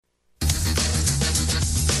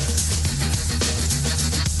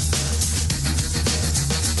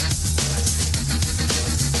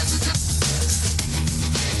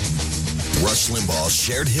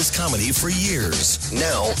shared his comedy for years.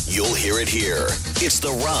 Now you'll hear it here. It's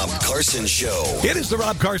the Rob Carson Show. It is the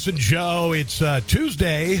Rob Carson Show. It's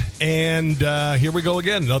Tuesday, and here we go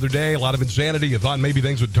again. Another day, a lot of insanity. You thought maybe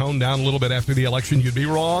things would tone down a little bit after the election. You'd be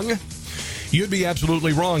wrong. You'd be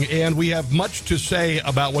absolutely wrong. And we have much to say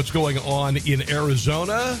about what's going on in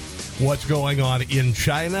Arizona, what's going on in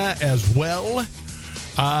China as well.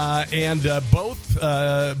 Both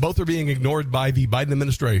are being ignored by the Biden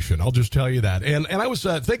administration. I'll just tell you that. And I was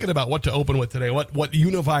thinking about what to open with today. What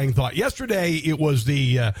unifying thought? Yesterday it was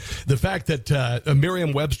the fact that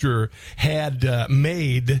Merriam-Webster had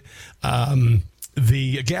made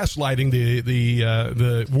the gaslighting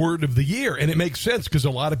the word of the year, and it makes sense because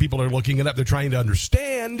a lot of people are looking it up. They're trying to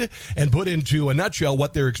understand and put into a nutshell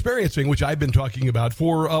what they're experiencing, which I've been talking about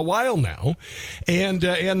for a while now. And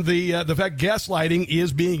the fact gaslighting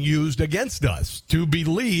is being used against us to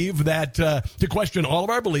believe that to question all of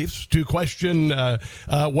our beliefs, to question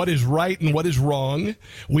what is right and what is wrong.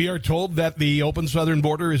 We are told that the open southern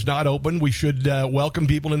border is not open. We should welcome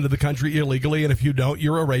people into the country illegally, and if you don't,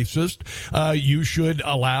 you're a racist. You should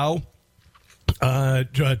allow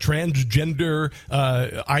transgender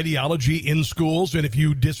ideology in schools, and if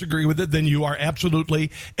you disagree with it, then you are absolutely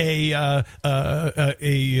I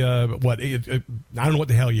don't know what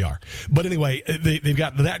the hell you are. But anyway, they've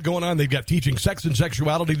got that going on. They've got teaching sex and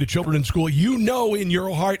sexuality to children in school. You know in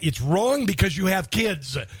your heart it's wrong because you have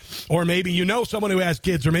kids, or maybe you know someone who has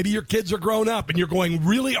kids, or maybe your kids are grown up, and you're going,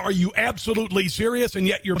 really, are you absolutely serious? And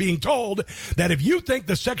yet you're being told that if you think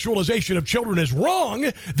the sexualization of children is wrong,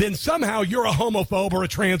 then somehow you're a homophobe or a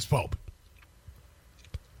transphobe.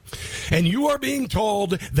 And you are being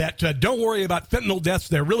told that don't worry about fentanyl deaths,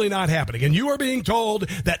 they're really not happening. And you are being told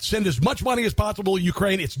that send as much money as possible to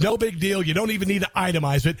Ukraine, it's no big deal, you don't even need to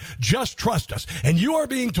itemize it, just trust us. And you are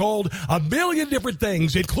being told a million different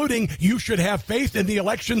things, including you should have faith in the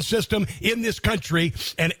election system in this country.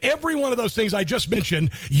 And every one of those things I just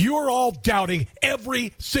mentioned, you're all doubting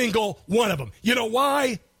every single one of them. You know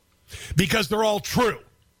why? Because they're all true.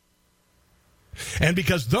 And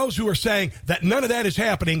because those who are saying that none of that is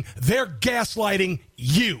happening, they're gaslighting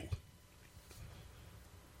you.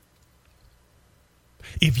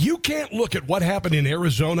 If you can't look at what happened in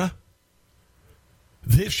Arizona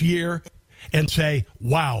this year and say,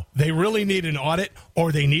 wow, they really need an audit,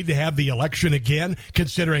 or they need to have the election again,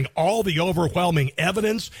 considering all the overwhelming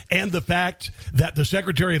evidence and the fact that the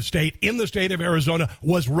Secretary of State in the state of Arizona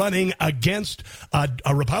was running against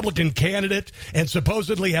a Republican candidate and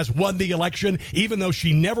supposedly has won the election, even though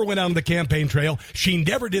she never went on the campaign trail. She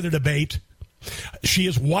never did a debate. She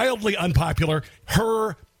is wildly unpopular.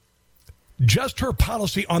 Her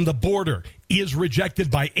policy on the border is rejected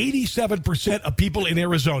by 87% of people in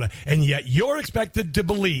Arizona. And yet you're expected to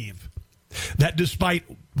believe that despite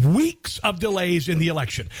weeks of delays in the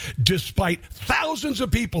election, despite thousands of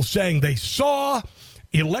people saying they saw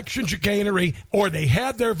election chicanery or they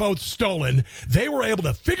had their votes stolen, they were able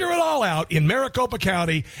to figure it all out in Maricopa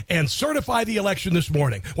County and certify the election this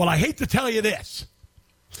morning. Well, I hate to tell you this.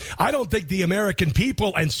 I don't think the American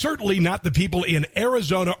people, and certainly not the people in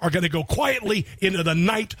Arizona, are going to go quietly into the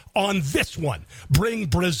night on this one. Bring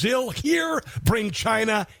Brazil here, bring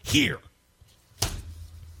China here.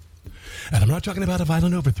 And I'm not talking about a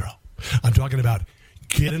violent overthrow. I'm talking about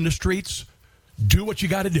get in the streets, do what you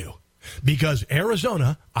got to do. Because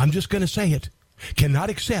Arizona, I'm just going to say it, cannot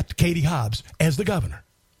accept Katie Hobbs as the governor.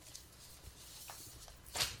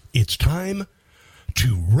 It's time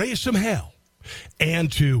to raise some hell.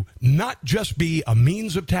 And to not just be a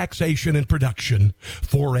means of taxation and production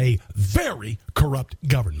for a very corrupt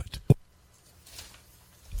government.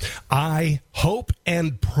 I hope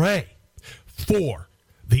and pray for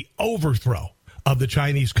the overthrow of the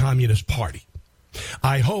Chinese Communist Party.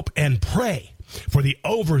 I hope and pray for the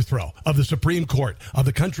overthrow of the Supreme Court of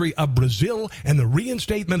the country of Brazil and the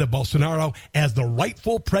reinstatement of Bolsonaro as the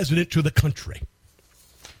rightful president to the country.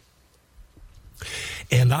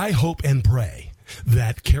 And I hope and pray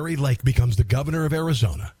that Kari Lake becomes the governor of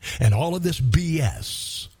Arizona and all of this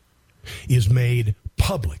BS is made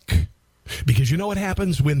public. Because you know what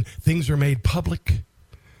happens when things are made public?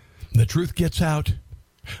 The truth gets out,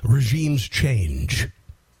 regimes change.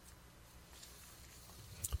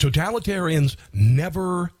 Totalitarians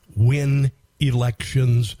never win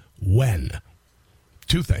elections when?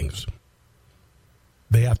 Two things.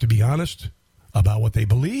 They have to be honest about what they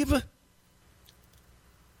believe,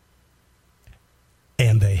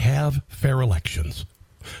 and they have fair elections.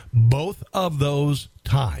 Both of those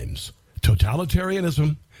times,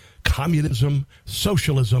 totalitarianism, communism,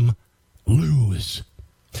 socialism, lose.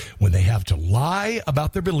 When they have to lie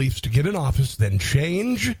about their beliefs to get in office, then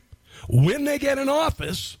change, when they get in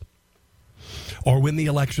office or when the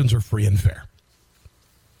elections are free and fair.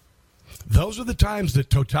 Those are the times that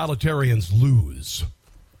totalitarians lose.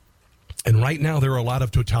 And right now, there are a lot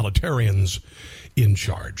of totalitarians in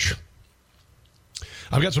charge.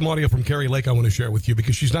 I've got some audio from Kari Lake I want to share with you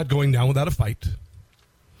because she's not going down without a fight.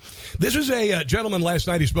 This is a gentleman last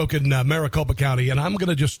night. He spoke in Maricopa County, and I'm going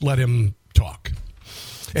to just let him talk.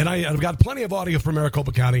 And I've got plenty of audio from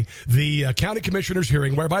Maricopa County, the county commissioners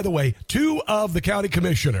hearing, where, by the way, two of the county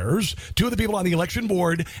commissioners, two of the people on the election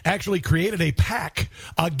board, actually created a PAC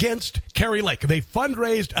against Kari Lake. They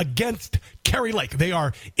fundraised against Kari Lake. They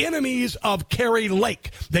are enemies of Kari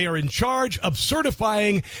Lake. They are in charge of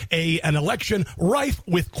certifying an election rife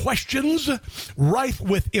with questions, rife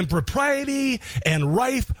with impropriety, and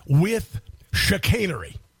rife with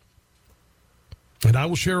chicanery. And I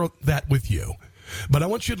will share that with you. But I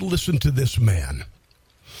want you to listen to this man,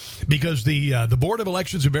 because the Board of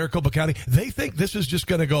Elections in Maricopa County, they think this is just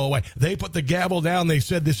going to go away. They put the gavel down. They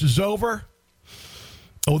said this is over.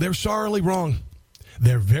 Oh, they're sorely wrong.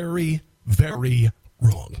 They're very, very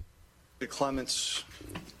wrong. Clement's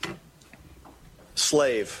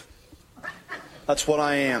slave. That's what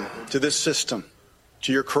I am to this system,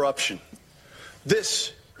 to your corruption.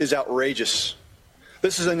 This is outrageous.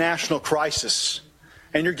 This is a national crisis.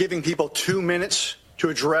 And you're giving people 2 minutes to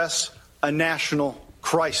address a national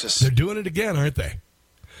crisis. They're doing it again, aren't they?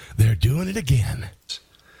 They're doing it again.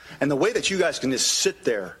 And the way that you guys can just sit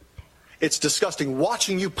there, it's disgusting.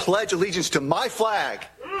 Watching you pledge allegiance to my flag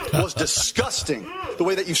was disgusting, the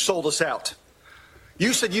way that you sold us out.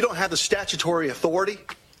 You said you don't have the statutory authority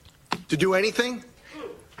to do anything.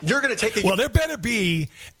 You're going to take a... Well, there better be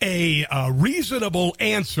a reasonable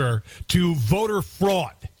answer to voter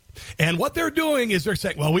fraud. And what they're doing is they're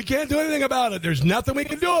saying, well, we can't do anything about it. There's nothing we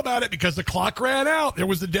can do about it because the clock ran out. There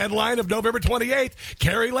was the deadline of November 28th.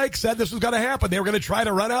 Kari Lake said this was going to happen. They were going to try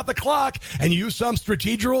to run out the clock and use some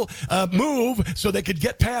strategical move so they could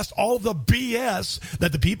get past all the BS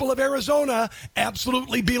that the people of Arizona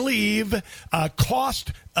absolutely believe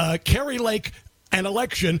cost Kari Lake an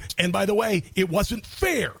election. And by the way, it wasn't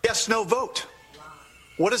fair. Yes, no vote.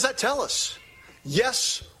 What does that tell us?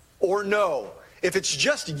 Yes or no? If it's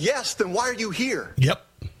just yes, then why are you here? Yep.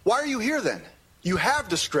 Why are you here then? You have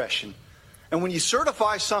discretion. And when you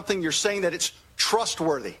certify something, you're saying that it's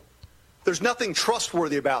trustworthy. There's nothing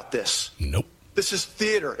trustworthy about this. Nope. This is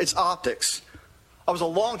theater. It's optics. I was a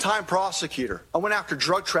longtime prosecutor. I went after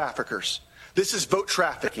drug traffickers. This is vote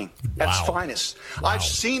trafficking at its finest. Wow. I've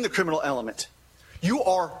seen the criminal element. You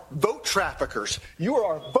are vote traffickers. You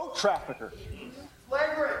are a vote trafficker.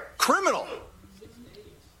 Flagrant. Criminal.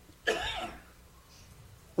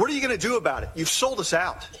 What are you going to do about it? You've sold us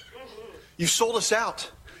out. You've sold us out.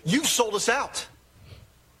 You've sold us out.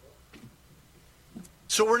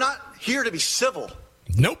 So we're not here to be civil.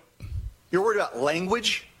 Nope. You're worried about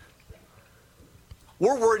language?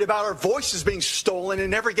 We're worried about our voices being stolen and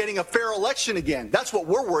never getting a fair election again. That's what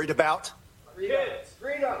we're worried about.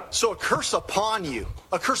 So a curse upon you.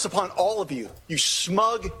 A curse upon all of you. You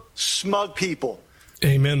smug, smug people.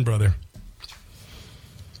 Amen, brother.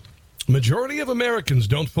 Majority of Americans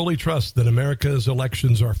don't fully trust that America's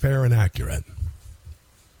elections are fair and accurate.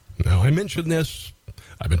 Now, I mentioned this.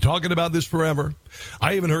 I've been talking about this forever.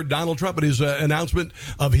 I even heard Donald Trump at his announcement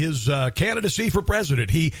of his candidacy for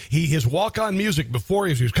president. His walk-on music before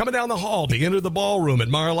he was coming down the hall to enter the ballroom at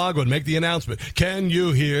Mar-a-Lago and make the announcement. Can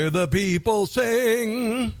you hear the people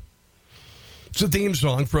sing? It's a theme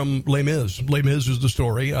song from Les Mis. Les Mis is the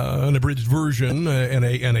story, an abridged version,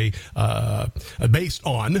 based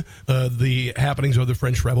on the happenings of the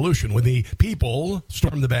French Revolution, when the people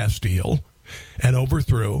stormed the Bastille and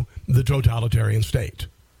overthrew the totalitarian state.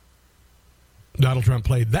 Donald Trump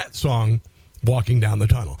played that song walking down the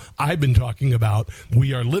tunnel. I've been talking about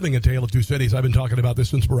we are living a tale of two cities. I've been talking about this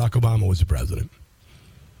since Barack Obama was the president.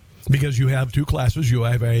 Because you have two classes. You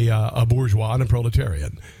have a bourgeois and a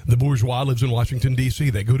proletariat. The bourgeois lives in Washington,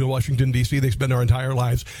 D.C. They go to Washington, D.C. They spend their entire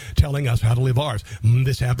lives telling us how to live ours.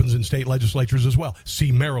 This happens in state legislatures as well.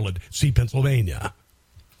 See Maryland. See Pennsylvania.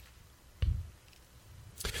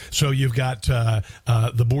 So you've got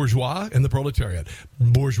the bourgeois and the proletariat.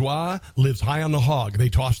 Bourgeois lives high on the hog. They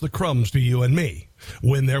toss the crumbs to you and me.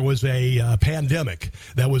 When there was a pandemic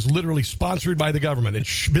that was literally sponsored by the government and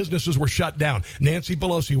businesses were shut down, Nancy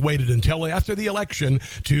Pelosi waited until after the election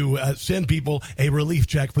to send people a relief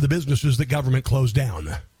check for the businesses that government closed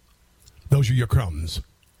down. Those are your crumbs.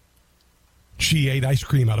 She ate ice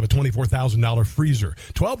cream out of a $24,000 freezer.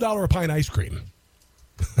 $12 a pint ice cream.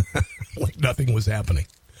 Like nothing was happening.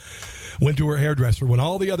 Went to her hairdresser when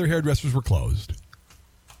all the other hairdressers were closed.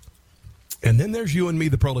 And then there's you and me,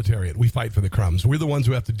 the proletariat. We fight for the crumbs. We're the ones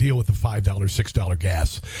who have to deal with the $5, $6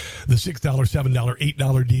 gas, the $6, $7,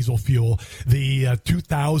 $8 diesel fuel, the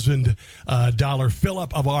 $2,000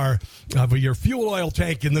 fill-up of your fuel oil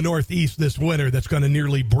tank in the Northeast this winter that's going to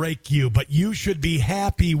nearly break you. But you should be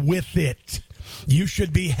happy with it. You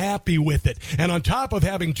should be happy with it. And on top of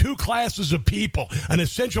having two classes of people, an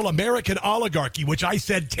essential American oligarchy, which I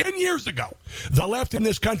said 10 years ago, the left in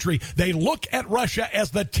this country, they look at Russia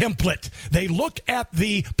as the template. They look at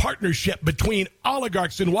the partnership between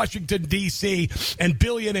oligarchs in Washington, D.C. and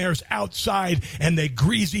billionaires outside, and they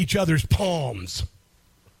grease each other's palms.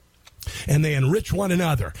 And they enrich one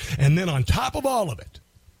another. And then on top of all of it,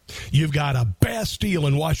 you've got a Bastille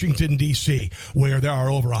in Washington, D.C., where there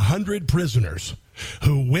are over 100 prisoners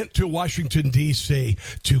who went to Washington, D.C.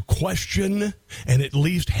 to question and at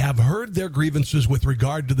least have heard their grievances with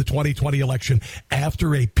regard to the 2020 election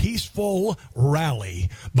after a peaceful rally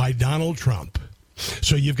by Donald Trump.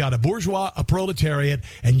 So you've got a bourgeois, a proletariat,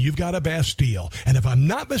 and you've got a Bastille. And if I'm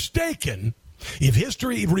not mistaken, if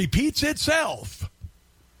history repeats itself,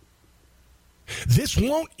 this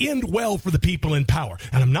won't end well for the people in power.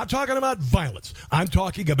 And I'm not talking about violence. I'm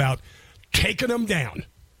talking about taking them down.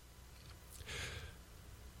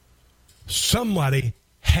 Somebody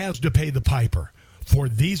has to pay the piper for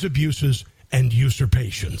these abuses and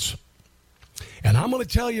usurpations. And I'm going to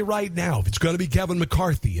tell you right now, if it's going to be Kevin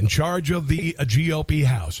McCarthy in charge of the GOP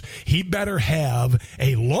House, he better have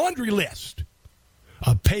a laundry list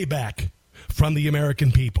of payback from the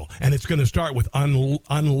American people. And it's going to start with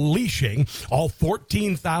unleashing all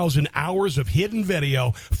 14,000 hours of hidden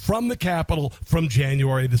video from the Capitol from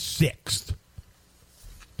January the 6th.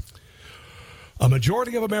 A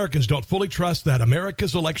majority of Americans don't fully trust that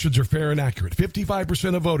America's elections are fair and accurate.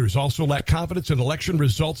 55% of voters also lack confidence in election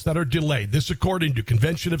results that are delayed. This according to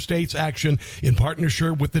Convention of States Action in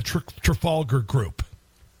partnership with the Trafalgar Group.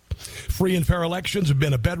 Free and fair elections have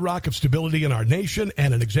been a bedrock of stability in our nation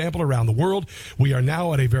and an example around the world. We are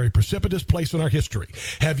now at a very precipitous place in our history.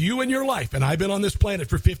 Have you in your life, and I've been on this planet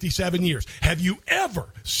for 57 years, have you ever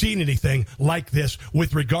seen anything like this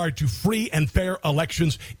with regard to free and fair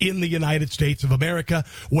elections in the United States of America,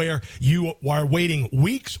 where you are waiting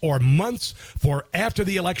weeks or months for after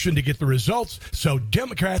the election to get the results, so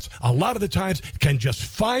Democrats a lot of the times can just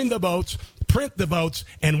find the votes, print the votes,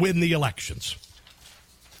 and win the elections?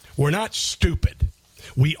 We're not stupid.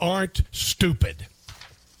 We aren't stupid.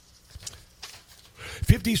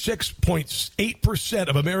 56.8%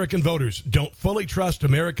 of American voters don't fully trust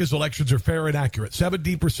America's elections are fair and accurate.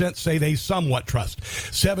 17% say they somewhat trust.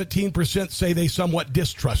 17% say they somewhat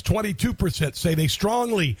distrust. 22% say they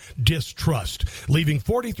strongly distrust, leaving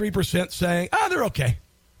 43% saying, they're okay.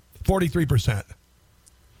 43%.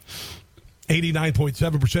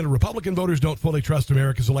 89.7% of Republican voters don't fully trust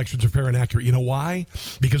America's elections are fair and accurate. You know why?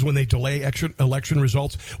 Because when they delay election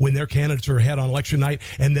results, when their candidates are ahead on election night,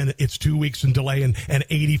 and then it's 2 weeks in delay, and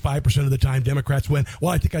 85% of the time Democrats win.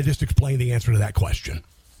 Well, I think I just explained the answer to that question.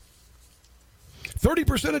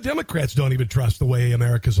 30% of Democrats don't even trust the way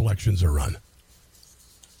America's elections are run.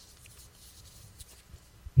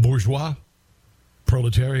 Bourgeois,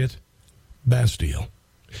 proletariat, Bastille.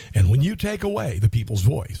 And when you take away the people's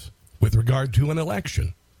voice with regard to an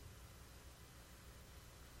election,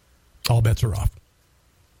 all bets are off.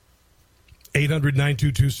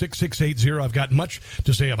 800-922-6680. I've got much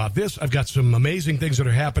to say about this. I've got some amazing things that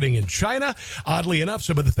are happening in China. Oddly enough,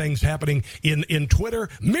 some of the things happening in Twitter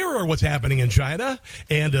mirror what's happening in China,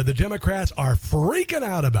 and the Democrats are freaking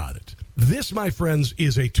out about it. This, my friends,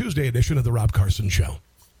 is a Tuesday edition of the Rob Carson Show.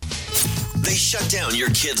 They shut down your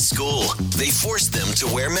kids' school. They forced them to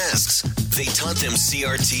wear masks. They taught them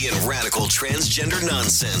CRT and radical transgender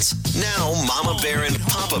nonsense. Now Mama Bear and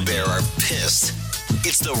Papa Bear are pissed.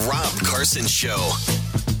 It's the Rob Carson Show.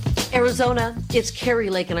 Arizona, it's Carrie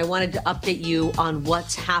Lake, and I wanted to update you on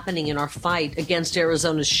what's happening in our fight against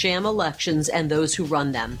Arizona's sham elections and those who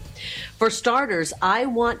run them. For starters, I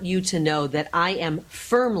want you to know that I am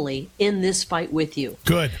firmly in this fight with you.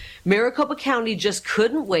 Good. Maricopa County just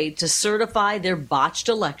couldn't wait to certify their botched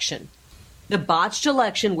election. The botched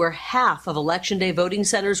election where half of Election Day voting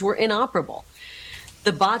centers were inoperable.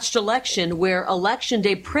 The botched election where Election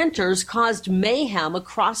Day printers caused mayhem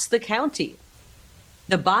across the county.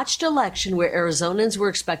 The botched election where Arizonans were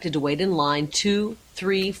expected to wait in line 2,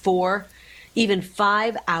 3, 4, even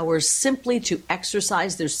 5 hours simply to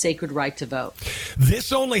exercise their sacred right to vote.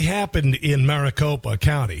 This only happened in Maricopa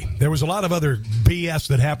County. There was a lot of other BS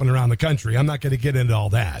that happened around the country. I'm not going to get into all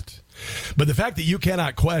that. But the fact that you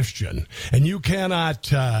cannot question and you cannot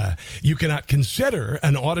consider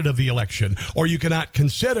an audit of the election, or you cannot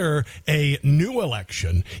consider a new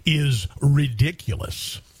election, is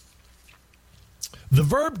ridiculous. The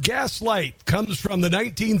verb gaslight comes from the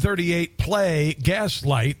 1938 play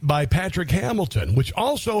Gaslight by Patrick Hamilton, which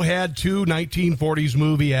also had two 1940s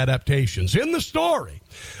movie adaptations. In the story,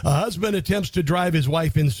 a husband attempts to drive his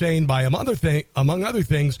wife insane by, among other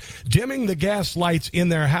things, dimming the gas lights in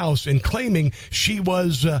their house and claiming she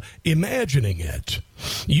was imagining it.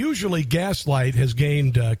 Usually, gaslight has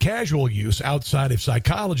gained casual use outside of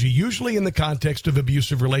psychology, usually in the context of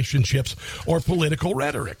abusive relationships or political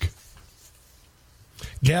rhetoric.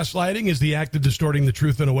 Gaslighting is the act of distorting the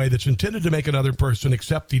truth in a way that's intended to make another person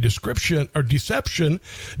accept the description or deception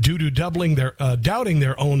due to doubting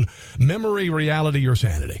their own memory, reality, or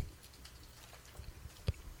sanity.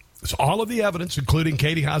 It's all of the evidence, including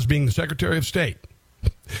Katie Haas being the Secretary of State,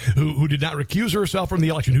 who did not recuse herself from the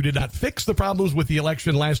election, who did not fix the problems with the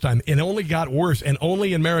election last time, and only got worse, and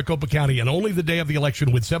only in Maricopa County, and only the day of the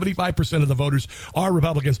election, when 75% of the voters are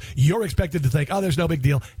Republicans. You're expected to think, oh, there's no big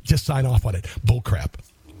deal, just sign off on it. Bull crap.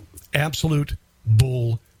 Absolute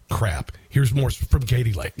bull crap. Here's more from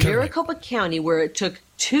Katie Lake. Maricopa County, where it took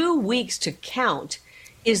 2 weeks to count,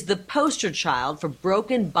 is the poster child for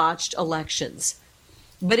broken, botched elections.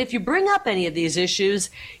 But if you bring up any of these issues,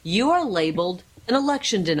 you are labeled an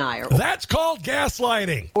election denier. That's called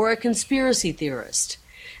gaslighting. Or a conspiracy theorist.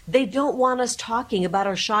 They don't want us talking about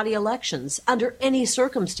our shoddy elections under any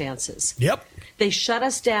circumstances. Yep. They shut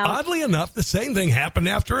us down. Oddly enough, the same thing happened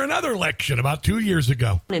after another election about 2 years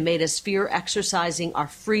ago. It made us fear exercising our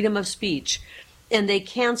freedom of speech. And they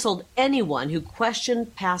canceled anyone who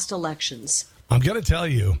questioned past elections. I'm going to tell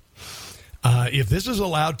you, if this is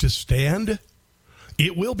allowed to stand,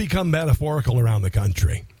 it will become metaphorical around the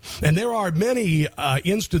country. And there are many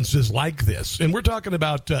instances like this. And we're talking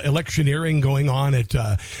about electioneering going on at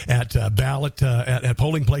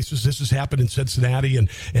polling places. This has happened in Cincinnati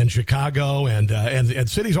and Chicago and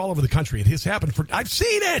cities all over the country. It has happened I've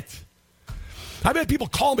seen it. I've had people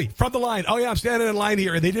call me from the line. Oh, yeah, I'm standing in line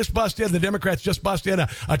here. And they just bust in. The Democrats just bust in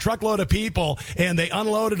a truckload of people, and they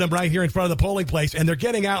unloaded them right here in front of the polling place. And they're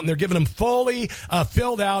getting out, and they're giving them fully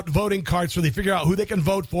filled out voting cards so they figure out who they can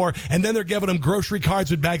vote for. And then they're giving them grocery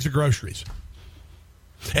cards and bags of groceries.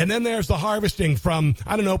 And then there's the harvesting from,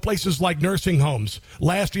 places like nursing homes.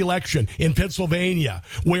 Last election in Pennsylvania,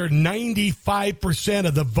 where 95%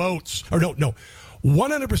 of the votes,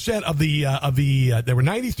 100% of the there were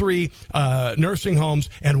 93 nursing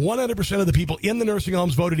homes, and 100% of the people in the nursing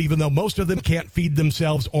homes voted, even though most of them can't feed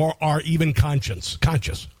themselves or are even conscious.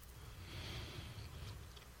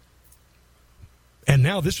 And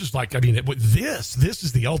now this is this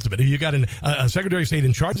is the ultimate. If you got a Secretary of State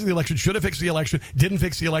in charge of the election, should have fixed the election, didn't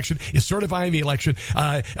fix the election, is certifying the election.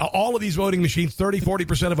 All of these voting machines,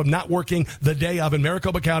 40% of them not working the day of in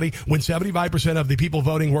Maricopa County, when 75% of the people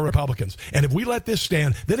voting were Republicans. And if we let this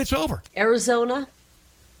stand, then it's over. Arizona,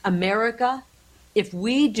 America, if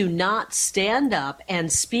we do not stand up and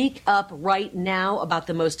speak up right now about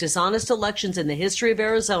the most dishonest elections in the history of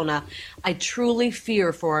Arizona, I truly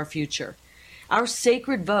fear for our future. Our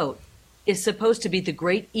sacred vote is supposed to be the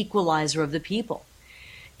great equalizer of the people.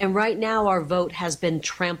 And right now, our vote has been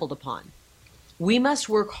trampled upon. We must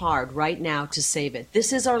work hard right now to save it.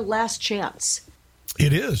 This is our last chance.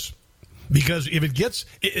 It is. Because if it gets,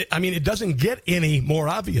 it doesn't get any more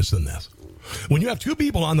obvious than this. When you have two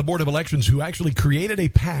people on the Board of Elections who actually created a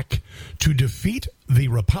pact to defeat the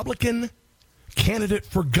Republican candidate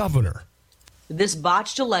for governor, this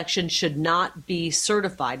botched election should not be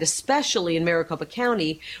certified, especially in Maricopa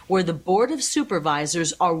County, where the Board of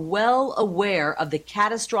Supervisors are well aware of the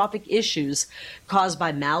catastrophic issues caused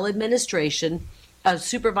by maladministration of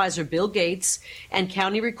Supervisor Bill Gates and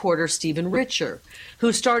County Recorder Stephen Richer,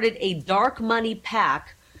 who started a dark money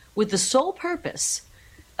pact with the sole purpose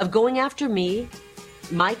of going after me,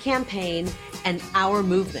 my campaign, and our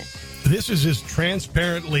movement. This is as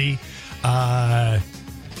transparently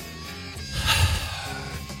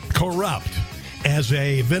corrupt as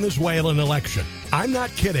a Venezuelan election. I'm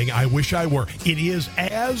not kidding. I wish I were. It is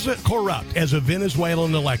as corrupt as a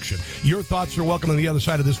Venezuelan election. Your thoughts are welcome on the other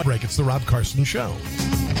side of this break. It's the Rob Carson Show.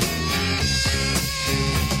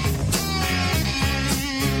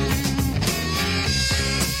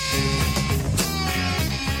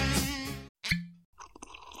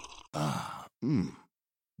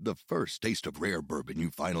 The first taste of rare bourbon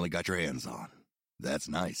you finally got your hands on. That's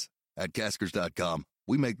nice. At Caskers.com,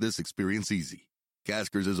 we make this experience easy.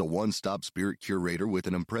 Caskers is a one-stop spirit curator with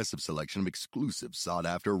an impressive selection of exclusive,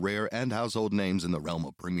 sought-after, rare, and household names in the realm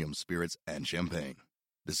of premium spirits and champagne.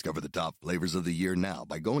 Discover the top flavors of the year now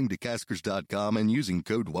by going to Caskers.com and using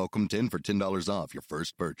code WELCOME10 for $10 off your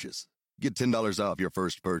first purchase. Get $10 off your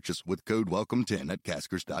first purchase with code WELCOME10 at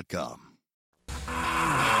Caskers.com.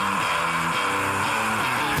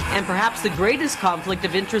 And perhaps the greatest conflict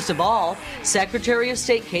of interest of all, Secretary of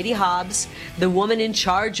State Katie Hobbs, the woman in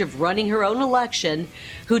charge of running her own election,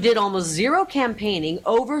 who did almost zero campaigning,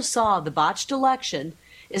 oversaw the botched election,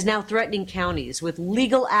 is now threatening counties with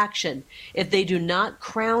legal action if they do not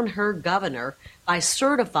crown her governor by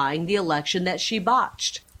certifying the election that she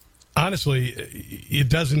botched. Honestly, it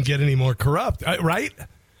doesn't get any more corrupt, right?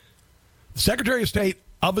 The Secretary of State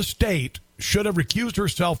of a state should have recused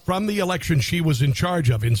herself from the election she was in charge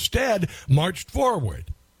of. Instead, marched forward,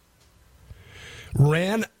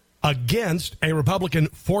 ran against a Republican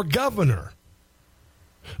for governor.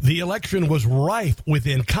 The election was rife with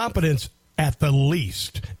incompetence at the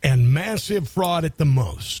least and massive fraud at the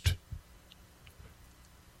most.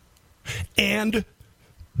 And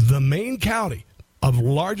the main county of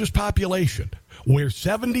largest population, where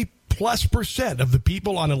 70+% of the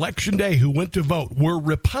people on election day who went to vote were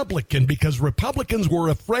Republican because Republicans were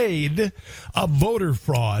afraid of voter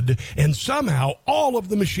fraud, and somehow all of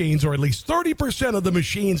the machines, or at least 30% of the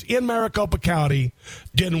machines in Maricopa County,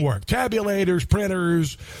 didn't work. Tabulators,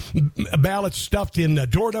 printers, ballots stuffed in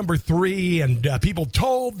door number 3, and people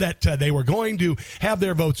told that they were going to have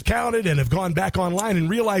their votes counted and have gone back online and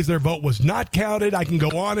realized their vote was not counted. I can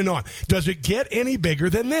go on and on. Does it get any bigger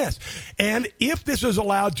than this? And if this is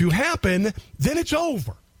allowed to happen, then it's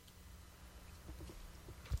over.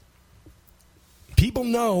 People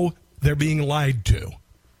know they're being lied to.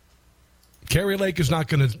 Carrie Lake is not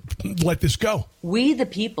going to let this go. We, the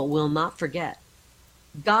people, will not forget.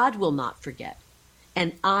 God will not forget.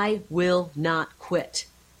 And I will not quit.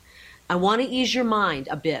 I want to ease your mind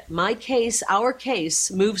a bit. My case, our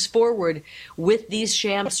case, moves forward with these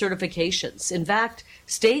sham certifications. In fact,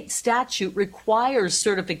 state statute requires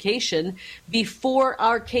certification before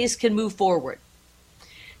our case can move forward.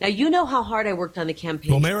 Now, you know how hard I worked on the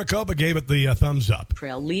campaign. Well, Maricopa gave it the thumbs up.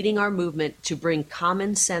 Trail, leading our movement to bring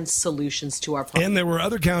common sense solutions to our problem. And there were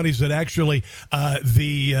other counties that actually,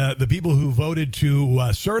 the people who voted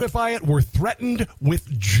to certify it were threatened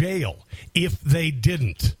with jail if they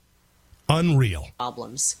didn't. Unreal.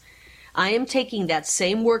 Problems. I am taking that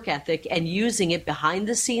same work ethic and using it behind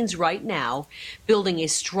the scenes right now, building a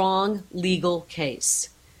strong legal case.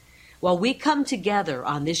 While we come together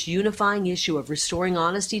on this unifying issue of restoring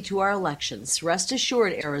honesty to our elections, rest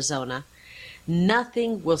assured, Arizona,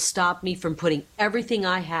 nothing will stop me from putting everything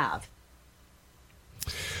I have.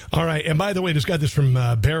 All right. And by the way, just got this from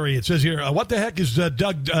Barry. It says here, what the heck is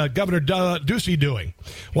Governor Ducey doing?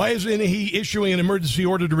 Why isn't he issuing an emergency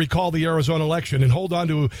order to recall the Arizona election and hold on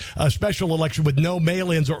to a special election with no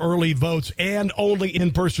mail-ins or early votes and only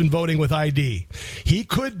in-person voting with ID? He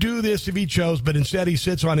could do this if he chose, but instead he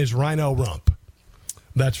sits on his rhino rump.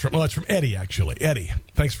 That's from Eddie, actually. Eddie,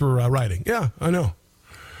 thanks for writing. Yeah, I know.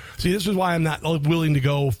 See, this is why I'm not willing to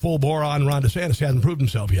go full bore on Ron DeSantis. He hasn't proved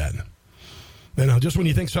himself yet. You know, just when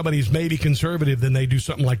you think somebody's maybe conservative, then they do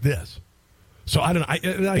something like this. So I don't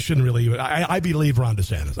know. I shouldn't really. I believe Ron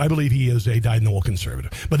DeSantis. I believe he is a dyed-in-the-wool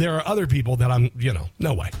conservative. But there are other people that I'm,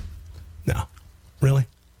 no way. No. Really?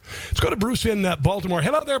 Let's go to Bruce in Baltimore.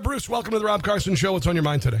 Hello there, Bruce. Welcome to the Rob Carson Show. What's on your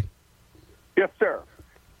mind today? Yes, sir.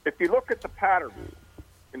 If you look at the pattern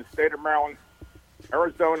in the state of Maryland,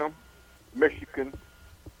 Arizona, Michigan,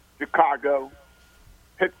 Chicago,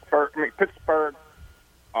 Pittsburgh,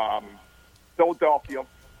 Philadelphia,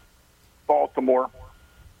 Baltimore,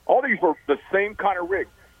 all these were the same kind of rig.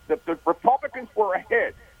 The Republicans were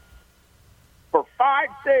ahead for 5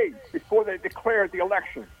 days before they declared the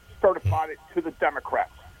election, certified it to the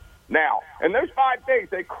Democrats. Now, in those 5 days,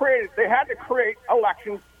 they had to create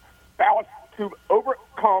elections ballots to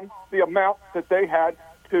overcome the amount that they had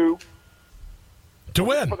to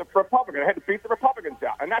win for the Republicans. They had to beat the Republicans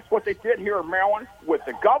out, and that's what they did here in Maryland with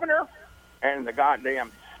the governor and the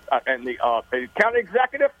goddamn and the county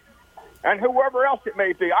executive, and whoever else it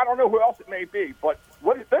may be. I don't know who else it may be, but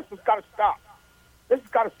this has got to stop. This has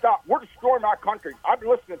got to stop. We're destroying our country. I've been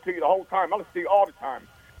listening to you the whole time. I listen to you all the time.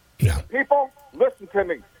 Yeah. People, listen to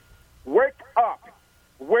me. Wake up.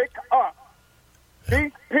 Wake up.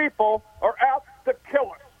 These people are out to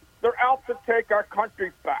kill us. They're out to take our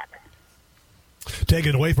country back. Take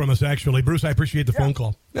it away from us, actually. Bruce, I appreciate the phone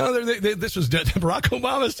call. No, this is Barack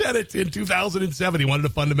Obama said it in 2007. He wanted to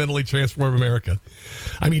fundamentally transform America.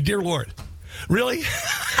 I mean, dear Lord. Really?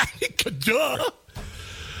 Duh.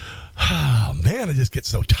 Oh, man, I just get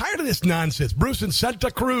so tired of this nonsense. Bruce in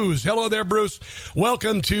Santa Cruz. Hello there, Bruce.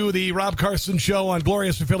 Welcome to the Rob Carson Show on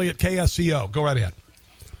Glorious Affiliate KSCO. Go right ahead.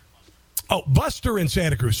 Oh, Buster in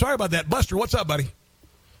Santa Cruz. Sorry about that. Buster, what's up, buddy?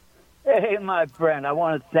 Hey, my friend, I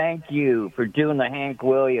want to thank you for doing the Hank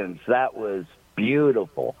Williams. That was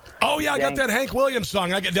beautiful. Oh, yeah, I got that Hank Williams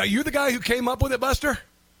song. Are you the guy who came up with it, Buster?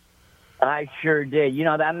 I sure did. You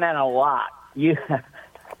know, that meant a lot.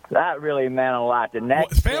 That really meant a lot. The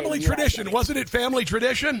next family tradition. Wasn't it family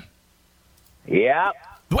tradition? Yep.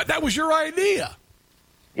 What? That was your idea?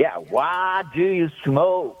 Yeah. Why do you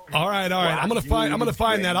smoke? All right. I'm gonna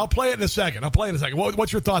find that. I'll play it in a second.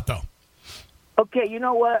 What's your thought, though? Okay. You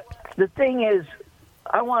know what? The thing is,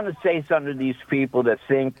 I want to say something to these people that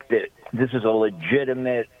think that this is a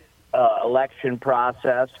legitimate election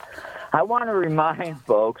process. I want to remind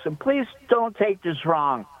folks, and please don't take this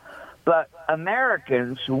wrong, but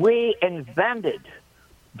Americans, we invented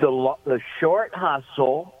the short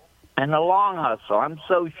hustle and the long hustle. I'm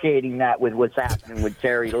associating that with what's happening with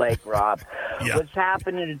Terry Lake, Rob. Yeah. What's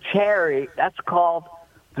happening to Terry, that's called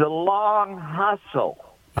the long hustle.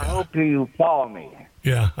 I hope you follow me.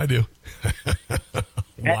 Yeah, I do.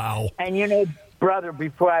 Wow. And you know, brother,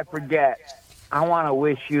 before I forget, I want to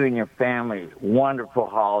wish you and your family wonderful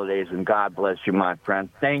holidays, and God bless you, my friend.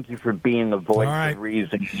 Thank you for being the voice of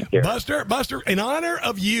reason here. Buster, in honor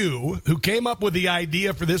of you, who came up with the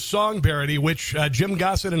idea for this song parody, which Jim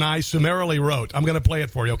Gossett and I summarily wrote, I'm going to play it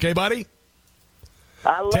for you. Okay, buddy?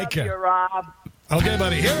 I love Take care. you, Rob. Okay,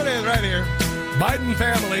 buddy. Here it is right here. Biden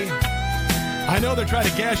family. I know they're trying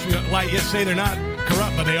to gash you, say they're not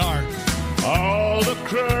corrupt, but they are. All the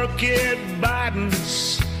crooked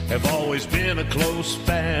Bidens have always been a close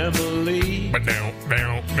family. But now.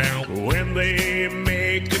 When they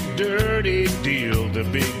make a dirty deal, the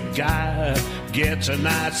big guy gets a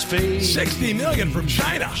nice fee. $60 million from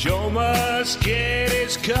China. Joe must get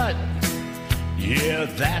his cut. Yeah,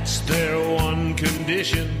 that's their one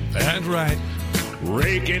condition. That's right.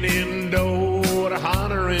 Raking in dough to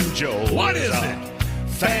Hunter and Joe. What is it?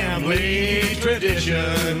 Family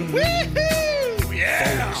tradition. Woohoo!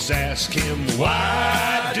 Yeah! Folks ask him,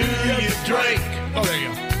 why do you drink? Oh, there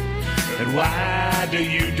you go. And why do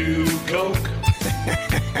you do coke?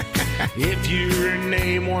 If your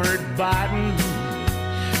name weren't Biden,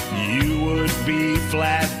 you would be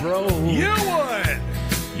flat broke. You would!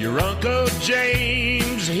 Your Uncle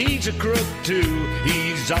James, he's a crook too.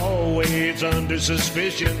 He's always under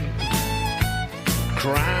suspicion.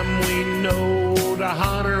 Crime we know to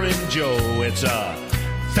Hunter and Joe, it's a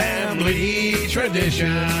family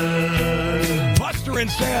tradition. Buster in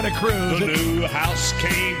Santa Cruz. The new house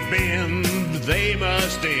can't bend, they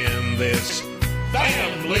must end this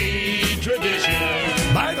family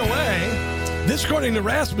tradition. By the way, this according to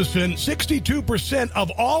Rasmussen, 62% of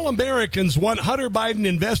all Americans want Hunter Biden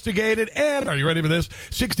investigated, and, are you ready for this?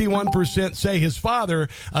 61% say his father,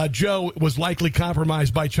 Joe, was likely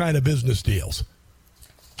compromised by China business deals.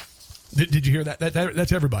 Did you hear that?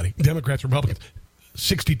 That's everybody. Democrats, Republicans.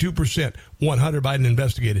 62% want Hunter Biden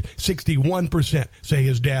investigated. 61% say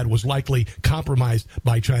his dad was likely compromised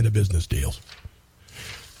by China business deals.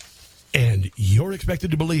 And you're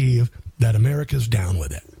expected to believe that America's down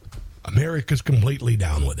with it. America's completely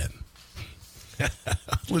down with it.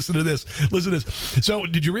 Listen to this. So,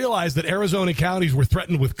 did you realize that Arizona counties were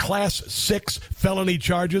threatened with Class 6 felony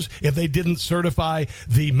charges if they didn't certify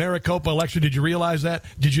the Maricopa election? Did you realize that?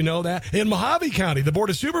 Did you know that? In Mojave County, the Board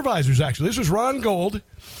of Supervisors, actually, this was Ron Gold.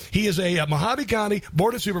 He is a Mojave County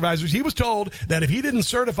Board of Supervisors. He was told that if he didn't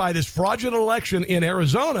certify this fraudulent election in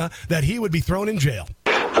Arizona, that he would be thrown in jail.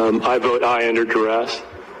 I vote aye under duress.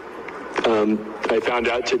 I found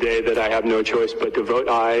out today that I have no choice but to vote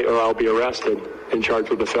aye or I'll be arrested and charged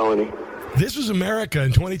with a felony. This is America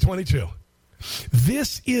in 2022.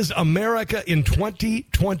 This is America in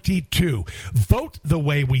 2022. Vote the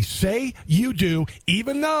way we say you do,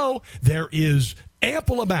 even though there is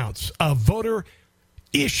ample amounts of voter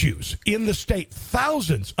issues in the state.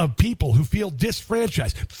 Thousands of people who feel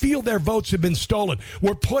disfranchised, feel their votes have been stolen,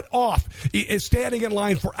 were put off standing in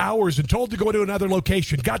line for hours and told to go to another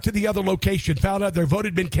location, got to the other location, found out their vote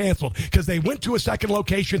had been canceled because they went to a second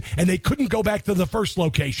location and they couldn't go back to the first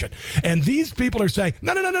location. And these people are saying,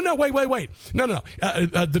 no, wait. No.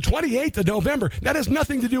 The 28th of November, that has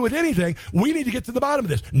nothing to do with anything. We need to get to the bottom of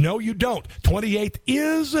this. No, you don't. 28th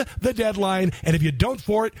is the deadline, and if you don't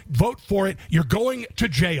vote for it, you're going to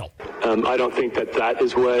jail. I don't think that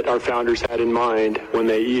is what our founders had in mind when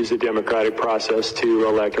they used the democratic process to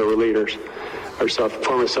elect our leaders, our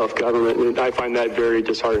form of self-government, and I find that very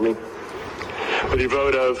disheartening. With a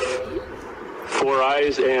vote of 4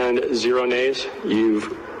 ayes and 0 nays.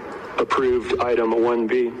 You've approved item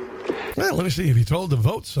 1B. Well, let me see. If you told to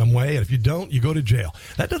vote some way, and if you don't, you go to jail.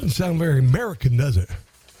 That doesn't sound very American, does it?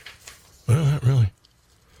 Well, not really.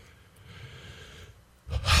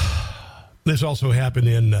 This also happened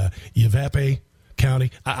in Yavapai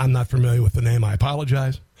County. I'm not familiar with the name. I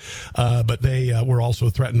apologize. But they were also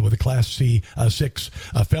threatened with a Class C6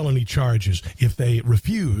 felony charges if they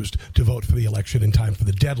refused to vote for the election in time for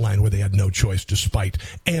the deadline, where they had no choice despite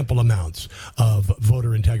ample amounts of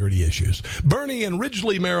voter integrity issues. Bernie in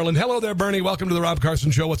Ridgely, Maryland. Hello there, Bernie. Welcome to the Rob Carson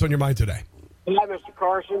Show. What's on your mind today? Hi, Mr.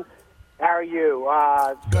 Carson. How are you?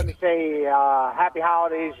 Let me say happy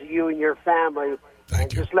holidays to you and your family.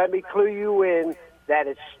 Thank you. Just let me clue you in that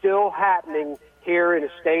it's still happening here in the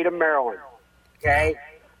state of Maryland. Okay?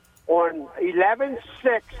 On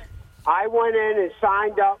 11/6, I went in and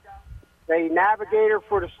signed up a navigator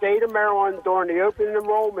for the state of Maryland during the open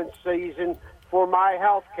enrollment season for my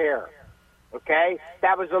health care. Okay?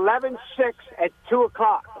 That was 11/6 at 2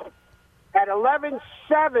 o'clock. At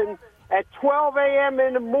 11/7 at 12 a.m.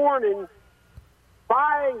 in the morning,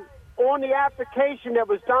 on the application that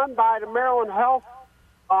was done by the Maryland Health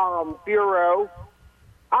Bureau,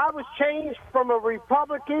 I was changed from a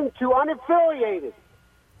Republican to unaffiliated.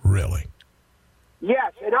 Really?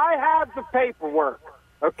 Yes, and I have the paperwork.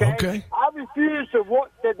 Okay. I refused to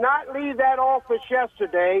did not leave that office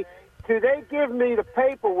yesterday till they give me the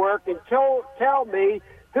paperwork and tell me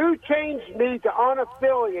who changed me to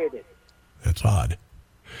unaffiliated. That's odd.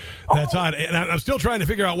 That's odd, and I'm still trying to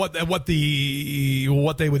figure out what they would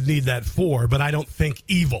need that for. But I don't think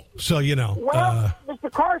evil. So Well, Mr.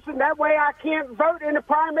 Carson, that way I can't vote in the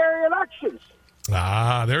primary elections.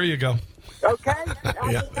 There you go. Okay.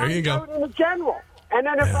 Yeah, there you go. Vote in the general, and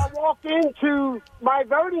then if I walk into my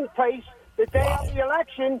voting place the day of the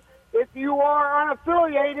election, if you are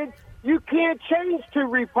unaffiliated, you can't change to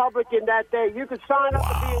Republican that day. You can sign up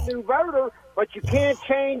to be a new voter, but you can't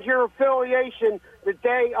change your affiliation the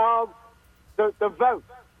day of the vote.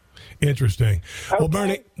 Interesting. Okay. Well,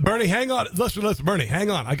 Bernie, hang on. Listen, Bernie,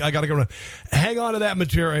 hang on. I got to go run. Hang on to that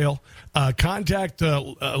material. Contact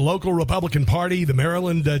local Republican Party, the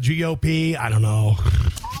Maryland GOP. I don't know.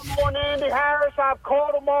 I'm on Andy Harris. I've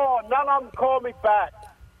called them all. None of them called me back.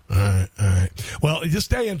 All right. Well, just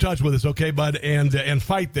stay in touch with us, okay, bud, and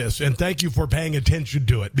fight this. And thank you for paying attention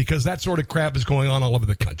to it, because that sort of crap is going on all over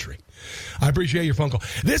the country. I appreciate your phone call.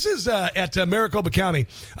 This is at Maricopa County.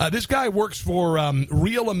 This guy works for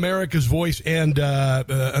Real America's Voice and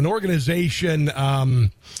an organization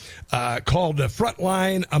called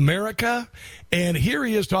Frontline America. And here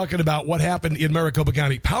he is talking about what happened in Maricopa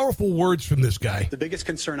County. Powerful words from this guy. The biggest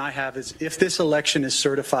concern I have is if this election is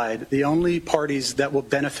certified, the only parties that will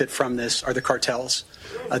benefit from this are the cartels.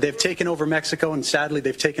 They've taken over Mexico, and sadly,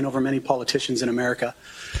 they've taken over many politicians in America.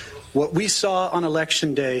 What we saw on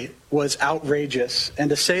Election Day was outrageous. And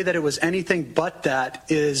to say that it was anything but that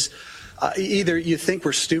is either you think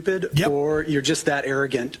we're stupid or you're just that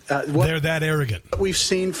arrogant. They're that arrogant. What we've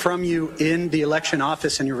seen from you in the election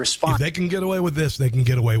office and your response. If they can get away with this, they can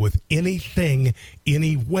get away with anything,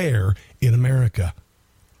 anywhere in America.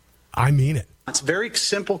 I mean it. It's very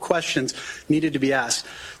simple questions needed to be asked.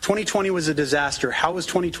 2020 was a disaster. How was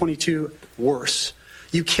 2022 worse?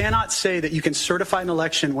 You cannot say that you can certify an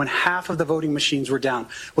election when half of the voting machines were down.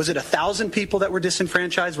 Was it 1,000 people that were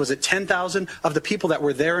disenfranchised? Was it 10,000 of the people that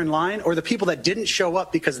were there in line, or the people that didn't show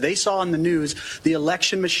up because they saw on the news the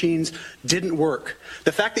election machines didn't work?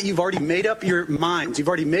 The fact that you've already made up your minds, you've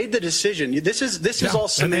already made the decision. This is all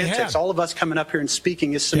semantics. All of us coming up here and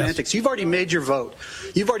speaking is semantics. Yes. You've already made your vote.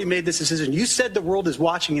 You've already made this decision. You said the world is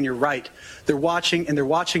watching, and you're right. They're watching, and they're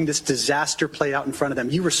watching this disaster play out in front of them.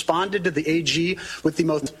 You responded to the AG with the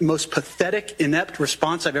most pathetic, inept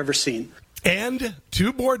response I've ever seen. And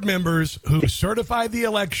 2 board members who certified the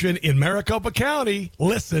election in Maricopa County,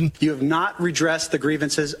 listen. You have not redressed the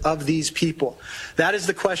grievances of these people. That is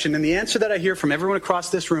the question. And the answer that I hear from everyone across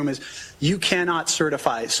this room is you cannot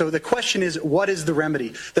certify. So the question is, what is the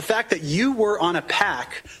remedy? The fact that you were on a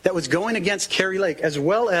PAC that was going against Kari Lake, as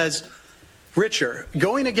well as Richer,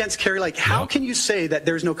 going against Kari Lake, how can you say that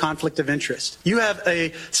there's no conflict of interest? You have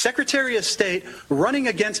a Secretary of State running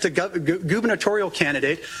against a gubernatorial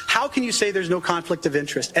candidate. How can you say there's no conflict of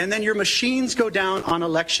interest? And then your machines go down on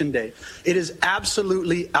Election Day. It is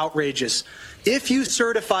absolutely outrageous. If you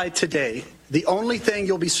certify today, the only thing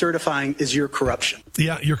you'll be certifying is your corruption.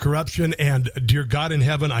 Yeah, your corruption. And dear God in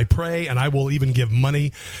heaven, I pray, and I will even give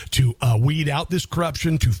money to weed out this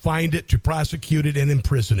corruption, to find it, to prosecute it, and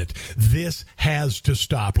imprison it. This has to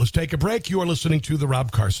stop. Let's take a break. You are listening to The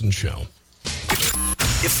Rob Carson Show.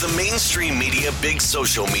 If the mainstream media, big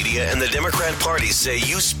social media, and the Democrat Party say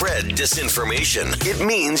you spread disinformation, it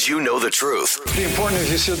means you know the truth. The important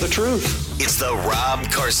is you said the truth. It's the Rob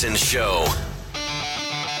Carson Show.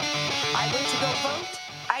 I went to go vote.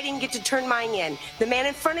 I didn't get to turn mine in. The man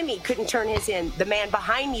in front of me couldn't turn his in. The man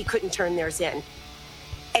behind me couldn't turn theirs in.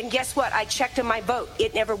 And guess what? I checked on my vote.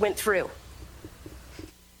 It never went through.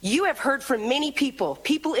 You have heard from many people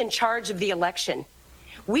in charge of the election.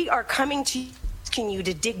 We are coming to you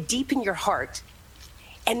to dig deep in your heart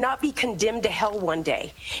and not be condemned to hell one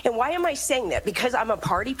day. And why am I saying that? Because I'm a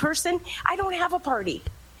party person? I don't have a party.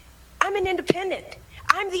 I'm an independent.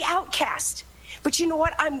 I'm the outcast. But you know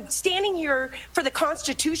what? I'm standing here for the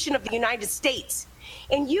Constitution of the United States.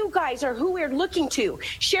 And you guys are who we're looking to.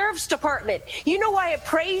 Sheriff's Department. You know why I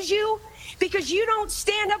praise you? Because you don't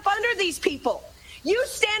stand up under these people. You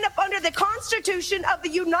stand up under the Constitution of the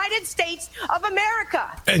United States of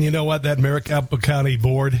America. And you know what? That Maricopa County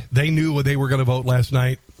Board, they knew what they were going to vote last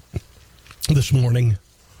night, this morning.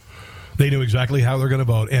 They knew exactly how they're going to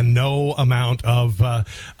vote. And no amount of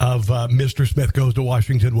Mr. Smith goes to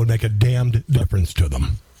Washington would make a damned difference to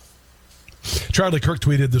them. Charlie Kirk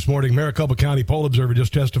tweeted this morning, Maricopa County Poll Observer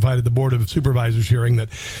just testified at the Board of Supervisors hearing that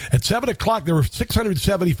at 7 o'clock there were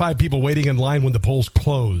 675 people waiting in line when the polls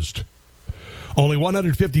closed. Only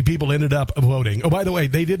 150 people ended up voting. Oh, by the way,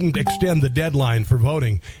 they didn't extend the deadline for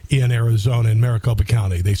voting in Arizona in Maricopa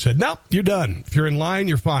County. They said, nope, you're done. If you're in line,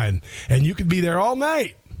 you're fine. And you could be there all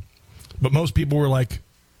night. But most people were like,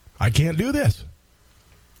 I can't do this.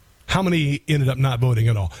 How many ended up not voting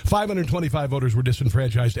at all? 525 voters were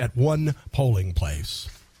disenfranchised at one polling place.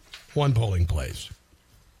 One polling place.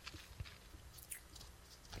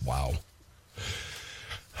 Wow.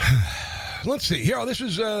 Let's see here. This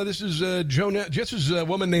is a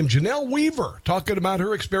woman named Janelle Weaver talking about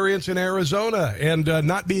her experience in Arizona and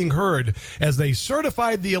not being heard as they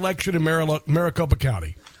certified the election in Maricopa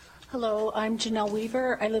County. Hello, I'm Janelle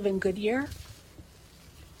Weaver. I live in Goodyear.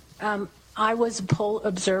 I was a poll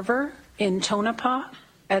observer in Tonopah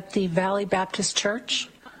at the Valley Baptist Church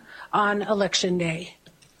on Election Day.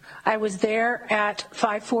 I was there at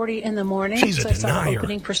 5:40 in the morning. She's so a denier. I saw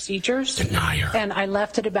opening procedures. Denier. And I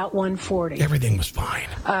left at about 1:40. Everything was fine.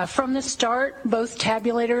 From the start, both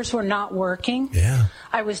tabulators were not working. Yeah.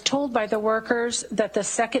 I was told by the workers that the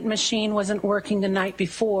second machine wasn't working the night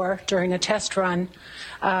before during a test run,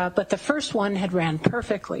 but the first one had ran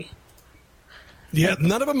perfectly. Yeah,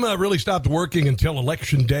 none of them really stopped working until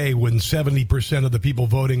Election Day when 70% of the people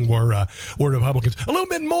voting were Republicans. A little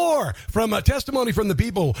bit more from testimony from the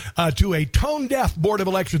people to a tone-deaf Board of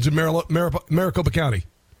Elections in Maricopa County.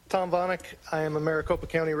 Tom Vonick. I am a Maricopa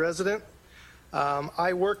County resident.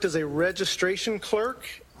 I worked as a registration clerk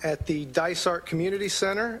at the Dysart Community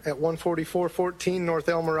Center at 14414 North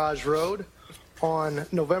El Mirage Road on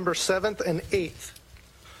November 7th and 8th.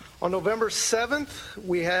 On November 7th,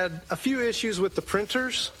 we had a few issues with the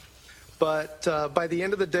printers, but by the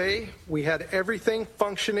end of the day, we had everything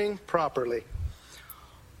functioning properly.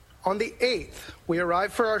 On the 8th, we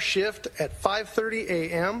arrived for our shift at 5:30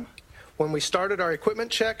 a.m. When we started our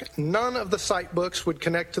equipment check, none of the site books would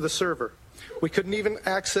connect to the server. We couldn't even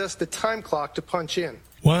access the time clock to punch in.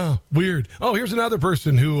 Wow, weird. Oh, here's another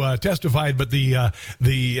person who testified, but the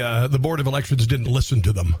Board of Elections didn't listen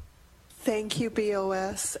to them. Thank you,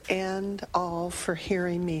 BOS, and all for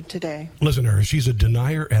hearing me today. Listen to her. She's a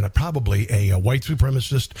denier and probably a white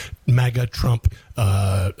supremacist, MAGA, Trump,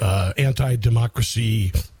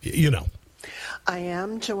 anti-democracy, you know. I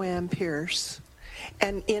am Joanne Pierce,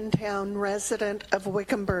 an in-town resident of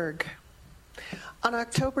Wickenburg. On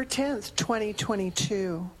October 10th,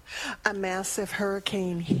 2022, a massive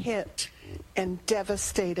hurricane hit and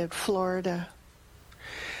devastated Florida.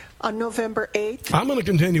 On November 8th... I'm going to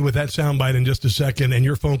continue with that soundbite in just a second, and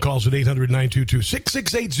your phone calls at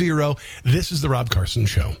 800-922-6680. This is the Rob Carson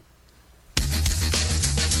Show.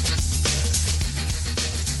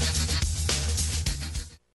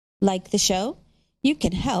 Like the show? You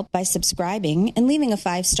can help by subscribing and leaving a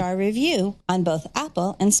 5-star review on both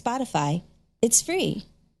Apple and Spotify. It's free.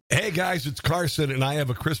 Hey guys, it's Carson, and I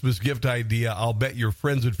have a Christmas gift idea I'll bet your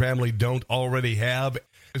friends and family don't already have.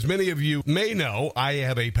 As many of you may know, I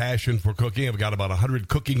have a passion for cooking. I've got about 100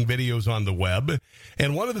 cooking videos on the web.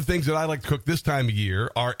 And one of the things that I like to cook this time of year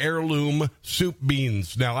are heirloom soup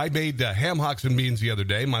beans. Now, I made ham hocks and beans the other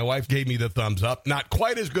day. My wife gave me the thumbs up. Not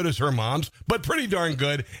quite as good as her mom's, but pretty darn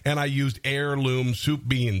good. And I used heirloom soup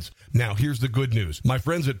beans. Now, here's the good news. My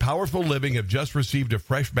friends at Powerful Living have just received a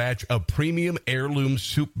fresh batch of premium heirloom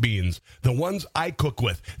soup beans, the ones I cook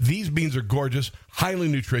with. These beans are gorgeous, highly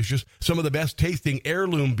nutritious, some of the best tasting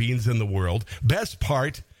heirloom beans in the world. Best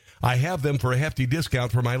part, I have them for a hefty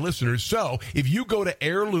discount for my listeners. So if you go to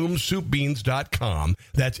heirloomsoupbeans.com,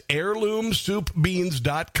 that's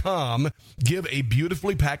heirloomsoupbeans.com, give a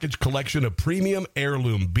beautifully packaged collection of premium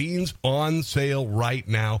heirloom beans on sale right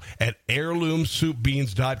now at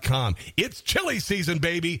heirloomsoupbeans.com. It's chili season,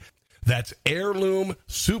 baby. That's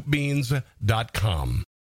heirloomsoupbeans.com.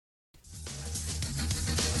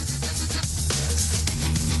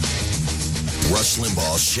 Rush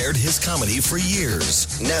Limbaugh shared his comedy for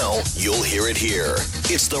years. Now you'll hear it here.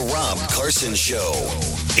 It's the Rob Carson Show.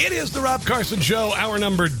 It is the Rob Carson Show, hour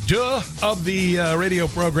number 2 of the radio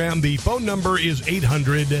program. The phone number is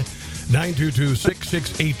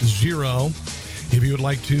 800-922-6680. If you would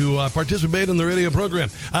like to participate in the radio program.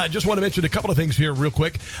 Just want to mention a couple of things here real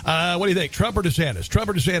quick. What do you think? Trump or DeSantis? Trump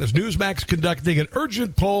or DeSantis? Newsmax conducting an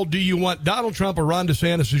urgent poll. Do you want Donald Trump or Ron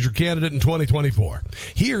DeSantis as your candidate in 2024?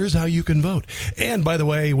 Here's how you can vote. And by the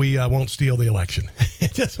way, we won't steal the election.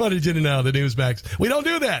 Just wanted you to know, the Newsmax. We don't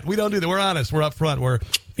do that. We don't do that. We're honest. We're up front. We're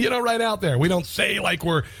right out there. We don't say like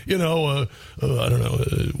we're, I don't know,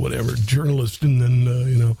 whatever, journalist, and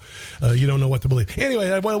then, you don't know what to believe.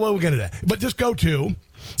 Anyway, we'll get to that. But just go to,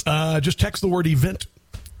 just text the word event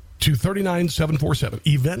to 39747.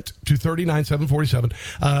 Event to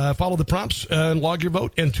 39747. Follow the prompts and log your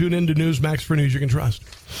vote, and tune in to Newsmax for news you can trust.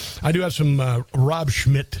 I do have some Rob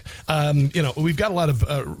Schmidt. We've got a lot of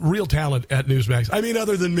real talent at Newsmax. I mean,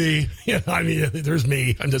 other than me. There's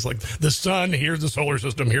me. I'm just like the sun. Here's the solar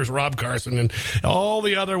system. Here's Rob Carson, and all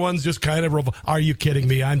the other ones just kind of. Are you kidding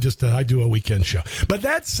me? I do a weekend show. But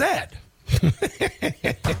that said,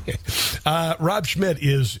 Rob Schmidt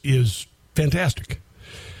is fantastic.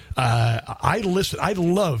 I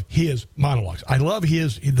love his monologues. I love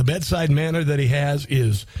the bedside manner that he has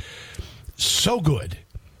is so good,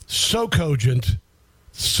 so cogent,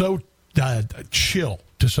 so chill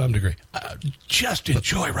to some degree. Just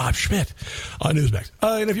enjoy Rob Schmidt on Newsmax.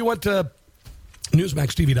 And if you want to,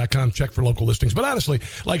 NewsmaxTV.com, check for local listings. But honestly,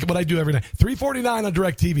 like what I do every night, $3.49 on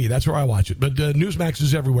DirecTV. That's where I watch it. But Newsmax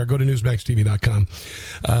is everywhere. Go to NewsmaxTV.com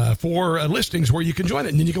for listings where you can join it.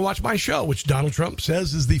 And then you can watch my show, which Donald Trump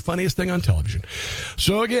says is the funniest thing on television.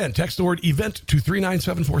 So again, text the word event to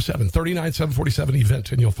 39747, 39747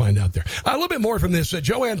 event, and you'll find out there. A little bit more from this.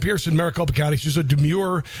 Joanne Pearson, Maricopa County. She's a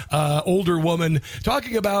demure older woman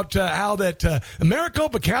talking about how that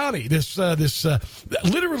Maricopa County,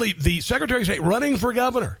 literally the Secretary of State running for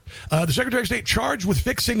governor, the Secretary of State charged with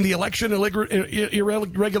fixing the election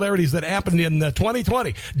irregularities that happened in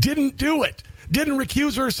 2020, didn't do it. Didn't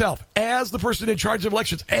recuse herself as the person in charge of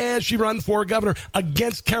elections as she ran for governor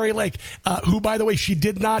against Kari Lake, who, by the way, she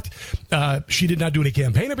did not do any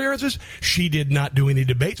campaign appearances. She did not do any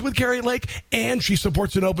debates with Kari Lake, and she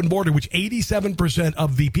supports an open border, which 87%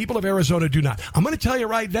 of the people of Arizona do not. I'm going to tell you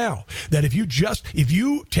right now that if you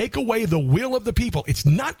take away the will of the people, it's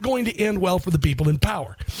not going to end well for the people in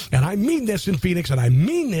power. And I mean this in Phoenix, and I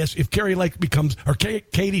mean this if Kari Lake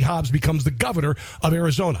Katie Hobbs becomes the governor of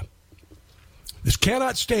Arizona. This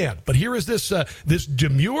cannot stand. But here is this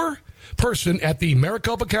demure person at the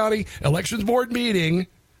Maricopa County Elections Board meeting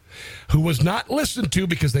who was not listened to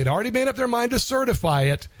because they'd already made up their mind to certify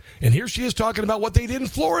it. And here she is talking about what they did in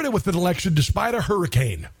Florida with an election despite a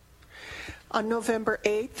hurricane. On November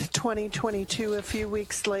 8th, 2022, a few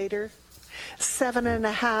weeks later,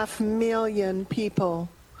 7.5 million people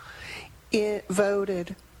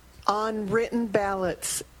voted on written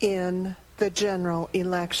ballots in the general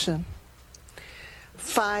election.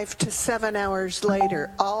 5 to 7 hours later,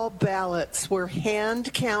 all ballots were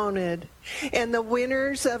hand counted, and the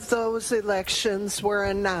winners of those elections were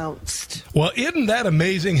announced. Well, isn't that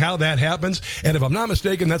amazing how that happens? And if I'm not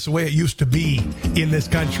mistaken, that's the way it used to be in this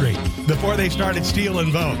country before they started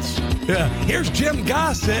stealing votes. Yeah. Here's Jim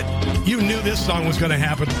Gossett. You knew this song was going to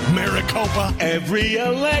happen. Maricopa. Every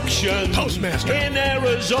election Postmaster in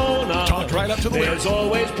Arizona talked right up to the There's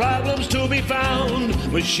always problems to be found.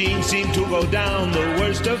 Machines seem to go down. The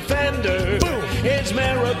worst offender is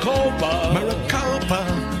Maricopa.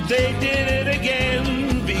 Maricopa. They did it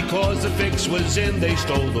again because the fix was in. They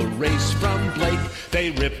stole the race from Blake. They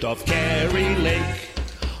ripped off Kari Lake.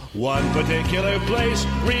 One particular place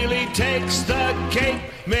really takes the cake.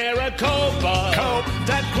 Maricopa,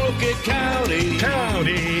 that crooked county.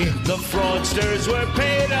 The fraudsters were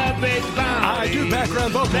paid a big bounty. I do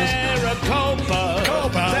background vocals. Maricopa,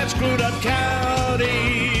 that screwed up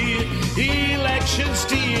county. Election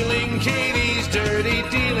stealing, Katie's dirty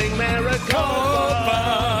dealing.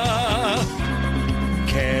 Maricopa.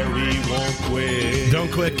 Kari won't quit.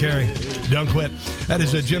 Don't quit, Kari. Don't quit. That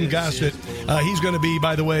is Jim Gossett. He's going to be,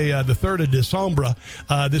 by the way, the 3rd of December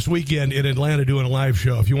this weekend in Atlanta doing a live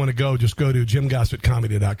show. If you want to go, just go to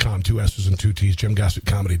jimgossettcomedy.com. 2 S's and 2 T's,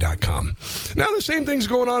 jimgossettcomedy.com. Now, the same thing's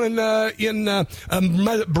going on in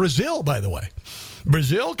Brazil, by the way.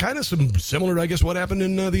 Brazil, kind of similar to, I guess, what happened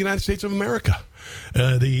in the United States of America.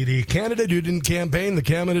 The candidate who didn't campaign, the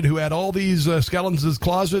candidate who had all these skeletons in his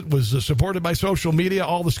closet, was supported by social media.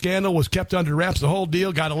 All the scandal was kept under wraps. The whole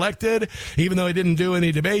deal got elected, even though he didn't do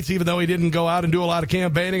any debates, even though he didn't go out and do a lot of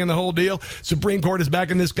campaigning and the whole deal. Supreme Court is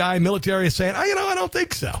backing this guy. Military is saying, I don't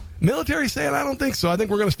think so. Military is saying, I don't think so. I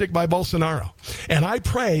think we're going to stick by Bolsonaro. And I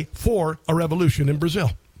pray for a revolution in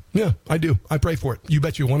Brazil. Yeah, I do. I pray for it. You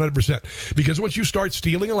bet you 100%. Because once you start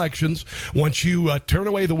stealing elections, once you turn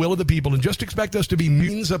away the will of the people and just expect us to be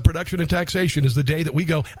means of production and taxation is the day that we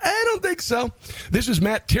go, I don't think so. This is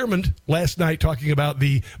Matt Tierman last night talking about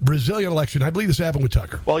the Brazilian election. I believe this happened with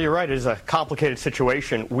Tucker. Well, you're right. It is a complicated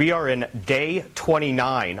situation. We are in day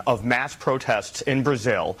 29 of mass protests in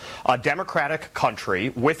Brazil, a democratic country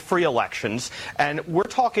with free elections. And we're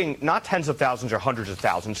talking not tens of thousands or hundreds of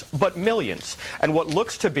thousands, but millions. And what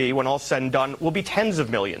looks to be, when all said and done, will be tens of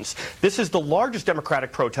millions. This is the largest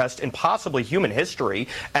democratic protest in possibly human history,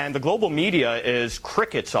 and the global media is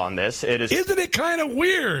crickets on this. Isn't it kind of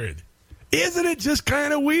weird? Isn't it just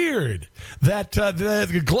kind of weird that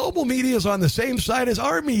the global media is on the same side as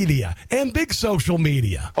our media and big social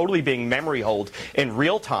media? Totally being memory hold in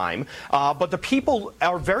real time. But the people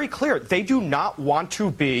are very clear. They do not want to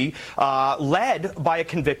be led by a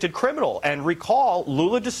convicted criminal. And recall,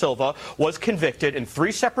 Lula da Silva was convicted in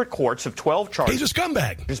 3 separate courts of 12 charges. He's a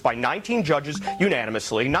scumbag. By 19 judges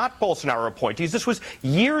unanimously, not Bolsonaro appointees. This was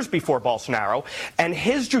years before Bolsonaro. And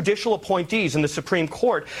his judicial appointees in the Supreme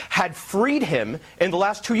Court had freed him in the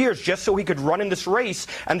last 2 years just so he could run in this race,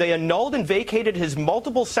 and they annulled and vacated his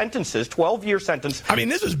multiple sentences, 12-year sentence. I mean,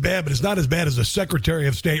 this is bad, but it's not as bad as the Secretary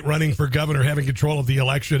of State running for governor, having control of the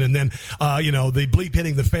election, and then, the bleep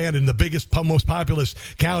hitting the fan in the biggest, most populous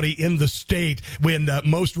county in the state when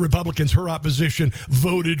most Republicans, her opposition,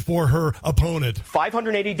 voted for her opponent.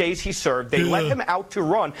 580 days he served. They let him out to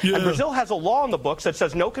run. Yeah. And Brazil has a law in the books that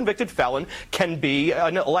says no convicted felon can be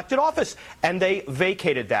an elected office, and they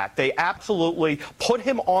vacated that. They absolutely put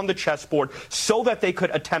him on the chessboard so that they could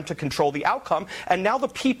attempt to control the outcome. And now the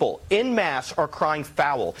people in mass are crying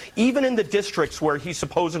foul. Even in the districts where he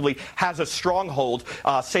supposedly has a stronghold,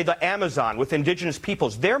 say the Amazon with indigenous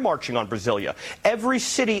peoples, they're marching on Brasilia. Every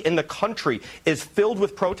city in the country is filled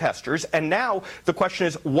with protesters. And now the question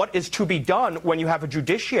is, what is to be done when you have a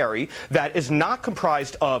judiciary that is not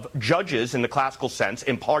comprised of judges in the classical sense,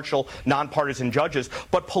 impartial, nonpartisan judges,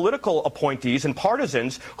 but political appointees and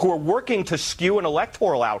partisans who are working to skew an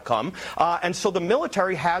electoral outcome. And so the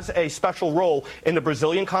military has a special role in the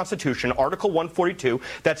Brazilian Constitution, Article 142,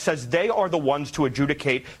 that says they are the ones to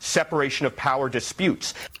adjudicate separation of power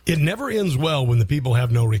disputes. It never ends well when the people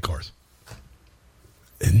have no recourse.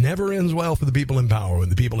 It never ends well for the people in power when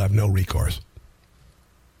the people have no recourse.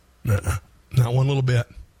 Not one little bit.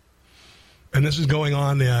 And this is going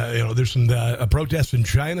on, there's some protests in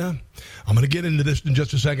China. I'm going to get into this in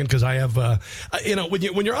just a second because I have,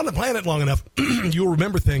 when you're on the planet long enough, you'll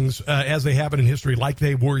remember things as they happen in history like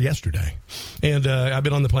they were yesterday. And I've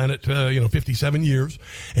been on the planet, 57 years,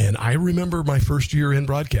 and I remember my first year in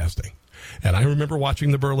broadcasting. And I remember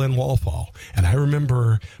watching the Berlin Wall fall. And I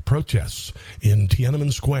remember protests in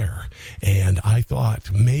Tiananmen Square. And I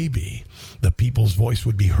thought maybe the people's voice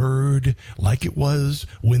would be heard like it was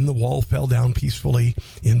when the wall fell down peacefully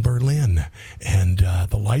in Berlin. And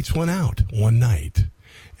the lights went out one night.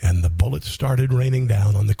 And the bullets started raining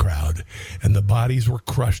down on the crowd, and the bodies were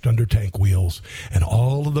crushed under tank wheels, and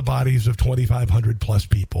all of the bodies of 2,500 plus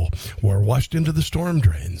people were washed into the storm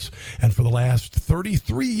drains. And for the last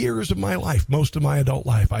 33 years of my life, most of my adult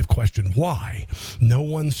life, I've questioned why no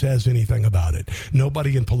one says anything about it.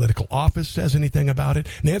 Nobody in political office says anything about it.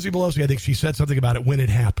 Nancy Pelosi, I think she said something about it when it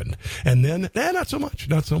happened. And then, not so much.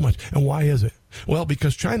 And why is it? Well,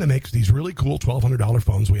 because China makes these really cool $1,200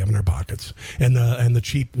 phones we have in our pockets, and the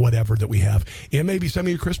cheap whatever that we have, and maybe some of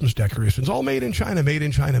your Christmas decorations, all made in China, made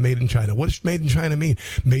in China, made in China. What does made in China mean?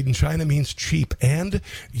 Made in China means cheap. And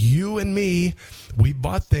you and me, we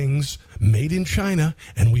bought things made in China,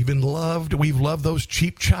 and we've loved those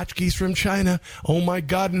cheap tchotchkes from China. Oh my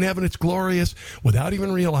God in heaven, it's glorious, without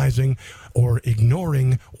even realizing or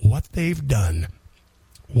ignoring what they've done.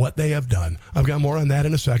 What they have done. I've got more on that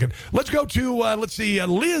in a second. Let's go to,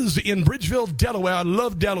 Liz in Bridgeville, Delaware. I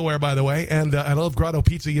love Delaware, by the way, and I love Grotto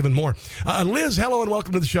Pizza even more. Liz, hello and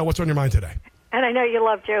welcome to the show. What's on your mind today? And I know you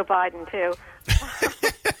love Joe Biden, too.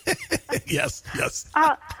 Yes.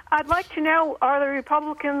 I'd like to know, are the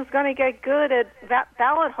Republicans going to get good at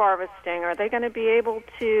ballot harvesting? Are they going to be able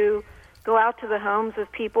to go out to the homes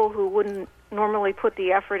of people who wouldn't normally put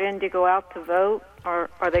the effort in to go out to vote? Or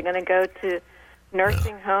are they going to go to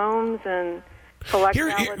nursing homes and collect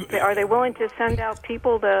ballots? Are they willing to send out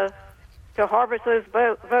people to harvest those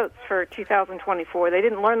votes for 2024? They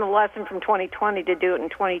didn't learn the lesson from 2020 to do it in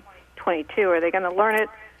 2022. Are they going to learn it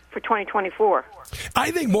for 2024?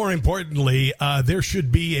 I think more importantly, there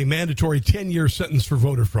should be a mandatory 10-year sentence for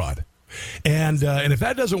voter fraud. And if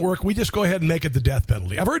that doesn't work, we just go ahead and make it the death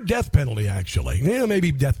penalty. I've heard death penalty, actually.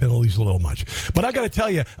 Maybe death penalty is a little much. But I got to tell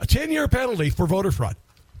you, a 10-year penalty for voter fraud.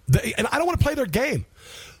 And I don't want to play their game.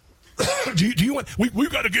 do you want?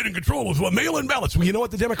 We've got to get in control of mail-in ballots. Well, you know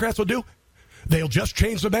what the Democrats will do? They'll just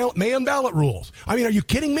change the mail-in ballot rules. I mean, are you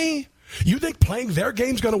kidding me? You think playing their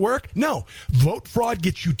game's going to work? No. Vote fraud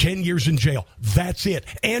gets you 10 years in jail. That's it.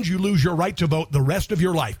 And you lose your right to vote the rest of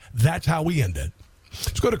your life. That's how we end it.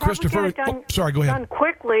 Let's go to Christopher. Sorry, go ahead. Done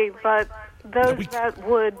quickly, but those that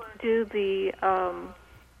would do the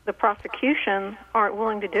prosecution aren't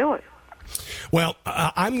willing to do it. Well,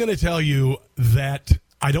 I'm going to tell you that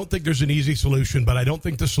I don't think there's an easy solution, but I don't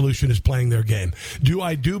think the solution is playing their game.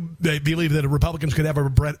 I do believe that Republicans could have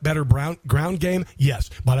a better ground game?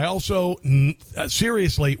 Yes. But I also,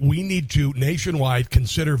 seriously, we need to nationwide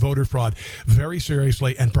consider voter fraud very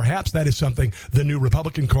seriously, and perhaps that is something the new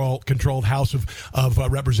Republican-controlled House of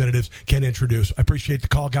Representatives can introduce. I appreciate the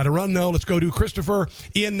call. Got to run, though. Let's go to Christopher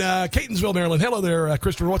in Catonsville, Maryland. Hello there,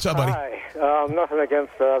 Christopher. What's up, buddy? Hi. Nothing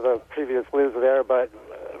against the previous Liz there, but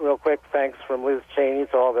real quick, thanks from Liz Cheney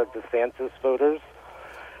to all the DeSantis voters.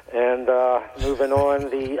 And moving on,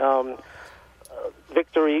 the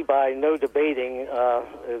victory by no debating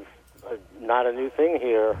is not a new thing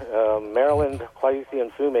here. Maryland, Kwesi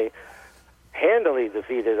and Fume handily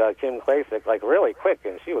defeated Kim Klacik, like really quick,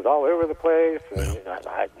 and she was all over the place. And,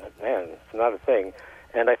 man, it's not a thing.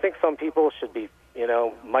 And I think some people should be,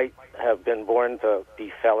 might have been born to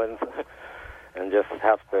be felons and just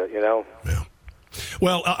have to, Yeah.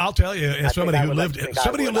 Well, I'll tell you, as somebody who lived,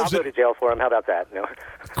 I'll go to jail for him. How about that?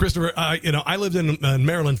 Christopher, I lived in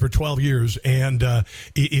Maryland for 12 years, and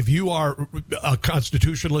if you are a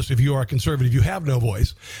constitutionalist, if you are a conservative, you have no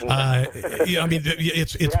voice.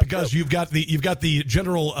 It's because you've got the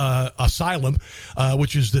general asylum,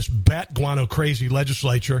 which is this bat guano crazy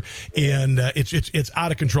legislature, and it's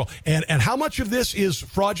out of control. And how much of this is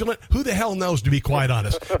fraudulent? Who the hell knows, to be quite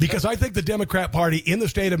honest? Because I think the Democrat Party in the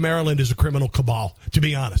state of Maryland is a criminal cabal, to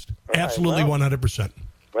be honest. Right, absolutely, 100%.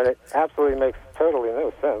 But it absolutely makes totally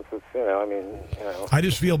no sense. It's, I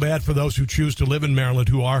just feel bad for those who choose to live in Maryland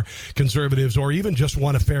who are conservatives or even just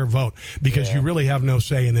want a fair vote, because you really have no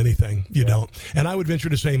say in anything. You don't. And I would venture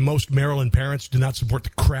to say most Maryland parents do not support the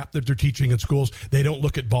crap that they're teaching in schools. They don't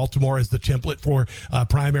look at Baltimore as the template for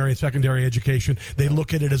primary and secondary education. They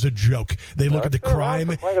look at it as a joke. They look at the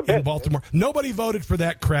crime in Baltimore. Nobody voted for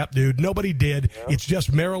that crap, dude. Nobody did. Yeah. It's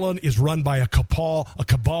just Maryland is run by a cabal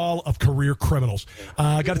of career criminals.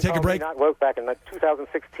 I got to take a break. Not woke back in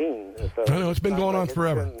 2016. So I know, it's been going on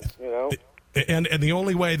forever. And the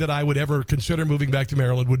only way that I would ever consider moving back to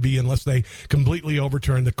Maryland would be unless they completely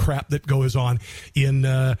overturn the crap that goes on in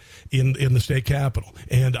the state capitol.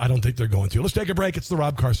 And I don't think they're going to. Let's take a break. It's the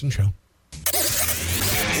Rob Carson Show.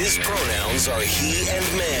 His pronouns are he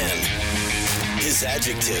and man. His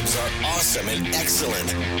adjectives are awesome and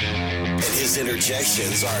excellent. And his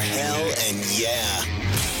interjections are hell and yeah.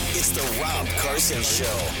 It's the Rob Carson Show.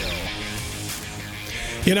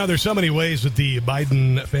 There's so many ways that the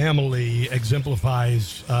Biden family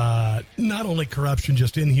exemplifies not only corruption,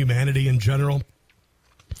 just inhumanity in general.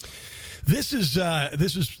 This is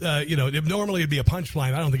normally it'd be a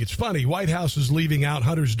punchline. I don't think it's funny. White House is leaving out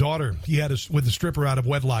Hunter's daughter. He had with the stripper out of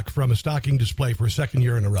wedlock from a stocking display for a second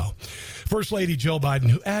year in a row. First Lady Jill Biden,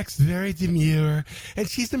 who acts very demure, and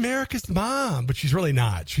she's America's mom, but she's really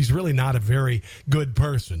not. She's really not a very good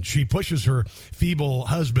person. She pushes her feeble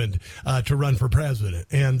husband to run for president,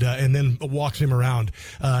 and then walks him around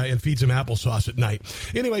and feeds him applesauce at night.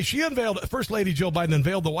 Anyway, First Lady Jill Biden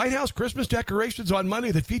unveiled the White House Christmas decorations on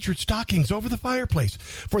Monday that featured stockings over the fireplace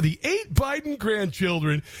for the 8 Biden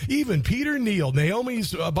grandchildren. Even Peter Neal,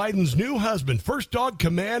 Naomi's Biden's new husband, first dog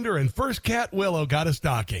Commander, and first cat Willow got a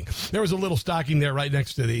stocking. There was a little stocking there right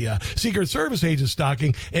next to the Secret Service agent's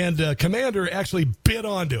stocking, and Commander actually bit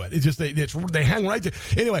onto it. It's just they hang right there.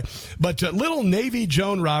 Anyway, but little Navy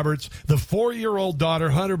Joan Roberts, the 4-year-old daughter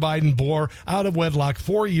Hunter Biden bore out of wedlock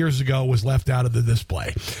 4 years ago, was left out of the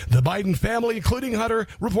display. The Biden family, including Hunter,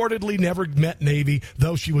 reportedly never met Navy,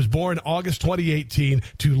 though she was born August 2018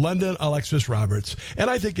 to London Alexis Roberts. And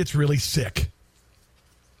I think it's really sick.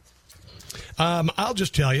 I'll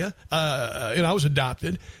just tell you, I was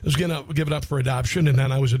adopted. I was going to give it up for adoption, and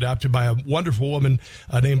then I was adopted by a wonderful woman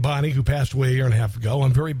named Bonnie, who passed away a year and a half ago.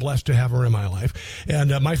 I'm very blessed to have her in my life.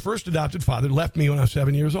 And my first adopted father left me when I was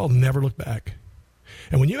 7 years old and never looked back.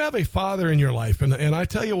 And when you have a father in your life, and I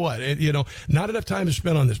tell you what, not enough time to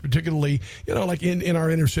spend on this, particularly, like in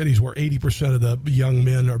our inner cities where 80% of the young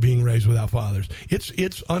men are being raised without fathers.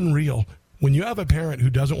 It's unreal. When you have a parent who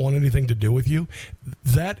doesn't want anything to do with you,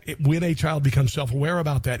 when a child becomes self-aware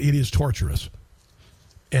about that, it is torturous.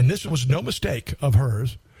 And this was no mistake of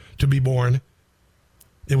hers to be born.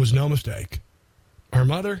 It was no mistake. Her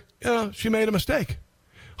mother, she made a mistake.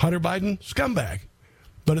 Hunter Biden, scumbag.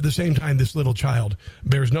 But at the same time, this little child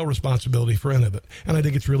bears no responsibility for any of it. And I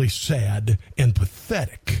think it's really sad and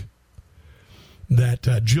pathetic that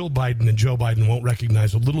Jill Biden and Joe Biden won't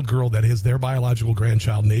recognize a little girl that is their biological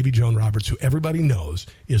grandchild, Navy Joan Roberts, who everybody knows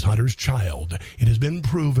is Hunter's child. It has been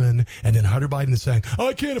proven. And then Hunter Biden is saying,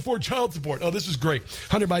 I can't afford child support. Oh, this is great.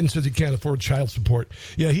 Hunter Biden says he can't afford child support.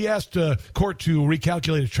 Yeah, he asked court to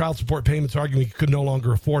recalculate his child support payments, arguing he could no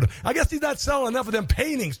longer afford them. I guess he's not selling enough of them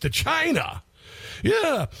paintings to China.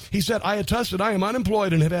 Yeah, he said, I attested I am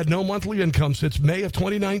unemployed and have had no monthly income since May of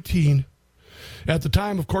 2019. At the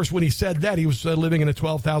time, of course, when he said that, he was living in a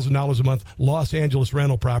 $12,000 a month Los Angeles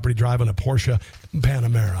rental property, driving a Porsche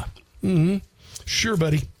Panamera. Mm-hmm. Sure,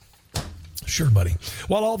 buddy. Sure, buddy.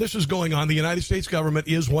 While all this is going on, the United States government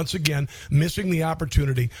is once again missing the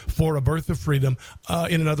opportunity for a birth of freedom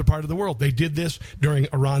in another part of the world. They did this during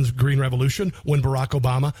Iran's Green Revolution when Barack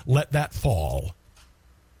Obama let that fall.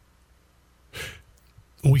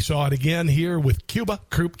 We saw it again here with Cuba.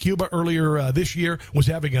 Cuba earlier this year was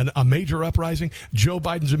having a major uprising. Joe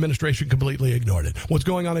Biden's administration completely ignored it. What's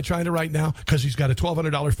going on in China right now? Because he's got a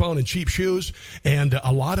 $1,200 phone and cheap shoes and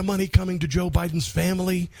a lot of money coming to Joe Biden's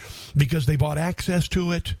family because they bought access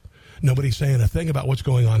to it. Nobody's saying a thing about what's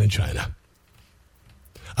going on in China.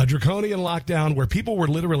 A draconian lockdown where people were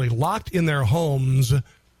literally locked in their homes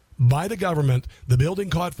by the government. The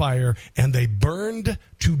building caught fire and they burned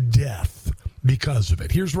to death because of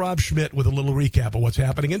it. Here's Rob Schmidt with a little recap of what's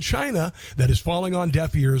happening in China that is falling on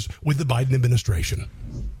deaf ears with the Biden administration.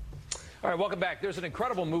 All right, welcome back. There's an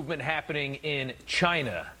incredible movement happening in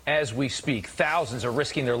China as we speak. Thousands are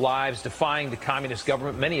risking their lives defying the communist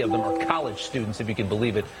government. Many of them are college students, if you can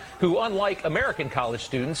believe it, who, unlike American college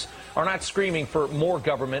students, are not screaming for more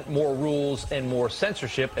government, more rules, and more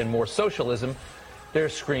censorship and more socialism. They're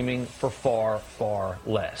screaming for far, far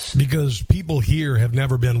less. Because people here have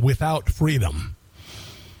never been without freedom.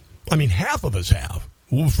 I mean, half of us have.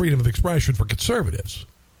 Freedom of expression for conservatives.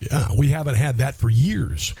 Yeah, we haven't had that for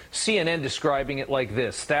years. CNN describing it like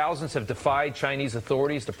this. Thousands have defied Chinese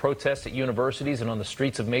authorities to protest at universities and on the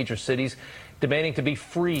streets of major cities, demanding to be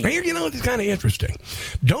free. Here, it's kind of interesting.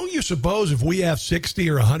 Don't you suppose if we have $60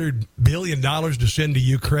 or $100 billion to send to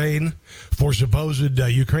Ukraine for supposed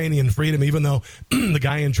Ukrainian freedom, even though the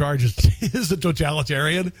guy in charge is a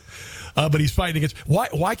totalitarian, but he's fighting against...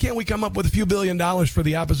 Why can't we come up with a few $1 billion for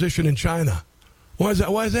the opposition in China? Why is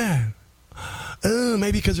that?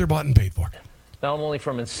 Maybe because they're bought and paid for. Not only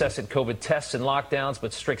from incessant COVID tests and lockdowns,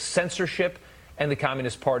 but strict censorship and the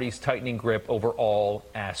Communist Party's tightening grip over all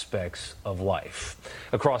aspects of life.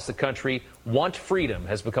 Across the country, Want Freedom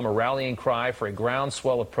has become a rallying cry for a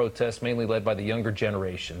groundswell of protests, mainly led by the younger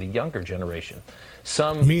generation.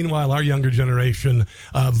 Meanwhile, our younger generation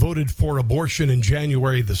voted for abortion in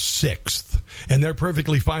January the 6th, and they're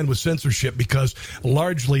perfectly fine with censorship because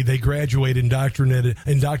largely they graduate indoctrinated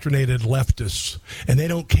leftists, and they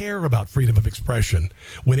don't care about freedom of expression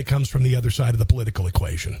when it comes from the other side of the political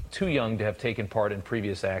equation. Too young to have taken part in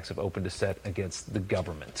previous acts of open dissent against the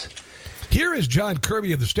government. Here is John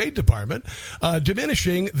Kirby of the State Department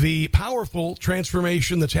diminishing the powerful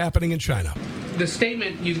transformation that's happening in China. The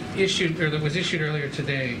statement you issued, or that was issued earlier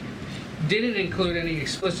today, didn't include any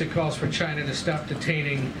explicit calls for China to stop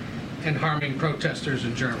detaining and harming protesters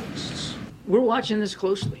and journalists. We're watching this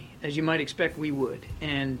closely, as you might expect we would.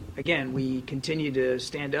 And again, we continue to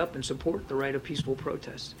stand up and support the right of peaceful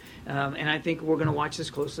protest. And I think we're going to watch this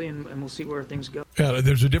closely, and we'll see where things go.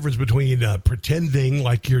 There's a difference between pretending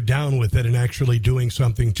like you're down with it and actually doing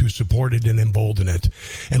something to support it and embolden it.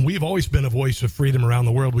 And we've always been a voice of freedom around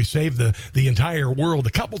the world. We saved the entire world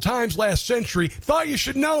a couple times last century. Thought you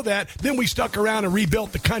should know that. Then we stuck around and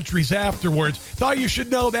rebuilt the countries afterwards. Thought you should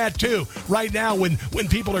know that, too. Right now, when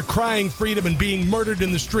people are crying freedom and being murdered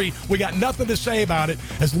in the street, we got nothing to say about it.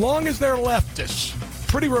 As long as they're leftists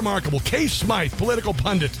Pretty remarkable. Kay Smythe, political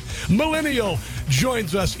pundit, millennial,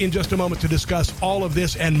 joins us in just a moment to discuss all of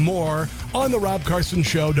this and more on The Rob Carson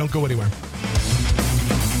Show. Don't go anywhere.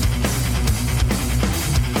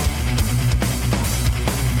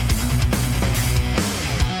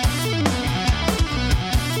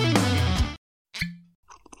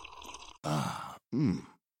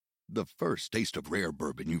 The first taste of rare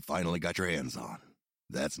bourbon you finally got your hands on.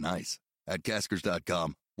 That's nice. At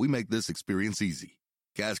Caskers.com, we make this experience easy.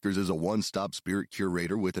 Caskers is a one-stop spirit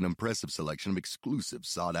curator with an impressive selection of exclusive,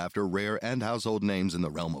 sought-after, rare, and household names in the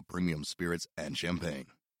realm of premium spirits and champagne.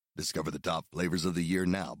 Discover the top flavors of the year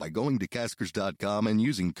now by going to Caskers.com and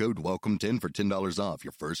using code WELCOME10 for $10 off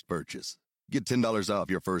your first purchase. Get $10 off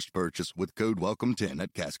your first purchase with code WELCOME10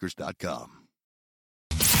 at Caskers.com.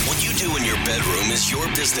 What you do in your bedroom is your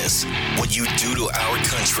business. What you do to our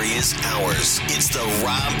country is ours. It's the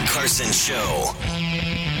Rob Carson Show.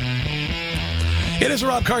 It is the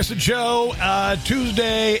Rob Carson Show,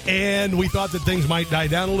 Tuesday, and we thought that things might die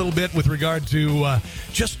down a little bit with regard to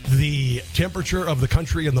just the temperature of the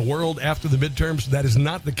country and the world after the midterms. That is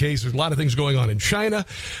not the case. There's a lot of things going on in China.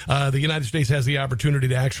 The United States has the opportunity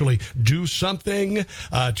to actually do something,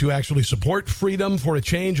 to actually support freedom for a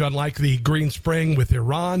change, unlike the Green Spring with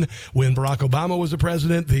Iran when Barack Obama was the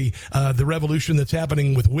president, the revolution that's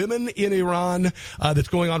happening with women in Iran that's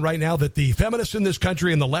going on right now, that the feminists in this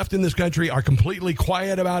country and the left in this country are completely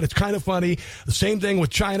quiet about. It's kind of funny. The same thing with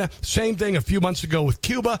China. Same thing a few months ago with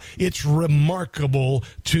Cuba. It's remarkable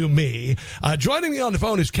to me. Joining me on the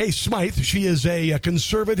phone is Kay Smythe. She is a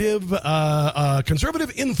conservative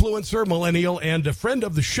influencer, millennial, and a friend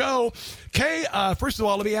of the show. Kay, first of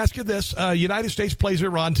all, let me ask you this. United States plays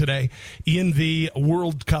Iran today in the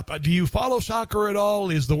World Cup. Do you follow soccer at all?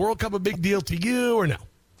 Is the World Cup a big deal to you or no?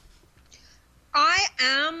 I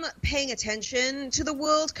am paying attention to the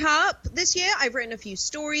World Cup this year. I've written a few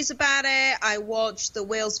stories about it. I watched the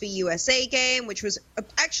Wales v USA game, which was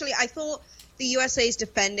actually, I thought the USA's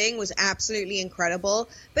defending was absolutely incredible.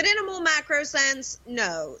 But in a more macro sense,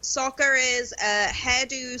 no. Soccer is a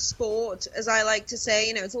hairdo sport, as I like to say.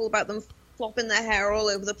 You know, it's all about them flopping their hair all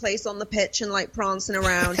over the place on the pitch and like prancing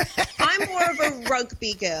around. I'm more of a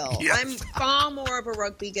rugby girl. Yes. I'm far more of a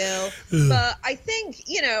rugby girl. But I think,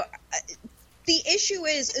 you know, the issue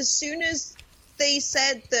is, as soon as they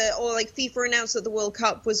said that, or like FIFA announced that the World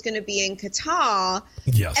Cup was going to be in Qatar,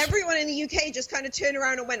 yes, everyone in the UK just kind of turned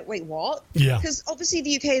around and went, wait, what? Yeah. Because obviously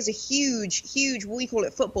the UK is a huge, we call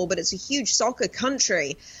it football, but it's a huge soccer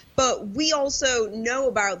country. But we also know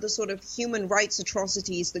about the sort of human rights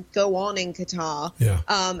atrocities that go on in Qatar,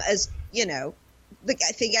 as, you know, I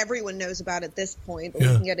think everyone knows about it at this point, but we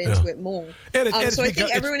can get into it more. So I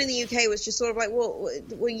think everyone in the UK was just sort of like, well,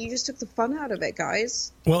 you just took the fun out of it,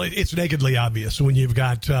 guys. Well, it's nakedly obvious when you've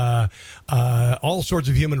got all sorts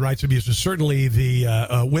of human rights abuses. Certainly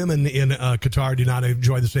the women in Qatar do not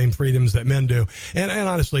enjoy the same freedoms that men do. And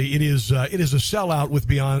honestly, it is a sellout with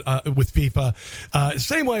FIFA.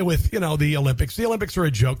 Same way with, you know, the Olympics. The Olympics are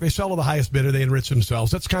a joke. They sell to the highest bidder. They enrich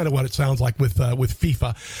themselves. That's kind of what it sounds like with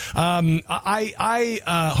FIFA. I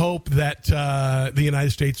hope that the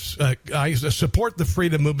United States, I support the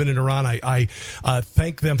freedom movement in Iran. I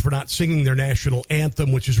thank them for not singing their national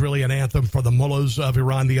anthem, which is really an anthem for the mullahs of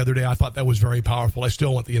Iran the other day. I thought that was very powerful. I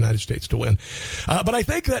still want the United States to win. But I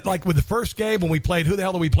think that, like with the first game when we played, who the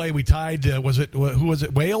hell did we play? We tied, who was it,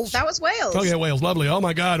 Wales? That was Wales. Oh, yeah, Wales. Lovely. Oh,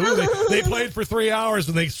 my God. Ooh, they played for 3 hours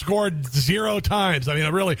and they scored 0 times. I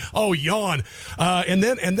mean, really, yawn. And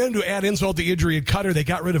then to add insult to injury in Qatar, they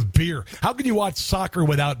got rid of beer. How can you watch soccer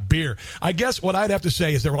without beer? I guess what I'd have to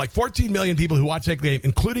say is there were like 14 million people who watched that game,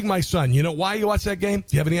 including my son. You know why you watched that game?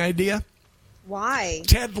 Do you have any idea? Why?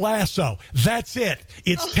 Ted Lasso. That's it.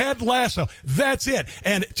 It's Ted Lasso. That's it.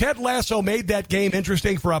 And Ted Lasso made that game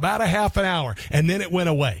interesting for about a half an hour, and then it went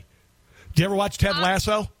away. Do you ever watch Ted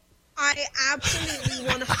Lasso? I absolutely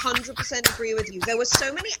 100% agree with you. There were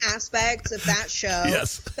so many aspects of that show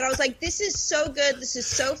that I was like, this is so good. This is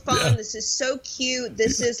so fun. This is so cute.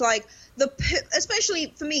 This is like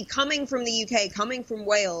especially for me, coming from the UK, coming from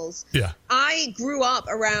Wales. Yeah. I grew up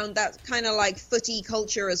around that kind of like footy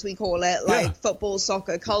culture, as we call it, like football,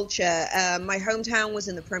 soccer culture. My hometown was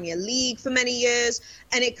in the Premier League for many years,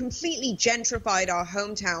 and it completely gentrified our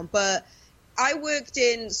hometown. But I worked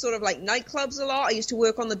in sort of like nightclubs a lot. I used to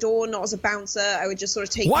work on the door, not as a bouncer. I would just sort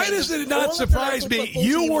of take. Why does it not surprise me?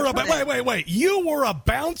 You were wait. You were a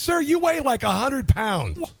bouncer? You weigh like 100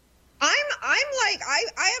 pounds. I'm like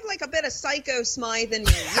I have like a bit of psycho Smythe in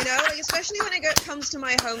me, you know, like especially when it comes to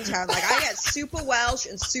my hometown. Like I get super Welsh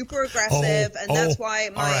and super aggressive, and that's why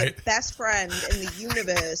my best friend in the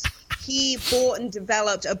universe he bought and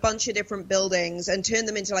developed a bunch of different buildings and turned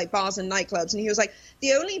them into like bars and nightclubs. And he was like,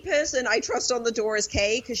 the only person I trust on the door is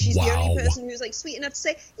Kay, because she's the only person who's like sweet enough to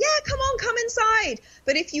say, yeah, come inside.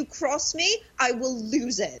 But if you cross me, I will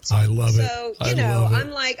lose it. I love it. So, you know,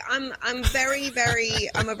 I'm like, I'm very, very,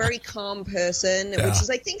 I'm a very calm person, which is,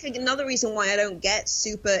 I think, another reason why I don't get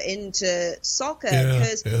super into soccer,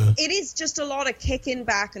 because it is just a lot of kicking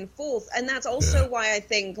back and forth. And that's also why I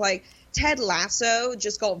think, like, Ted Lasso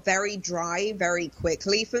just got very dry very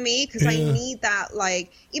quickly for me, because I need that,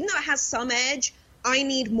 like, even though it has some edge, I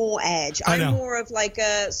need more edge. I'm more of like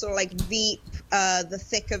a sort of like Veep, The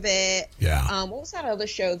Thick of It. Yeah. What was that other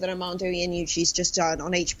show that Armando Iannucci's just done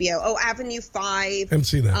on HBO? Oh, Avenue 5. I haven't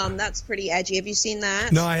seen that. That's pretty edgy. Have you seen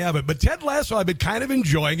that? No, I haven't. But Ted Lasso, I've been kind of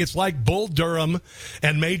enjoying. It's like Bull Durham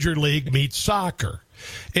and Major League meets soccer.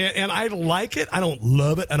 And I like it. I don't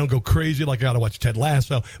love it. I don't go crazy like I got to watch Ted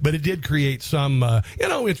Lasso. But it did create some,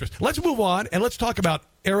 interest. Let's move on and let's talk about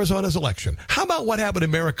Arizona's election. How about what happened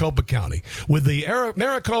in Maricopa County with the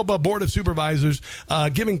Maricopa Board of Supervisors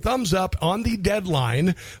giving thumbs up on the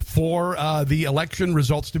deadline for the election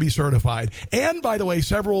results to be certified? And, by the way,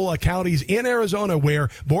 several counties in Arizona where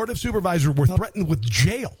Board of Supervisors were threatened with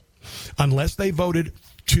jail unless they voted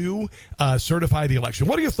to certify the election.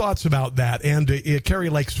 What are your thoughts about that and Carrie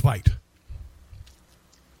Lake's fight?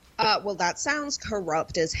 Well, that sounds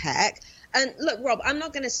corrupt as heck. And look, Rob, I'm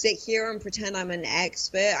not going to sit here and pretend I'm an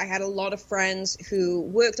expert. I had a lot of friends who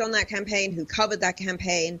worked on that campaign, who covered that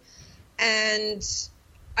campaign. And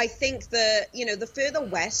I think that, the further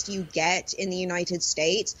west you get in the United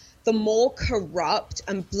States, the more corrupt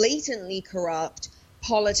and blatantly corrupt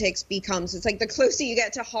politics becomes. It's like the closer you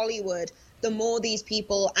get to Hollywood, the more these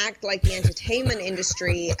people act like the entertainment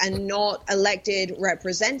industry and not elected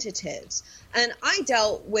representatives. And I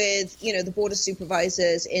dealt with, the Board of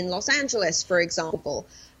Supervisors in Los Angeles, for example.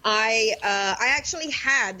 I actually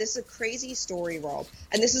had, this is a crazy story, Rob,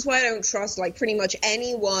 and this is why I don't trust, like, pretty much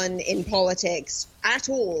anyone in politics at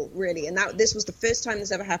all, really. And this was the first time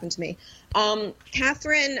this ever happened to me.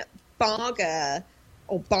 Catherine Barger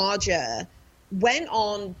went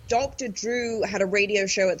on, Dr. Drew had a radio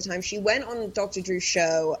show at the time. She went on Dr. Drew's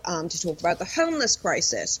show to talk about the homeless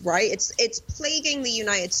crisis, right? It's plaguing the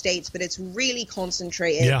United States, but it's really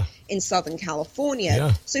concentrated in Southern California.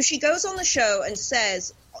 Yeah. So she goes on the show and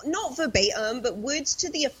says, not verbatim, but words to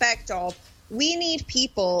the effect of, we need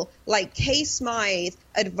people like Kay Smythe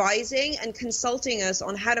advising and consulting us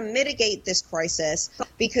on how to mitigate this crisis,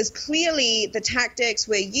 because clearly the tactics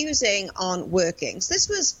we're using aren't working. So this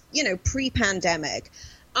was, pre-pandemic.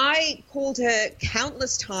 I called her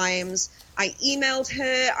countless times. I emailed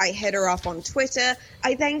her. I hit her up on Twitter.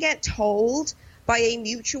 I then get told by a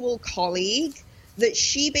mutual colleague that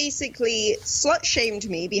she basically slut-shamed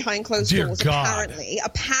me behind closed doors,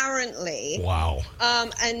 apparently. Wow.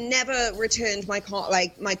 And never returned my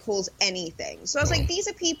calls, anything. So I was like, these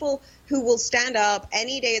are people who will stand up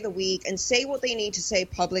any day of the week and say what they need to say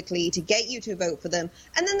publicly to get you to vote for them,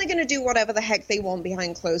 and then they're going to do whatever the heck they want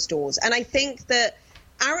behind closed doors. And I think that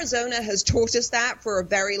Arizona has taught us that for a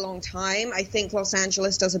very long time. I think Los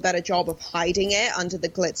Angeles does a better job of hiding it under the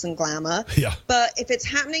glitz and glamour. Yeah. But if it's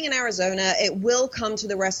happening in Arizona, it will come to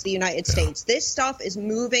the rest of the United States. This stuff is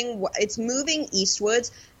moving. It's moving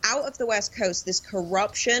eastwards, out of the West Coast. This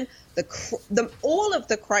corruption, all of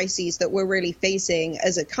the crises that we're really facing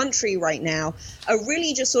as a country right now are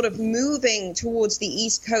really just sort of moving towards the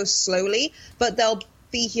East Coast slowly, but they'll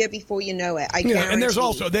be here before you know it. I guarantee. And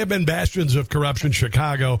there have been bastions of corruption: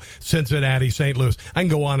 Chicago, Cincinnati, St. Louis. I can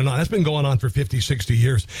go on and on. That's been going on for 50, 60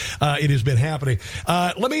 years. It has been happening.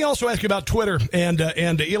 Let me also ask you about Twitter and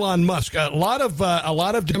Elon Musk. A lot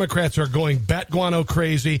of Democrats are going bat guano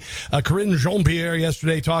crazy. Corinne Jean-Pierre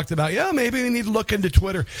yesterday talked about, maybe we need to look into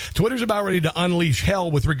Twitter. Twitter's about ready to unleash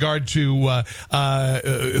hell with regard to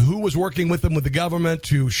who was working with them with the government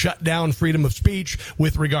to shut down freedom of speech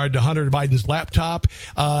with regard to Hunter Biden's laptop.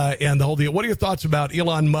 And the whole deal. What are your thoughts about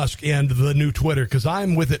Elon Musk and the new Twitter? Because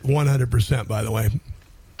I'm with it 100%, by the way.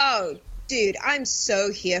 Oh, dude, I'm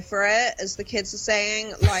so here for it, as the kids are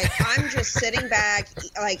saying. Like, I'm just sitting back,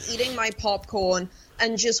 like, eating my popcorn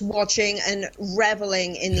and just watching and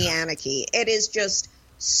reveling in the anarchy. It is just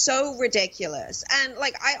so ridiculous. And,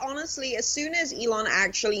 like, I honestly, as soon as Elon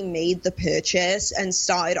actually made the purchase and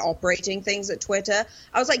started operating things at Twitter,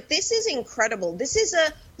 I was like, this is incredible. This is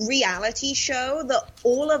a reality show that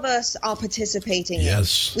all of us are participating in.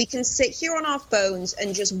 We can sit here on our phones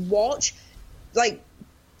and just watch, like,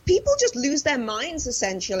 people just lose their minds,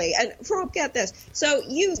 essentially. And Rob, get this. So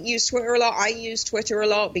you use Twitter a lot. I use Twitter a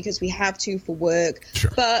lot because we have to for work.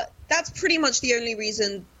 Sure. But that's pretty much the only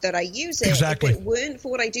reason that I use it. Exactly. If it weren't for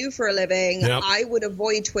what I do for a living, I would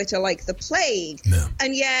avoid Twitter like the plague. No.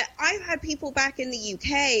 And yet I've had people back in the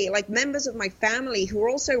UK, like members of my family who are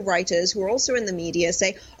also writers, who are also in the media,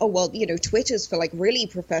 say, oh, well, you know, Twitter's for like really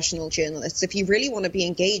professional journalists. If you really want to be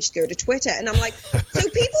engaged, go to Twitter. And I'm like, so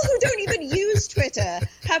people who don't even use Twitter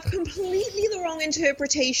have completely the wrong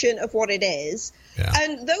interpretation of what it is. Yeah.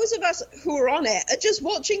 And those of us who are on it are just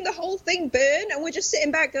watching the whole thing burn, and we're just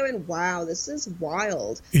sitting back going, wow, this is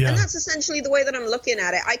wild. Yeah. And that's essentially the way that I'm looking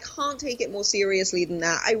at it. I can't take it more seriously than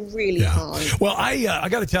that. I really can't. Well, I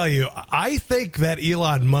got to tell you, I think that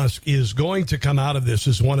Elon Musk is going to come out of this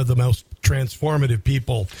as one of the most transformative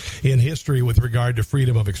people in history with regard to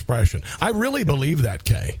freedom of expression. I really believe that,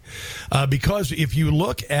 Kay, because if you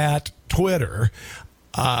look at Twitter,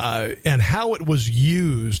 and how it was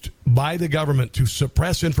used by the government to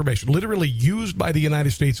suppress information, literally used by the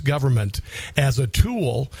United States government as a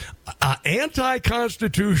tool,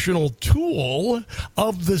 anti-constitutional tool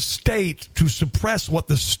of the state to suppress what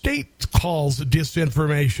the state calls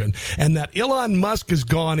disinformation, and that Elon Musk has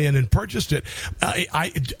gone in and purchased it.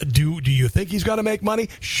 Do you think he's going to make money?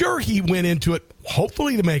 Sure, he went into it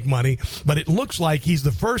hopefully to make money, but it looks like he's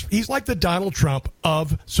like the Donald Trump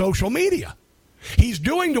of social media. He's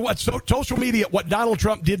doing to what social media, what Donald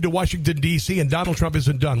Trump did to Washington, D.C., and Donald Trump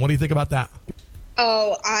isn't done. What do you think about that?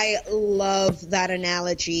 Oh, I love that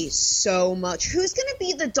analogy so much. Who's going to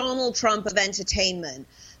be the Donald Trump of entertainment?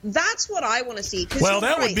 That's what I want to see. Well,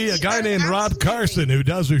 that would be a guy named Rob Carson who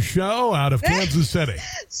does a show out of Kansas City.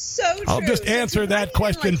 So true. I'll just answer that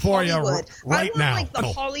question for you right now. I want the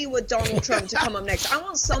Hollywood Donald Trump to come up next. I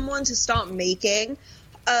want someone to start making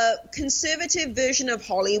a conservative version of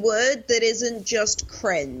Hollywood that isn't just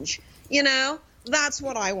cringe. You know? That's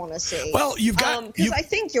what I want to see. Well, you've got... Because I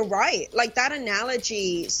think you're right. Like, that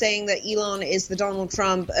analogy saying that Elon is the Donald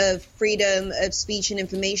Trump of freedom of speech and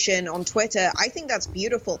information on Twitter, I think that's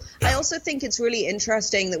beautiful. I also think it's really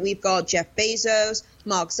interesting that we've got Jeff Bezos,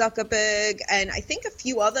 Mark Zuckerberg, and I think a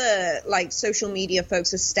few other, like, social media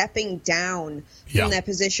folks are stepping down from their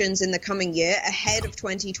positions in the coming year ahead of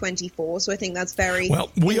 2024. So I think that's very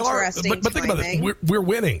interesting. But think about it. We're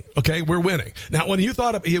winning, okay? We're winning. Now, when you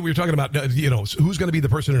thought we were talking about, who's going to be the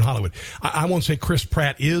person in Hollywood, I won't say Chris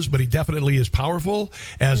Pratt is, but he definitely is powerful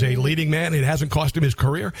as a leading man. It hasn't cost him his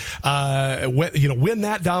career. When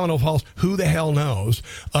that domino falls, who the hell knows?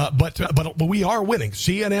 But we are winning.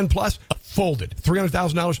 CNN Plus folded.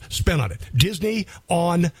 $300,000 spent on it. Disney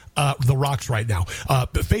on the rocks right now.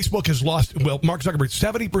 Facebook has lost, Mark Zuckerberg,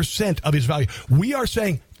 70% of his value. We are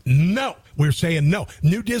saying no. We're saying no.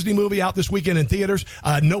 New Disney movie out this weekend in theaters.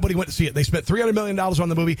 Nobody went to see it. They spent $300 million on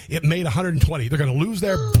the movie. It made $120. They're going to lose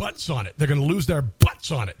their butts on it.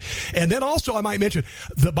 And then also, I might mention,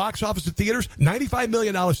 the box office at theaters, $95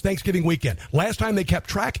 million Thanksgiving weekend. Last time they kept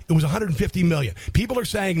track, it was $150 million. People are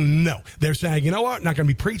saying no. They're saying, you know what? Not going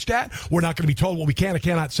to be preached at. We're not going to be told what we can or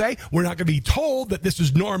cannot say. We're not going to be told that this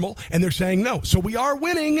is normal. And they're saying no. So we are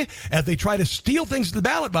winning as they try to steal things to the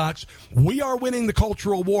ballot box. We are winning the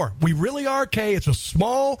cultural war. We really are, Kay. It's a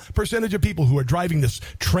small percentage of people who are driving this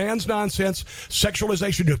trans nonsense,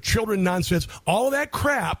 sexualization of children nonsense, all of that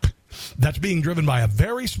crap that's being driven by a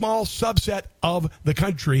very small subset of the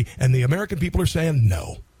country, and the American people are saying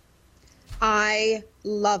no. I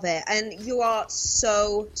love it. And you are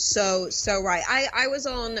so right. I was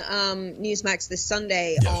on Newsmax this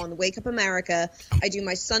Sunday on Wake Up America. I do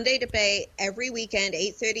my Sunday debate every weekend,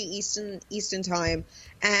 8:30 Eastern time.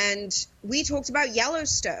 And we talked about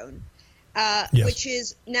Yellowstone, which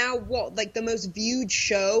is now the most viewed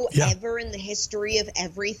show ever in the history of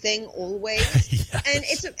everything, always. And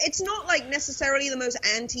it's not like necessarily the most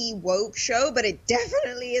anti-woke show, but it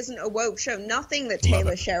definitely isn't a woke show. Nothing that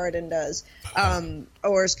Taylor Sheridan does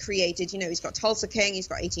or has created. He's got Tulsa King, he's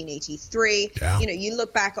got 1883. You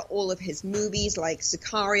look back at all of his movies like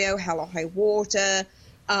Sicario, Hell or High Water.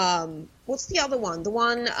 What's the other one? The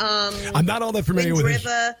one I'm not all that familiar with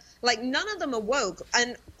River. Like, none of them are woke,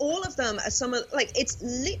 and all of them are it's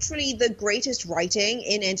literally the greatest writing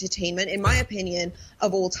in entertainment, in my opinion,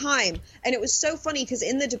 of all time. And it was so funny because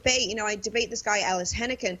in the debate, I debate this guy, Ellis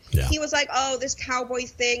Hennigan. He was like, oh, this cowboy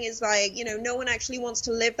thing is like, no one actually wants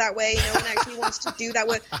to live that way. No one actually wants to do that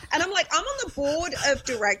work. And I'm like, I'm on the board of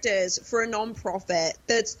directors for a nonprofit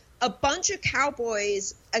that's a bunch of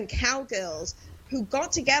cowboys and cowgirls who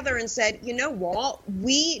got together and said, you know what,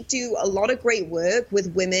 we do a lot of great work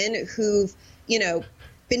with women who've,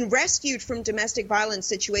 been rescued from domestic violence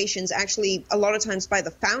situations, actually a lot of times by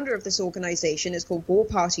the founder of this organization. It's called War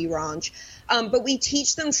Party Ranch. But we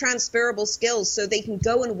teach them transferable skills so they can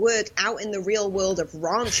go and work out in the real world of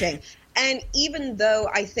ranching. And even though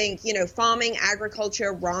I think, farming,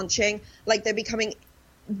 agriculture, ranching, like they're becoming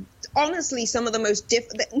honestly some of the most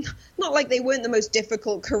not like they weren't the most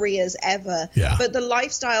difficult careers ever, but the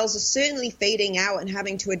lifestyles are certainly fading out and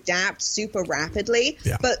having to adapt super rapidly.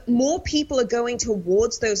 But more people are going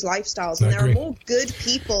towards those lifestyles, and there are more good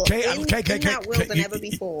people in that world than ever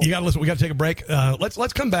before. You got to listen. We got to take a break.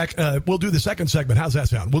 Let's come back. We'll do the second segment. How's that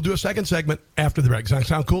sound? We'll do a second segment after the break. Does that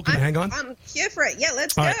sound cool? Can you hang on? I'm here for it. Yeah,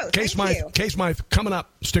 let's All go. Right. Kay Smythe coming up.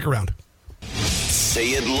 Stick around.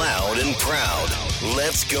 Say it loud and proud.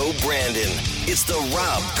 Let's go, Brandon. It's the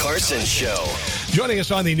Rob Carson Show. Joining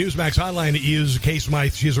us on the Newsmax hotline is Kay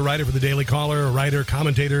Smythe. She's a writer for the Daily Caller, a writer,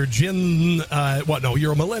 commentator. You're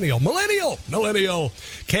a millennial.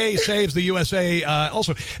 Kay saves the USA.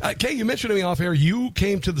 Also, Kay, you mentioned to me off air, you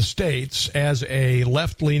came to the States as a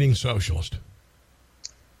left-leaning socialist.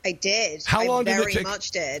 I did. How long did it take? Much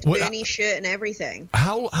did. What, Bernie shirt and everything.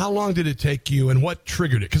 How long did it take you, and what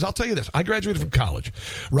triggered it? Because I'll tell you this. I graduated from college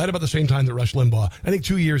right about the same time that Rush Limbaugh, I think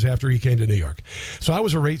 2 years after he came to New York. So I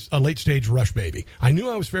was a late-stage Rush baby. I knew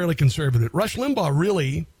I was fairly conservative. Rush Limbaugh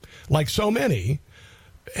really, like so many,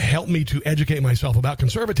 helped me to educate myself about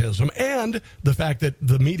conservatism and the fact that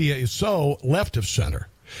the media is so left of center.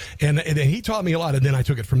 And he taught me a lot, and then I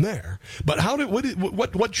took it from there. But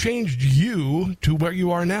what changed you to where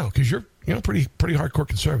you are now? Because you're pretty hardcore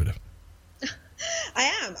conservative.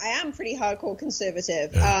 I am pretty hardcore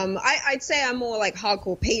conservative. Yeah. I'd say I'm more like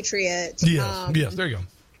hardcore patriot. Yes, there you go.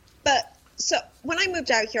 But so when I moved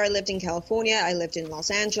out here, I lived in California. I lived in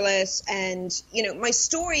Los Angeles, and my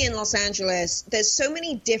story in Los Angeles. There's so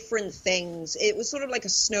many different things. It was sort of like a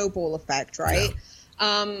snowball effect, right?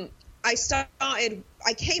 Yeah.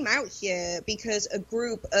 I came out here because a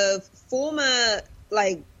group of former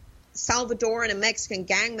Salvadoran and Mexican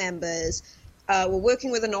gang members were working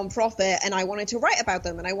with a nonprofit, and I wanted to write about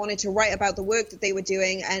them, and I wanted to write about the work that they were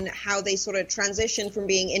doing and how they sort of transitioned from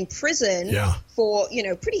being in prison for,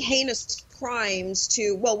 pretty heinous crimes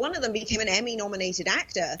to, one of them became an Emmy-nominated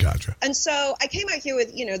actor. Gotcha. And so I came out here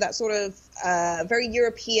with, that sort of very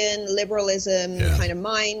European liberalism kind of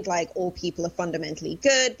mind, like all people are fundamentally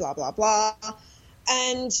good, blah, blah, blah.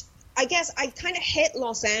 And I guess I kind of hit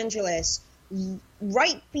Los Angeles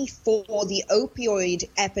right before the opioid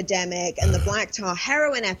epidemic and the black tar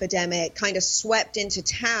heroin epidemic kind of swept into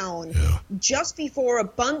town, just before a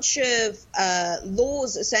bunch of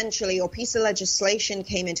laws, essentially, or piece of legislation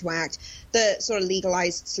came into act that sort of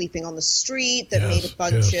legalized sleeping on the street, that made a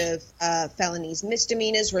bunch of felonies,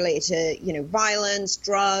 misdemeanors related to, violence,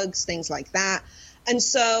 drugs, things like that. And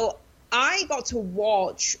so I got to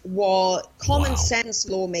watch what common sense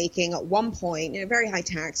lawmaking at one point, very high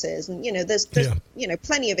taxes, and there's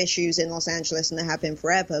plenty of issues in Los Angeles, and there have been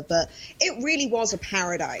forever, but it really was a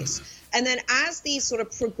paradise. And then as these sort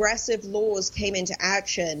of progressive laws came into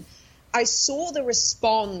action, I saw the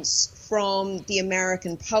response from the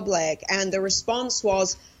American public, and the response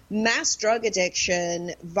was mass drug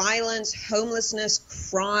addiction, violence, homelessness,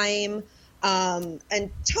 crime, and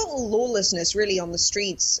total lawlessness really on the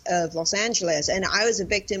streets of Los Angeles. And I was a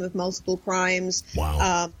victim of multiple crimes.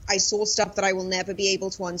 Wow. I saw stuff that I will never be able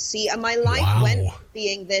to unsee. And my life went from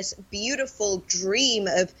being this beautiful dream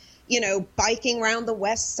of, biking around the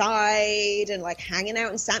West Side and hanging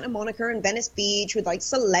out in Santa Monica and Venice Beach with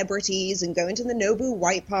celebrities and going to the Nobu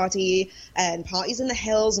White Party and parties in the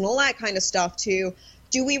hills and all that kind of stuff to,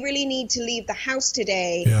 do we really need to leave the house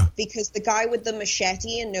today because the guy with the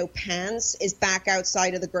machete and no pants is back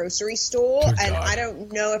outside of the grocery store, and I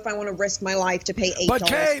don't know if I want to risk my life to pay $8.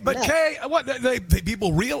 But Kay, what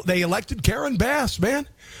they elected Karen Bass, man.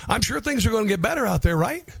 I'm sure things are going to get better out there,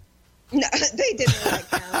 right? No, they didn't like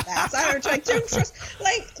Karen Bass. I don't trust.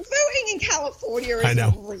 Voting in California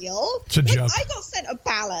isn't real. It's a joke. I got sent a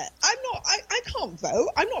ballot. I can't vote.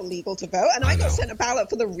 I'm not legal to vote. And I got sent a ballot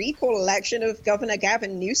for the recall election of Governor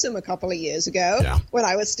Gavin Newsom a couple of years ago when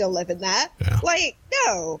I was still living there. Yeah.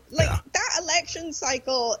 That election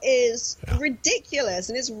cycle is ridiculous,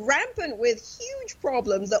 and it's rampant with huge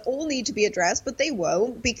problems that all need to be addressed, but they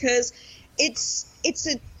won't, because it's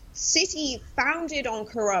a city founded on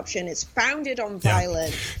corruption. It's founded on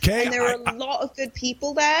violence. Kay, and there are a lot of good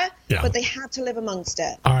people there, but they have to live amongst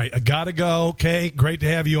it. All right, I gotta go. Kay, great to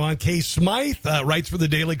have you on. Kay Smythe writes for the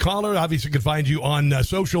Daily Caller. Obviously, you can find you on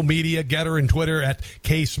social media, Getter and Twitter at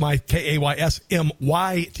Kay Smythe, KAYSMYTHE.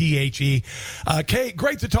 Kay,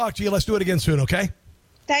 great to talk to you. Let's do it again soon, okay?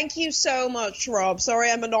 Thank you so much, Rob.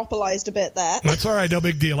 Sorry I monopolized a bit there. That's all right. No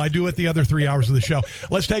big deal. I do it the other 3 hours of the show.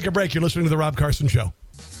 Let's take a break. You're listening to The Rob Carson Show.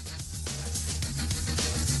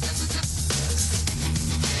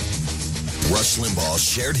 Rush Limbaugh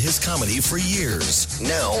shared his comedy for years.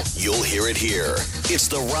 Now you'll hear it here. It's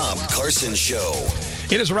the Rob Carson Show.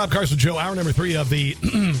 It is the Rob Carson Show, hour number 3 of the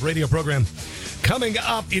radio program. Coming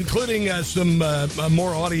up, including some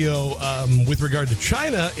more audio with regard to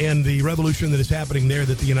China and the revolution that is happening there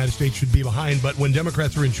that the United States should be behind. But when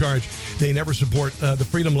Democrats are in charge, they never support the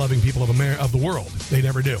freedom-loving people of the world. They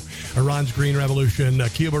never do. Iran's Green Revolution,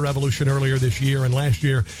 Cuba Revolution earlier this year and last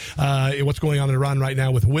year. What's going on in Iran right now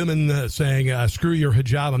with women saying, screw your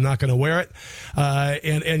hijab, I'm not going to wear it.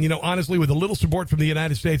 And, you know, honestly, with a little support from the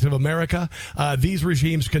United States of America, these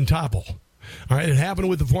regimes can topple. All right, it happened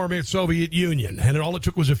with the former Soviet Union, and all it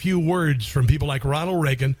took was a few words from people like Ronald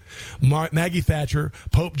Reagan, Maggie Thatcher,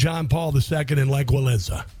 Pope John Paul II, and Lech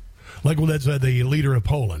Walesa. Lech Walesa, the leader of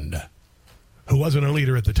Poland, who wasn't a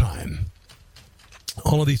leader at the time.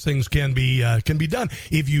 All of these things can be done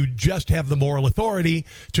if you just have the moral authority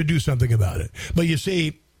to do something about it. But you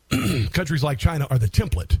see, countries like China are the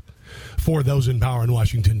template for those in power in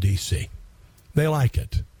Washington, D.C. They like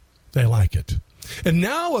it. They like it. And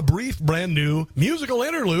now a brief, brand new musical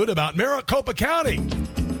interlude about Maricopa County.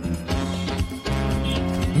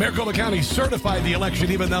 Maricopa County certified the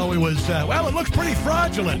election even though it was, it looks pretty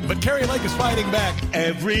fraudulent, but Kari Lake is fighting back.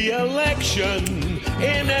 Every election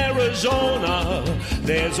in Arizona,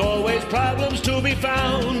 there's always problems to be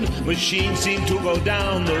found. Machines seem to go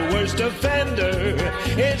down. The worst offender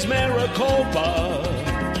is Maricopa.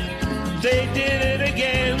 They did it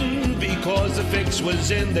again. Because the fix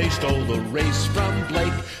was in, they stole the race from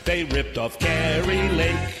Blake. They ripped off Kari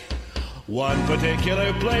Lake. One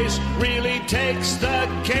particular place really takes the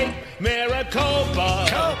cake. Maricopa,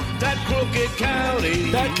 that crooked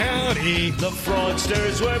county. That county. The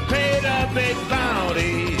fraudsters were paid a big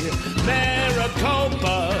bounty.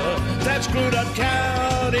 Maricopa, that screwed up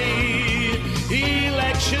county.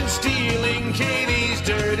 Election stealing, Katie's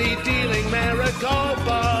dirty dealing.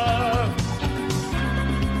 Maricopa.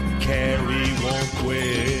 Kari won't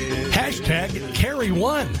quit. Hashtag Kari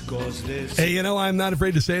won. Hey, you know, I'm not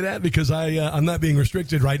afraid to say that because I'm not being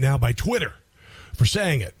restricted right now by Twitter for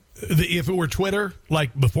saying it. If it were Twitter,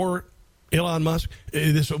 like before Elon Musk,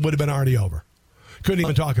 this would have been already over. Couldn't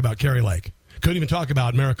even talk about Kari Lake. Couldn't even talk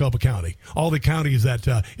about Maricopa County. All the counties that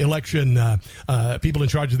people in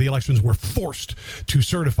charge of the elections were forced to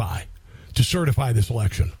certify this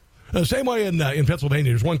election. The same way in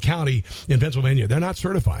Pennsylvania. There's one county in Pennsylvania. They're not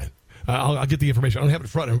certifying. I'll get the information. I don't have it in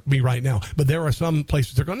front of me right now. But there are some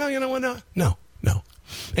places they're going, no, you know what? No.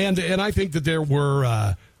 And I think that there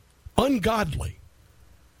were ungodly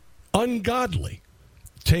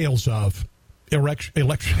tales of election.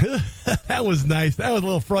 That was nice. That was a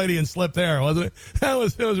little Freudian slip there, wasn't it? That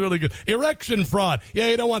was really good. Election fraud. Yeah,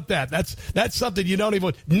 you don't want that. That's something you don't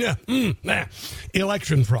even. Nah.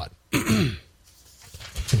 Election fraud.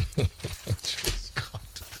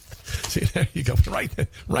 See, there you go, right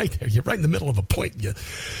there. You're right in the middle of a point.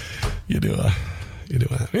 You do that.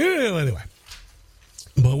 Anyway,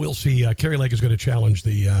 but we'll see. Kari Lake is going to challenge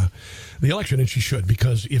the election, and she should,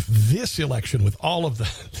 because if this election, with all of the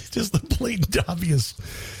just the blatant obvious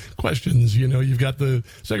questions, you know, you've got the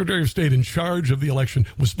Secretary of State in charge of the election,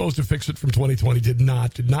 was supposed to fix it from 2020, did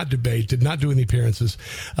not debate, did not do any appearances,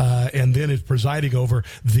 and then is presiding over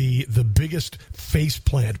the biggest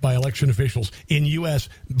faceplant by election officials in U.S.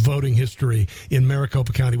 voting history in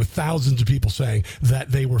Maricopa County, with thousands of people saying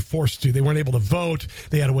that they were forced to, they weren't able to vote,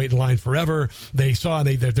 they had to wait in line forever, they saw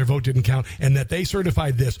their vote didn't count, and that they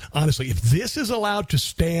certified this. Honestly, if this is allowed to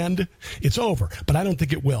stand, it's over, but I don't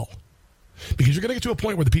think it will. Because you're going to get to a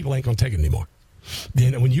point where the people ain't going to take it anymore.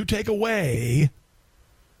 Then when you take away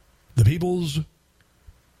the people's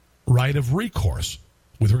right of recourse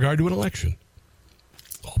with regard to an election,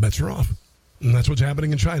 all bets are off. And that's what's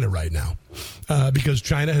happening in China right now. Because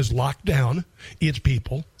China has locked down its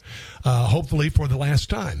people, hopefully for the last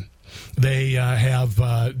time. They have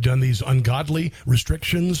done these ungodly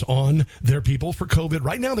restrictions on their people for COVID.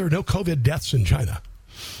 Right now, there are no COVID deaths in China.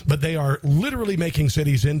 But they are literally making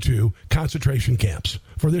cities into concentration camps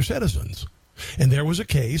for their citizens. And there was a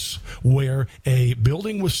case where a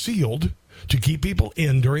building was sealed to keep people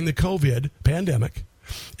in during the COVID pandemic,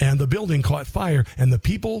 and the building caught fire, and the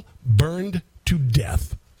people burned to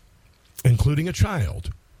death, including a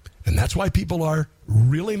child. And that's why people are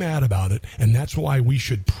really mad about it, and that's why we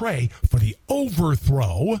should pray for the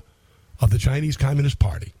overthrow of the Chinese Communist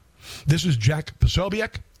Party. This is Jack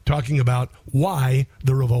Posobiec talking about why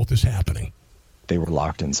the revolt is happening. They were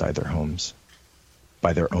locked inside their homes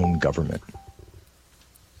by their own government.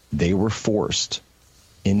 They were forced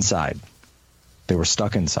inside. They were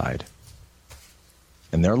stuck inside.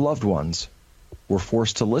 And their loved ones were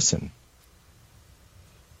forced to listen.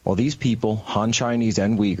 While these people, Han Chinese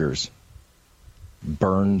and Uyghurs,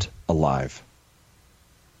 burned alive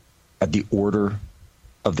at the order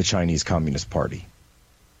of the Chinese Communist Party.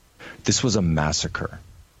 This was a massacre.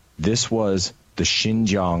 This was the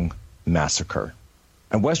Xinjiang massacre.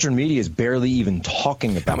 And Western media is barely even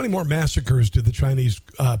talking about. How many more massacres did the Chinese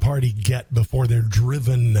party get before they're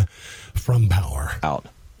driven from power? Out.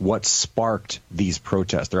 What sparked these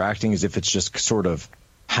protests? They're acting as if it's just sort of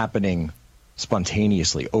happening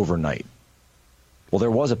spontaneously overnight. Well,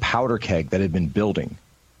 there was a powder keg that had been building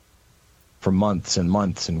for months and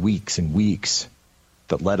months and weeks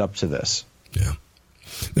that led up to this. Yeah.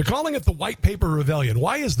 They're calling it the White Paper Rebellion.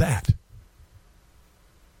 Why is that?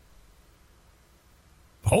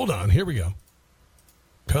 Hold on. Here we go.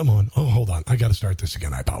 Come on. Oh, hold on. I got to start this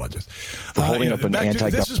again. I apologize. Holding up an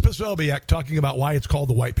this is Posobiec talking about why it's called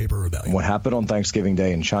the White Paper Rebellion. What happened on Thanksgiving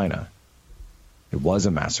Day in China, it was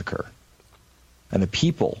a massacre. And the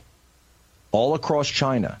people all across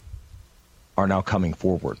China are now coming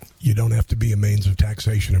forward. You don't have to be a means of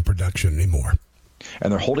taxation and production anymore.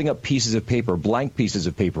 And they're holding up pieces of paper, blank pieces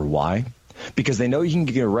of paper. Why? Because they know you can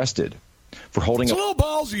get arrested for holding it's up. It's a little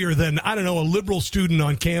ballsier than, I don't know, a liberal student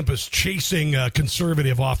on campus chasing a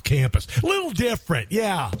conservative off campus. A little different,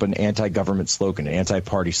 yeah. An anti-government slogan, an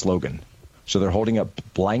anti-party slogan. So they're holding up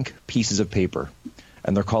blank pieces of paper,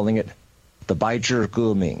 and they're calling it the Baizhi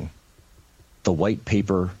Guming, the White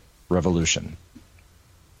Paper Revolution.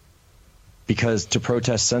 Because to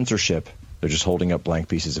protest censorship, they're just holding up blank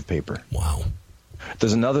pieces of paper. Wow.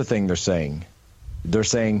 There's another thing they're saying. They're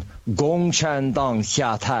saying, Gongchan Dang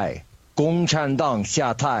Xia Tai. Gongchan Dang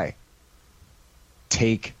Xia Tai.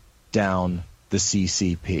 Take down the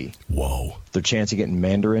CCP. Whoa. They're chanting it in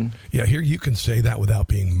Mandarin. Yeah, here you can say that without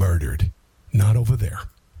being murdered. Not over there.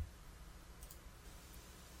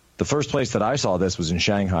 The first place that I saw this was in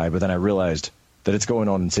Shanghai, but then I realized that it's going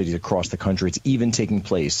on in cities across the country. It's even taking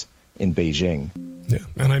place in Beijing. Yeah,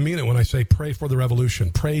 and I mean it when I say pray for the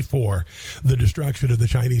revolution. Pray for the destruction of the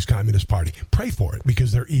Chinese Communist Party. Pray for it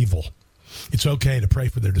because they're evil. It's okay to pray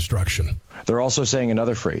for their destruction. They're also saying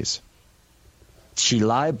another phrase. 起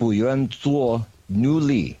来不愿做奴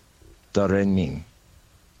隶的人民.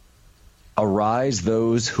 Arise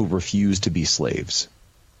those who refuse to be slaves.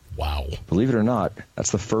 Wow. Believe it or not,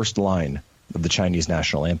 that's the first line of the Chinese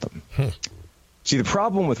national anthem. See, the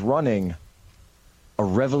problem with running a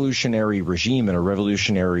revolutionary regime and a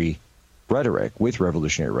revolutionary rhetoric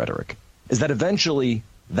is that eventually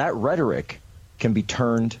that rhetoric can be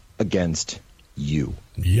turned against you.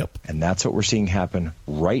 Yep. And that's what we're seeing happen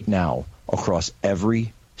right now across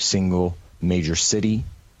every single major city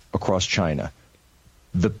across China.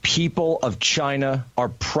 The people of China are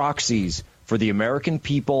proxies for the American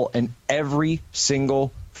people and every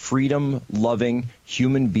single freedom-loving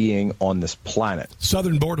human being on this planet.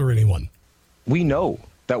 Southern border, anyone? We know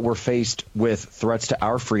that we're faced with threats to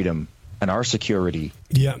our freedom and our security.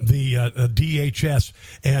 Yeah, the DHS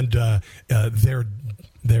and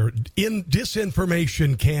their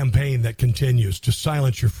disinformation campaign that continues to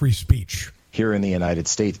silence your free speech. Here in the United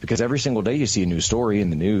States, because every single day you see a news story in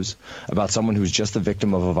the news about someone who's just the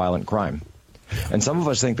victim of a violent crime. And some of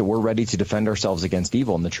us think that we're ready to defend ourselves against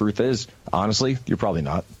evil, and the truth is, honestly, you're probably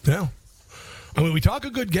not. Yeah. I mean, we talk a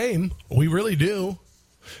good game. We really do.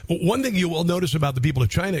 One thing you will notice about the people of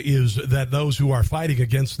China is that those who are fighting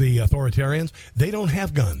against the authoritarians, they don't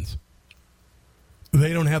have guns.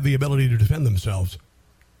 They don't have the ability to defend themselves.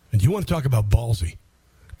 And you want to talk about ballsy,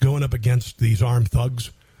 going up against these armed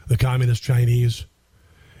thugs, the communist Chinese,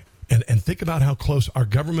 and think about how close our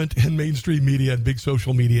government and mainstream media and big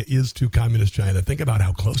social media is to communist China. Think about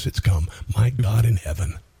how close it's come. My God in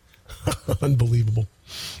heaven. Unbelievable.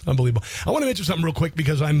 Unbelievable. I want to mention something real quick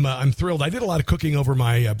because I'm thrilled. I did a lot of cooking over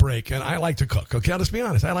my break, and I like to cook. Okay, let's be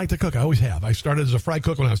honest. I like to cook. I always have. I started as a fry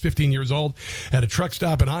cook when I was 15 years old at a truck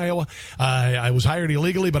stop in Iowa. I was hired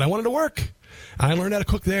illegally, but I wanted to work. I learned how to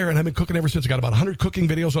cook there, and I've been cooking ever since. I got about 100 cooking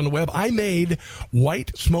videos on the web. I made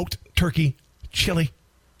white smoked turkey chili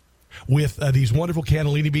with these wonderful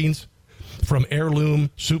cannellini beans from Heirloom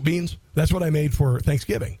Soup Beans. That's what I made for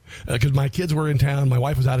Thanksgiving because my kids were in town. My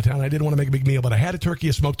wife was out of town. I didn't want to make a big meal, but I had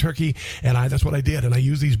a smoked turkey, and that's what I did. And I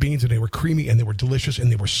used these beans, and they were creamy, and they were delicious,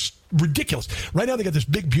 and they were ridiculous. Right now, they got this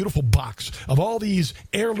big, beautiful box of all these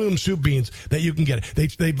Heirloom Soup Beans that you can get.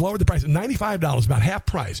 They've lowered the price, $95, about half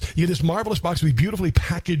price. You get this marvelous box of these beautifully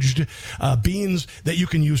packaged beans that you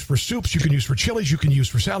can use for soups, you can use for chilies, you can use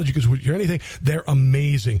for salads, you can use for anything. They're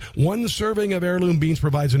amazing. One serving of Heirloom beans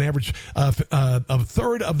provides an average of a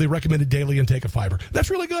third of the recommended daily intake of fiber. That's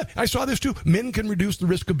really good. I saw this too. Men can reduce the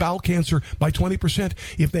risk of bowel cancer by 20%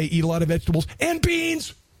 if they eat a lot of vegetables and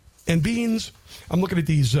beans. And beans, I'm looking at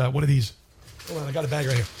these, what are these? Hold on, I got a bag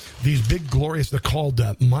right here. These big, glorious, they're called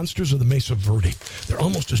Monsters of the Mesa Verde. They're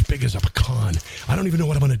almost as big as a pecan. I don't even know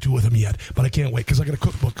what I'm going to do with them yet, but I can't wait because I got a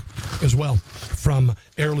cookbook as well from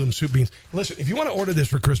Heirloom Soup Beans. Listen, if you want to order this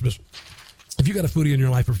for Christmas, if you got a foodie in your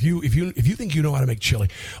life, or if you think you know how to make chili,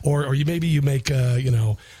 or you make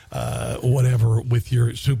whatever with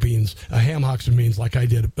your soup beans, ham hocks and beans like I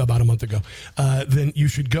did about a month ago, then you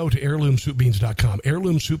should go to heirloomsoupbeans.com.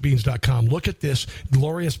 Heirloomsoupbeans.com. Look at this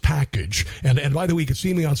glorious package. And by the way, you can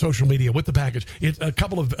see me on social media with the package. It's a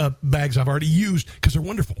couple of bags I've already used because they're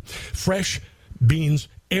wonderful. Fresh beans,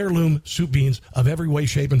 heirloom soup beans of every way,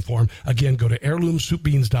 shape, and form. Again, go to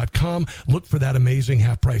heirloomsoupbeans.com. Look for that amazing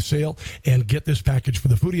half-price sale and get this package for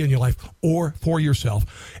the foodie in your life or for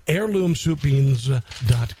yourself.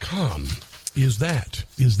 Heirloomsoupbeans.com is that.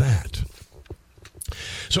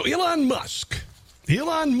 So Elon Musk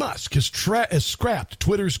has scrapped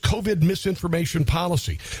Twitter's COVID misinformation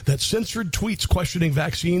policy that censored tweets questioning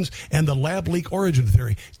vaccines and the lab leak origin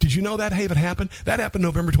theory. Did you know that even happened? That happened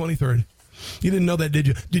November 23rd. You didn't know that, did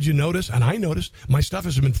you? Did you notice? And I noticed my stuff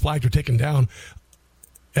hasn't been flagged or taken down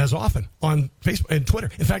as often on Facebook and Twitter.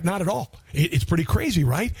 In fact, not at all. It's pretty crazy,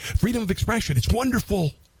 right? Freedom of expression. It's wonderful.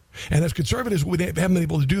 And as conservatives, we haven't been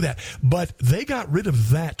able to do that. But they got rid of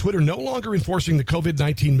that. Twitter no longer enforcing the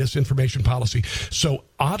COVID-19 misinformation policy. So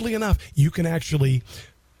oddly enough, you can actually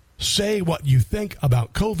say what you think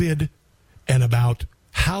about COVID and about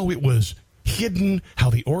how it was hidden, how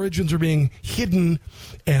the origins are being hidden,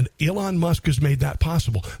 and Elon Musk has made that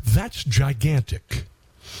possible. That's gigantic.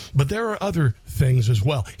 But there are other things as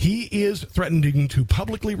well. He is threatening to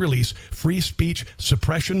publicly release free speech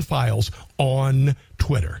suppression files on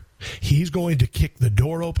Twitter. He's going to kick the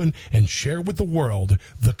door open and share with the world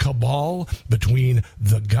the cabal between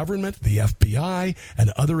the government, the FBI, and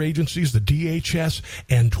other agencies, the DHS,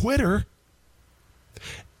 and Twitter.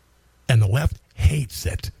 And the left hates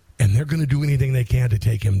it. And they're going to do anything they can to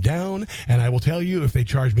take him down. And I will tell you, if they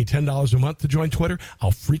charge me $10 a month to join Twitter,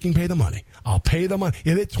 I'll freaking pay the money. I'll pay the money.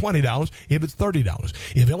 If it's $20, if it's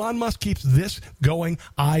 $30. If Elon Musk keeps this going,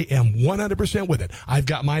 I am 100% with it. I've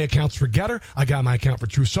got my accounts for Getter. I got my account for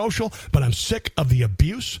True Social. But I'm sick of the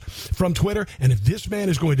abuse from Twitter. And if this man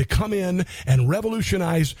is going to come in and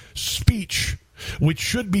revolutionize speech, which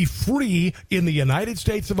should be free in the United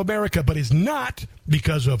States of America, but is not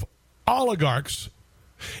because of oligarchs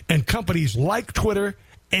and companies like Twitter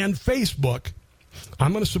and Facebook,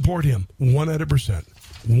 I'm going to support him 100%.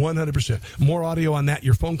 100%. More audio on that,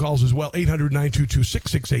 your phone calls as well,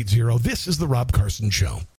 800-922-6680. This is The Rob Carson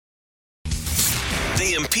Show.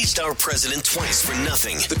 They impeached our president twice for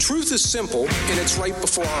nothing. The truth is simple, and it's right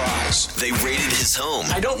before our eyes. They raided his home.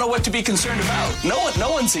 I don't know what to be concerned about.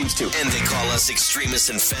 No one seems to. And they call us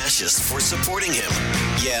extremists and fascists for supporting him.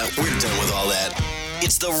 Yeah, we're done with all that.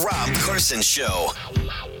 It's The Rob Carson Show.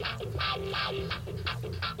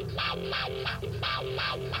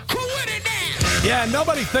 Yeah,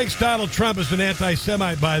 nobody thinks Donald Trump is an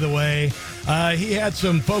anti-Semite, by the way. He had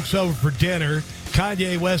some folks over for dinner.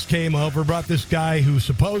 Kanye West came over, brought this guy who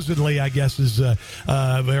supposedly, I guess, is a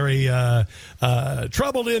very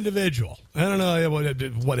troubled individual. I don't know,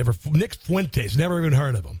 whatever. Nick Fuentes, never even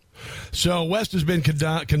heard of him. So West has been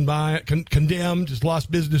condemned, has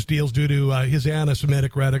lost business deals due to his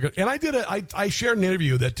anti-Semitic rhetoric. And I shared an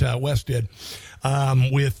interview that West did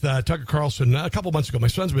with Tucker Carlson a couple months ago. My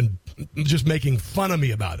son's been just making fun of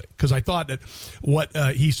me about it because I thought that what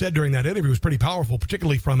he said during that interview was pretty powerful,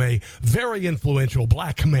 particularly from a very influential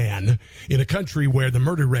black man in a country where the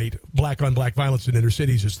murder rate, black-on-black violence in inner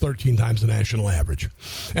cities, is 13 times the national average.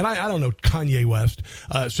 And I don't know Kanye West.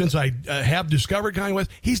 Since I have discovered Kanye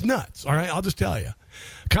West, he's nuts, all right? I'll just tell you.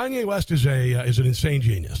 Kanye West is an insane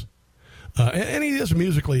genius. And he is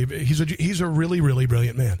musically, he's a really, really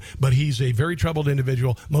brilliant man. But he's a very troubled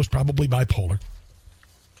individual, most probably bipolar.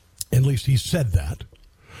 At least he said that.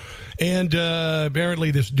 And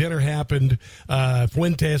apparently this dinner happened.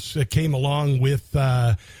 Fuentes came along with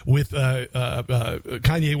Kanye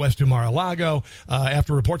West to Mar-a-Lago.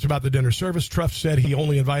 After reports about the dinner service, Truff said he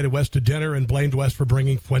only invited West to dinner and blamed West for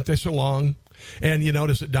bringing Fuentes along. And you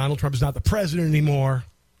notice that Donald Trump is not the president anymore.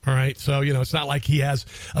 All right. So, it's not like he has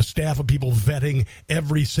a staff of people vetting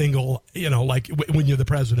every single, like when you're the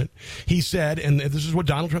president. He said, and this is what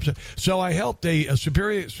Donald Trump said, so I helped a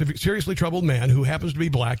seriously troubled man who happens to be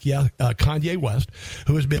black, Kanye West,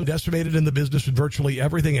 who has been decimated in the business and virtually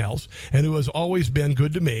everything else, and who has always been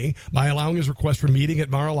good to me by allowing his request for meeting at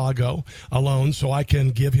Mar-a-Lago alone so I can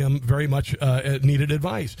give him very much needed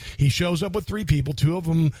advice. He shows up with three people, two of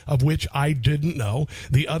them of which I didn't know.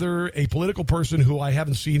 The other, a political person who I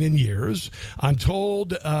haven't seen seen in years. I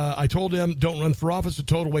told him, don't run for office, a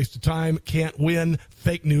total waste of time, can't win.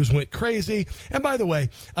 Fake news went crazy. And by the way,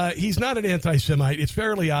 he's not an anti-Semite. It's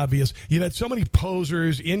fairly obvious. You've had so many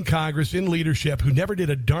posers in Congress, in leadership, who never did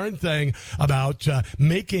a darn thing about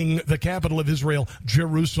making the capital of Israel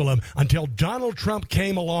Jerusalem until Donald Trump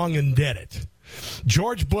came along and did it.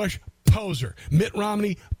 George Bush, poser. Mitt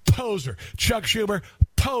Romney, poser. Chuck Schumer,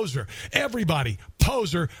 poser. Everybody,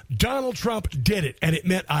 poser. Donald Trump did it, and it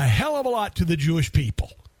meant a hell of a lot to the Jewish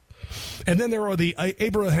people. And then there are the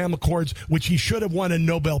Abraham Accords, which he should have won a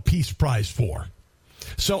Nobel Peace Prize for.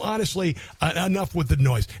 So honestly, enough with the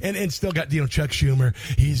noise. And still got, Chuck Schumer.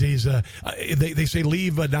 They say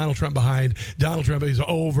leave Donald Trump behind. Donald Trump is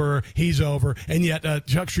over. He's over. And yet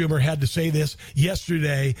Chuck Schumer had to say this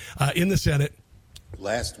yesterday in the Senate.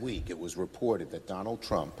 Last week, it was reported that Donald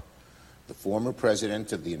Trump, the former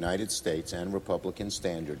president of the United States and Republican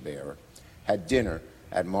standard bearer, had dinner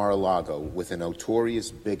at Mar-a-Lago with a notorious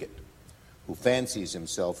bigot who fancies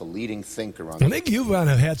himself a leading thinker on... I think you've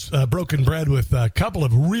had broken bread with a couple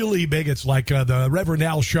of really bigots like the Reverend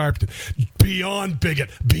Al Sharpton. Beyond bigot,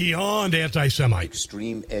 beyond anti-Semite.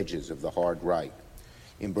 Extreme edges of the hard right,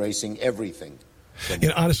 embracing everything.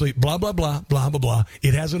 Honestly, blah, blah, blah, blah, blah, blah.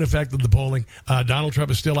 It hasn't affected the polling. Donald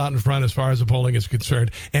Trump is still out in front as far as the polling is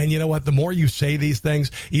concerned. And you know what? The more you say these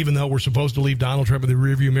things, even though we're supposed to leave Donald Trump in the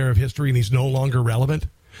rearview mirror of history and he's no longer relevant,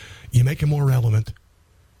 you make him more relevant.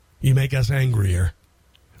 You make us angrier.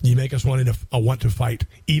 You make us want to fight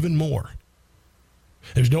even more.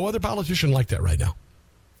 There's no other politician like that right now.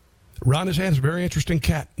 Ron DeSantis is a very interesting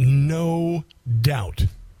cat, no doubt.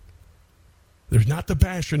 There's not the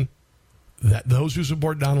passion that those who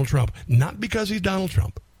support Donald Trump, not because he's Donald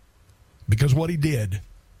Trump, because what he did,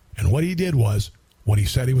 and what he did was what he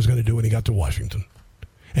said he was going to do when he got to Washington.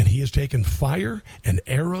 And he has taken fire and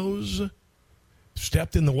arrows,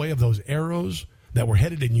 stepped in the way of those arrows that were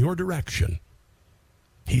headed in your direction.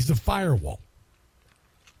 He's the firewall.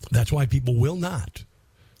 That's why people will not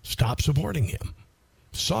stop supporting him.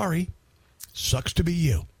 Sorry. Sucks to be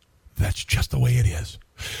you. That's just the way it is.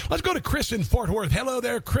 Let's go to Chris in Fort Worth. Hello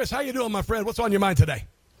there, Chris. How you doing, my friend? What's on your mind today?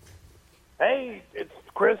 Hey, it's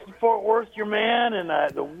Chris in Fort Worth, your man, and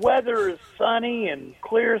the weather is sunny and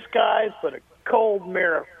clear skies, but a cold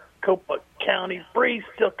Maricopa County breeze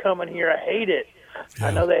still coming here. I hate it. Yeah.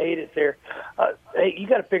 I know they hate it there. Hey, you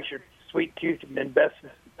got a picture, Sweet Tooth, and invest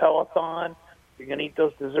in Peloton. You're going to eat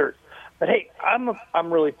those desserts. But, hey,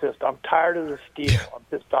 I'm really pissed. I'm tired of the steal. I'm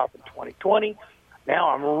pissed off in 2020. Now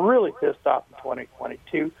I'm really pissed off in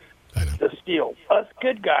 2022. The steal. Us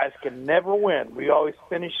good guys can never win. We always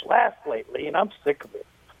finish last lately, and I'm sick of it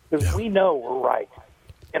because we know we're right.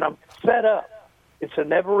 And I'm fed up. It's a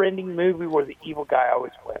never-ending movie where the evil guy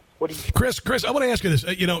always wins. What do you? Chris, I want to ask you this.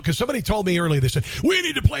 Because somebody told me earlier, they said, we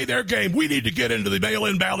need to play their game. We need to get into the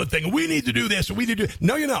mail-in ballot thing. We need to do this. We need to do...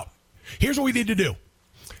 No, you know. Here's what we need to do.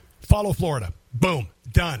 Follow Florida. Boom.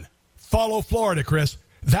 Done. Follow Florida, Chris.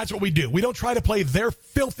 That's what we do. We don't try to play their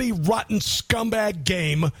filthy, rotten scumbag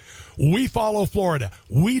game. We follow Florida.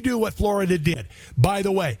 We do what Florida did. By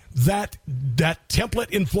the way, that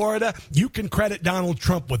template in Florida, you can credit Donald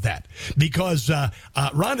Trump with that because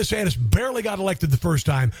Ron DeSantis barely got elected the first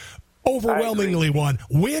time, overwhelmingly won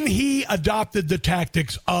when he adopted the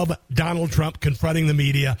tactics of Donald Trump confronting the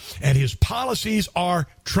media, and his policies are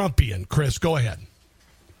Trumpian. Chris, go ahead.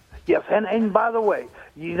 Yes, and by the way,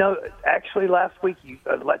 actually last week,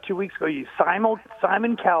 2 weeks ago,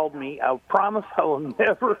 Simon called me. I promise I will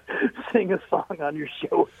never sing a song on your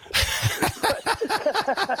show.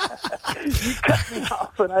 You cut me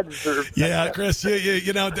off, and I deserve that. Yeah, Chris,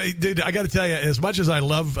 dude, I got to tell you, as much as I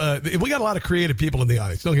love, we got a lot of creative people in the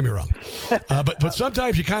audience. Don't get me wrong, but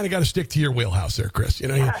sometimes you kind of got to stick to your wheelhouse, there, Chris. You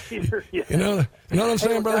know what I'm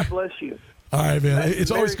saying, brother? God bless you. All right, man.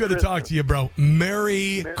 It's always good to talk to you, bro.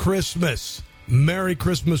 Merry Christmas. Merry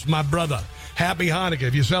Christmas, my brother. Happy Hanukkah.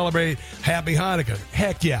 If you celebrate, Happy Hanukkah.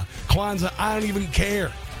 Heck yeah. Kwanzaa, I don't even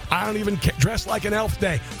care. Dress like an elf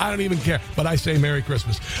day. I don't even care. But I say Merry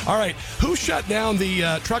Christmas. All right. Who shut down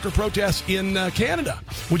the trucker protests in Canada?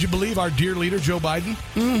 Would you believe our dear leader, Joe Biden?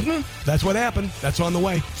 Mm-hmm. That's what happened. That's on the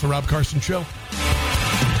way. It's the Rob Carson Show.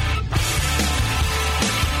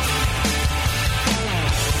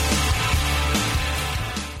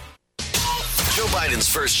 Biden's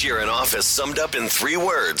first year in office summed up in 3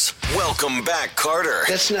 words. Welcome back, Carter.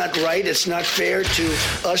 That's not right. It's not fair to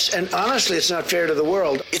us. And honestly, it's not fair to the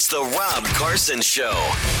world. It's the Rob Carson Show.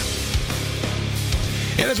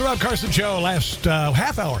 It is the Rob Carson Show. Last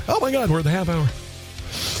half hour. Oh, my God. We're at the half hour.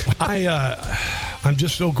 I'm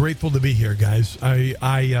just so grateful to be here, guys.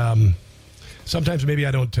 I sometimes maybe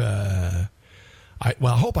I don't I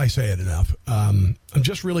hope I say it enough. I'm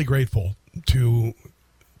just really grateful to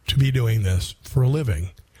be doing this for a living.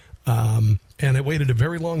 And I waited a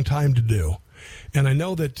very long time to do. And I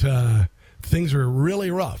know that things are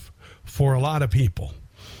really rough for a lot of people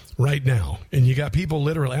right now. And you got people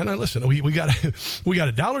literally, and listen, we got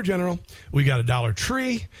a Dollar General, we got a Dollar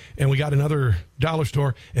Tree, and we got another dollar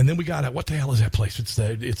store, and then we got what the hell is that place?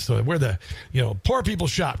 It's where the poor people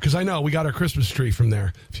shop, because I know we got our Christmas tree from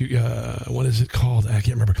there. What is it called? I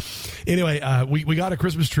can't remember. Anyway, we got a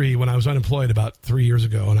Christmas tree when I was unemployed about 3 years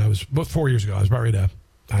ago, and I was about 4 years ago. I was about ready to.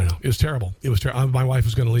 I don't know. It was terrible. It was terrible. My wife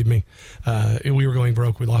was going to leave me. We were going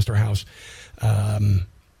broke. We lost our house.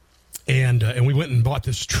 And we went and bought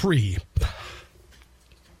this tree.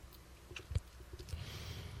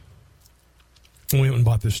 We went and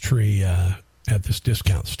bought this tree at this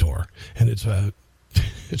discount store. And it's a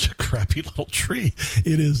crappy little tree.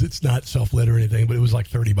 It is. It's not self-lit or anything, but it was like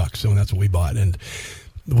 $30. So that's what we bought. And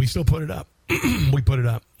we still put it up. We put it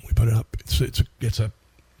up. It's a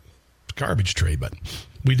garbage tree, but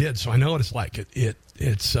we did. So I know what it's like.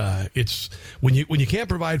 It's when you can't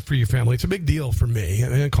provide for your family. It's a big deal for me.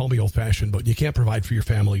 And call me old fashioned, but you can't provide for your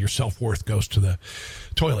family. Your self-worth goes to the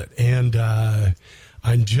toilet. And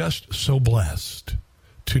I'm just so blessed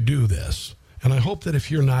to do this. And I hope that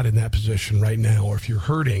if you're not in that position right now, or if you're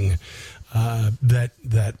hurting,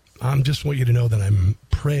 that I'm just want you to know that I'm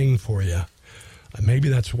praying for you. Maybe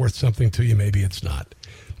that's worth something to you. Maybe it's not.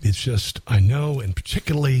 It's just, I know, and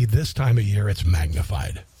particularly this time of year, it's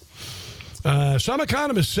magnified. Some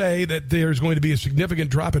economists say that there's going to be a significant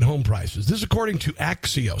drop in home prices. This is according to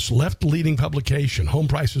Axios, left-leaning publication. Home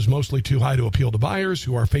prices mostly too high to appeal to buyers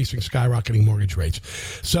who are facing skyrocketing mortgage rates.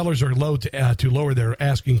 Sellers are loath to lower their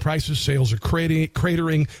asking prices. Sales are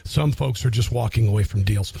cratering. Some folks are just walking away from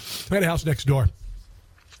deals. I had a house next door.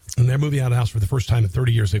 And they're moving out of the house for the first time in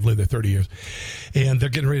 30 years. They've lived there 30 years. And they're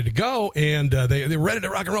getting ready to go. And they're ready to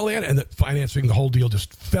rock and roll in. And the financing, the whole deal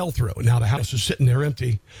just fell through. Now the house is sitting there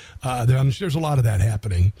empty. There's a lot of that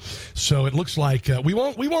happening. So it looks like we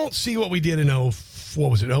won't see what we did in 08?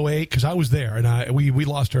 Because I was there, and we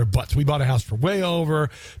lost our butts. We bought a house for way over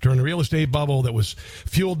during the real estate bubble that was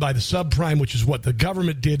fueled by the subprime, which is what the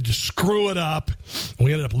government did to screw it up. And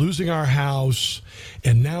we ended up losing our house,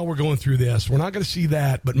 and now we're going through this. We're not going to see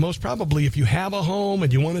that, but most probably if you have a home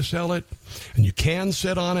and you want to sell it, and you can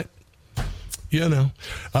sit on it,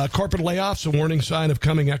 corporate layoffs, a warning sign of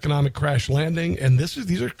coming economic crash landing. And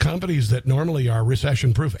these are companies that normally are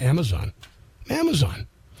recession-proof. Amazon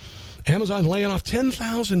laying off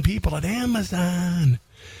 10,000 people at Amazon.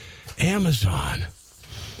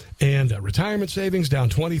 And retirement savings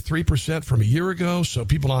down 23% from a year ago. So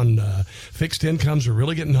people on fixed incomes are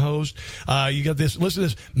really getting hosed. You got this. Listen to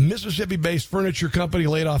this. Mississippi-based furniture company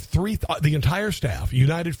laid off the entire staff.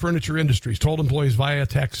 United Furniture Industries told employees via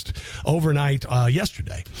text overnight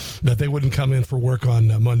yesterday that they wouldn't come in for work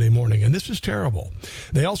on Monday morning. And this is terrible.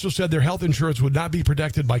 They also said their health insurance would not be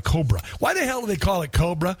protected by Cobra. Why the hell do they call it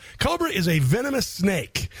Cobra? Cobra is a venomous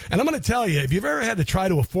snake. And I'm going to tell you, if you've ever had to try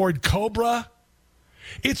to afford Cobra,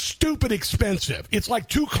 it's stupid expensive. It's like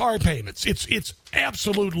 2 car payments. It's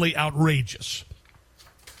absolutely outrageous.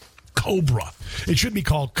 Cobra. It should be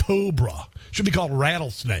called Cobra. It should be called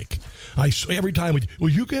rattlesnake. Every time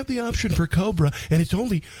you get the option for Cobra, and it's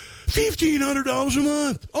only $1,500 a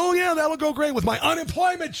month. Oh, yeah, that'll go great with my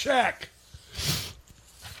unemployment check.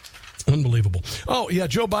 Unbelievable. Oh, yeah,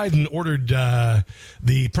 Joe Biden ordered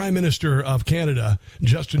the Prime Minister of Canada,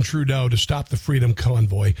 Justin Trudeau, to stop the Freedom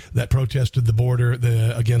Convoy that protested the border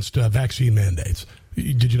against vaccine mandates.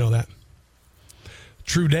 Did you know that?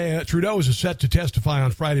 Trudeau is set to testify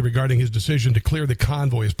on Friday regarding his decision to clear the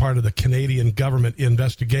convoy as part of the Canadian government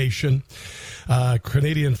investigation.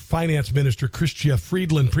 Canadian Finance Minister Chrystia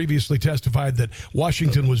Freeland previously testified that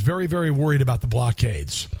Washington was very, very worried about the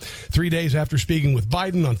blockades. 3 days after speaking with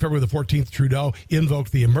Biden on February the 14th, Trudeau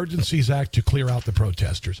invoked the Emergencies Act to clear out the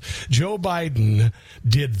protesters. Joe Biden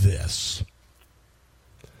did this.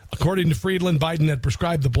 According to Freeland, Biden had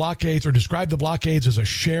described the blockades as a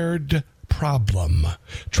shared problem.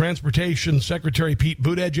 Transportation Secretary Pete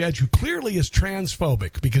Buttigieg, who clearly is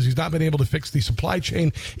transphobic because he's not been able to fix the supply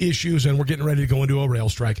chain issues, and we're getting ready to go into a rail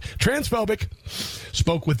strike. Transphobic,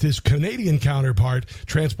 spoke with his Canadian counterpart,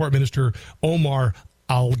 Transport Minister Omar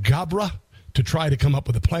Alghabra, to try to come up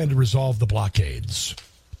with a plan to resolve the blockades.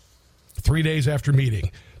 3 days after meeting,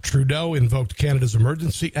 Trudeau invoked Canada's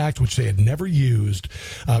Emergency Act, which they had never used,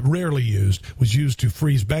 rarely used, was used to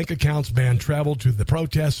freeze bank accounts, ban travel to the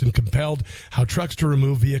protests, and compelled how trucks to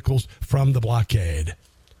remove vehicles from the blockade.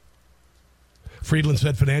 Friedland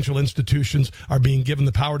said financial institutions are being given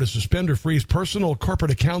the power to suspend or freeze personal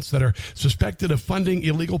corporate accounts that are suspected of funding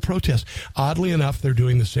illegal protests. Oddly enough, they're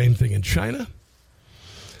doing the same thing in China.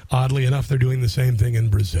 Oddly enough, they're doing the same thing in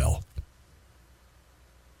Brazil.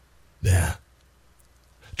 Yeah.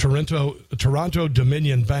 Toronto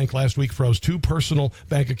Dominion Bank last week froze 2 personal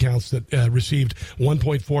bank accounts that received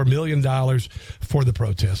 $1.4 million for the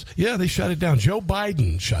protests. Yeah, they shut it down. Joe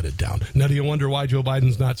Biden shut it down. Now, do you wonder why Joe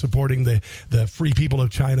Biden's not supporting the free people of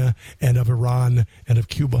China and of Iran and of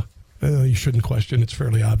Cuba? You shouldn't question. It's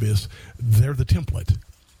fairly obvious. They're the template.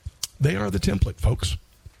 They are the template, folks.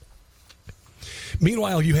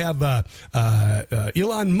 Meanwhile, you have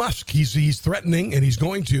Elon Musk. He's threatening, and he's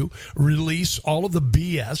going to release all of the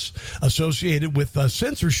BS associated with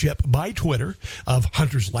censorship by Twitter of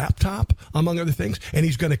Hunter's laptop, among other things. And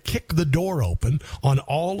he's going to kick the door open on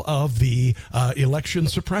all of the election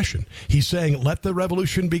suppression. He's saying, let the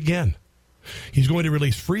revolution begin. He's going to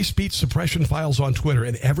release free speech suppression files on Twitter,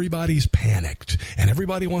 and everybody's panicked, and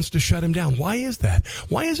everybody wants to shut him down. Why is that?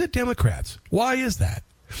 Why is it Democrats? Why is that?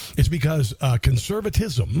 It's because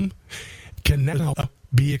conservatism can now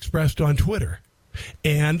be expressed on Twitter.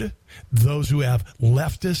 And those who have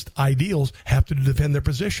leftist ideals have to defend their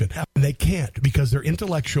position. And they can't because they're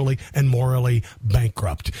intellectually and morally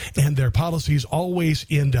bankrupt. And their policies always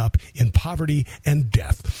end up in poverty and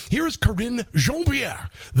death. Here is Corinne Jean-Pierre,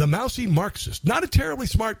 the mousy Marxist, not a terribly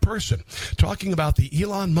smart person, talking about the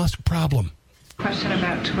Elon Musk problem. Question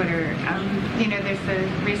about Twitter. There's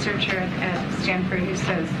a researcher at Stanford who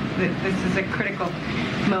says that this is a critical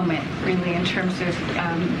moment, really, in terms of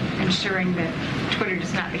ensuring that Twitter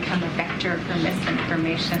does not become a vector for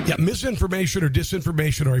misinformation. Yeah, misinformation or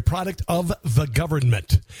disinformation are a product of the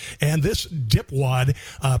government. And this dipwad,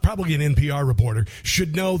 probably an NPR reporter,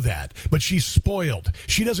 should know that. But she's spoiled.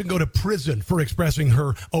 She doesn't go to prison for expressing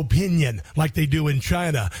her opinion like they do in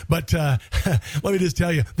China. But let me just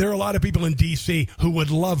tell you, there are a lot of people in D.C. who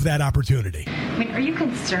would love that opportunity. I mean, are you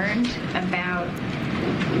concerned about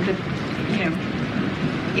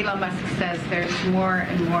Elon Musk says there's more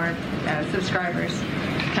and more subscribers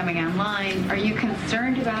coming online. Are you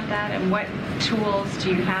concerned about that? And what tools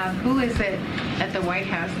do you have? Who is it at the White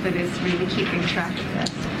House that is really keeping track of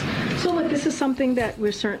this? So, look, this is something that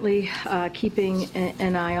we're certainly keeping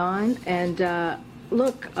an eye on. And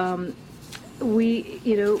we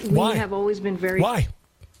have always been very... Why?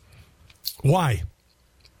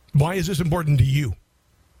 Why is this important to you?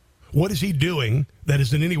 What is he doing that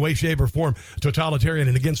is in any way, shape, or form totalitarian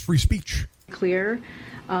and against free speech? Clear,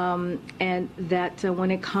 and that when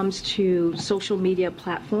it comes to social media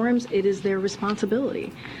platforms, it is their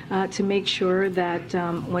responsibility to make sure that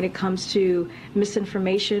when it comes to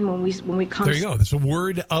misinformation, when we come... There you go. That's a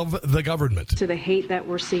word of the government. To the hate that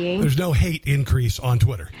we're seeing. There's no hate increase on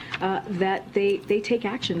Twitter. That they take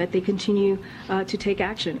action, that they continue to take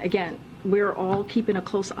action. Again, we're all keeping a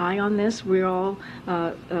close eye on this. We're all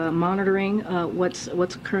monitoring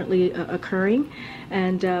what's currently occurring,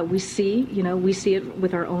 and we see it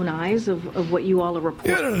with our own eyes of what you all are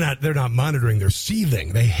reporting. Yeah, they're not monitoring. They're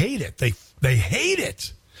seething. They hate it. They hate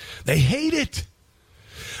it. They hate it.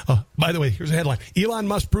 By the way, here's a headline. Elon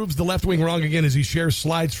Musk proves the left wing wrong again as he shares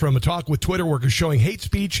slides from a talk with Twitter workers showing hate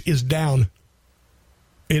speech is down.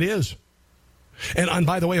 It is. And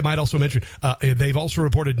by the way, I might also mention, they've also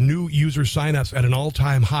reported new user signups at an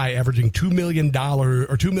all-time high, averaging $2 million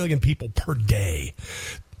people per day.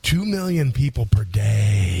 2 million people per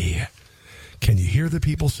day. Can you hear the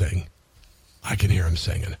people sing? I can hear them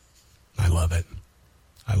singing. I love it.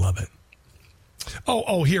 I love it.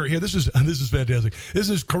 Oh, here. This is fantastic. This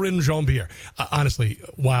is Corinne Jean-Pierre. Honestly,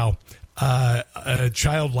 wow.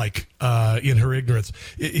 Childlike in her ignorance.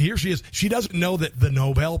 Here she is. She doesn't know that the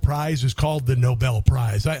Nobel Prize is called the Nobel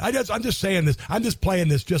Prize. I'm just saying this. I'm just playing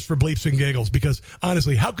this just for bleeps and giggles because,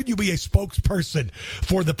 honestly, how could you be a spokesperson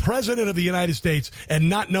for the President of the United States and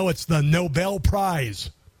not know it's the Nobel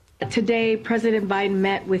Prize? Today, President Biden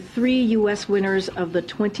met with 3 U.S. winners of the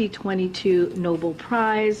 2022 Nobel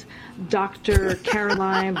Prize, Dr.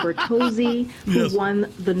 Caroline Bertozzi, who won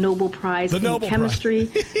the Nobel Prize in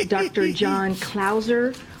Chemistry, Dr. John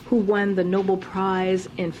Clauser, who won the Nobel Prize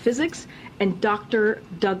in Physics, and Dr.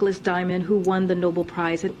 Douglas Diamond, who won the Nobel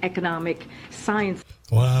Prize in Economic Science.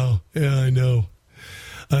 Wow. Yeah, I know.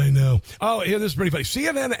 Oh, yeah, this is pretty funny.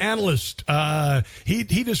 CNN analyst,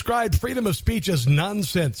 he described freedom of speech as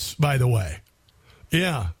nonsense, by the way.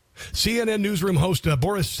 Yeah. CNN newsroom host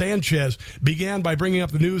Boris Sanchez began by bringing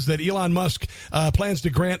up the news that Elon Musk plans to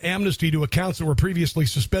grant amnesty to accounts that were previously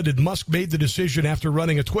suspended. Musk made the decision after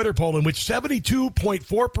running a Twitter poll in which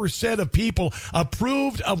 72.4% of people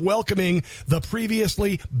approved of welcoming the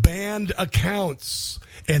previously banned accounts.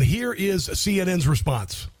 And here is CNN's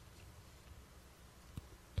response.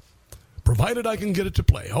 Provided I can get it to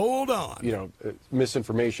play. Hold on.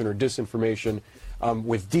 Misinformation or disinformation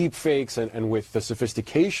with deep fakes and with the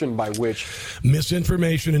sophistication by which...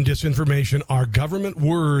 Misinformation and disinformation are government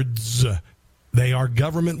words. They are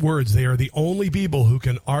government words. They are the only people who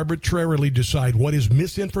can arbitrarily decide what is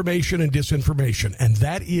misinformation and disinformation. And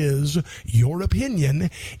that is your opinion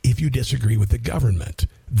if you disagree with the government.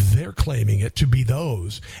 They're claiming it to be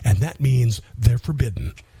those, and that means they're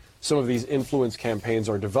forbidden. Some of these influence campaigns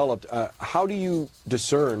are developed. How do you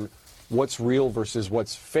discern what's real versus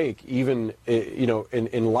what's fake, even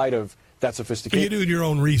in light of that sophistication? You do your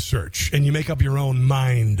own research, and you make up your own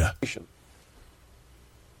mind.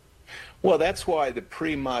 Well, that's why the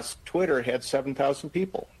pre-Musk Twitter had 7,000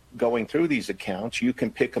 people going through these accounts. You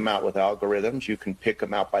can pick them out with algorithms. You can pick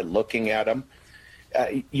them out by looking at them.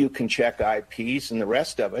 You can check IPs and the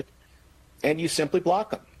rest of it, and you simply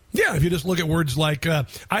block them. Yeah, if you just look at words like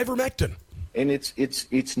ivermectin. And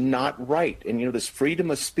it's not right. And, this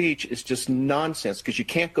freedom of speech is just nonsense because you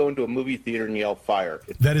can't go into a movie theater and yell fire.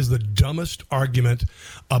 That is the dumbest argument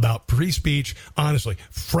about free speech. Honestly,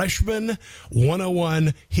 freshman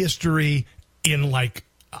 101 history in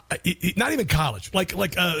not even college, like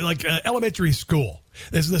elementary school.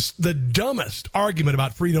 This is the dumbest argument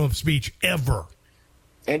about freedom of speech ever.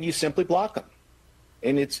 And you simply block them.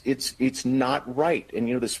 And it's not right.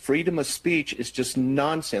 And, this freedom of speech is just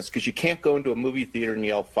nonsense because you can't go into a movie theater and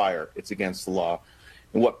yell fire. It's against the law.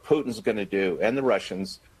 And what Putin's going to do, and the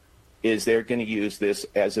Russians, is they're going to use this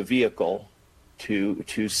as a vehicle to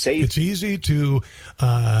save. It's easy to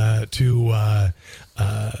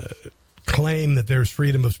claim that there's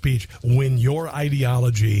freedom of speech when your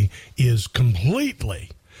ideology is completely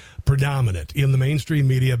predominant in the mainstream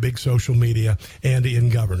media, big social media, and in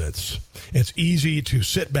governance. It's easy to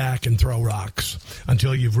sit back and throw rocks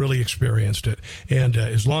until you've really experienced it. And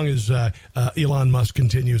as long as Elon Musk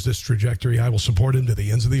continues this trajectory, I will support him to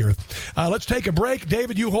the ends of the earth. Let's take a break.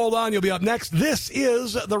 David, you hold on. You'll be up next. This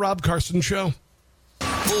is The Rob Carson Show.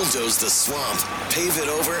 Bulldoze the swamp, pave it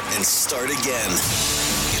over, and start again.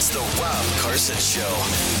 It's The Rob Carson Show.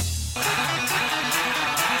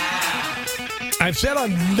 I've said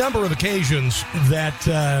on a number of occasions that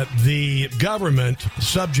the government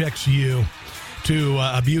subjects you to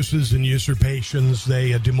abuses and usurpations.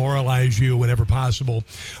 They demoralize you whenever possible.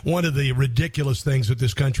 One of the ridiculous things that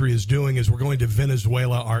this country is doing is we're going to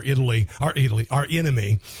Venezuela, our enemy,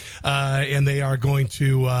 and they are going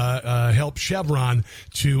to help Chevron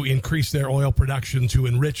to increase their oil production to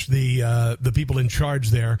enrich the people in charge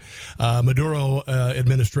there. Maduro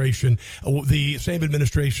administration, the same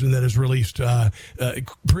administration that has released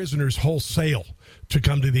prisoners wholesale to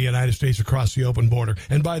come to the United States across the open border.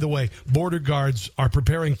 And by the way, border guards are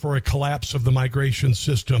preparing for a collapse of the migration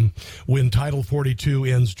system when Title 42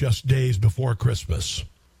 ends just days before Christmas.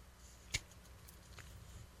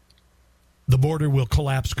 The border will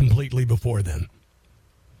collapse completely before then.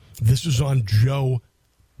 This is on Joe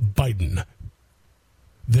Biden.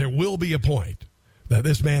 There will be a point that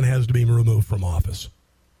this man has to be removed from office.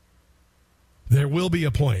 There will be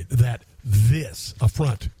a point that this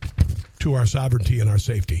affront to our sovereignty and our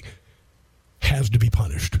safety has to be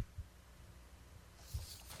punished.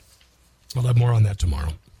 I'll have more on that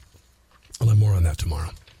tomorrow.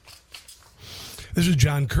 This is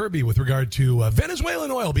John Kirby with regard to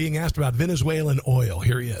Venezuelan oil, being asked about Venezuelan oil.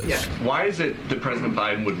 Here he is. Yeah. Why is it that President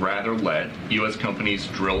Biden would rather let U.S. companies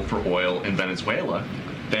drill for oil in Venezuela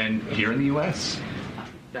than here in the U.S.?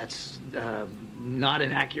 That's not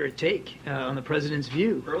an accurate take on the president's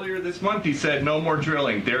view. Earlier this month, he said no more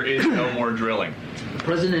drilling. There is no more drilling. The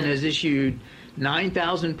president has issued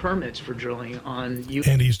 9,000 permits for drilling on U.S.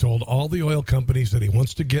 And he's told all the oil companies that he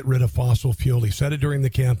wants to get rid of fossil fuel. He said it during the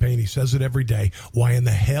campaign. He says it every day. Why in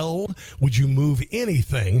the hell would you move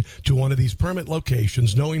anything to one of these permit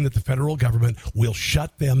locations knowing that the federal government will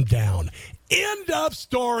shut them down? End of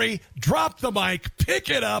story. Drop the mic. Pick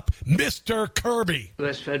it up, Mr. Kirby.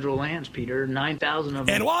 U.S. federal lands, Peter, 9,000 of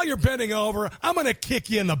them. And while you're bending over, I'm going to kick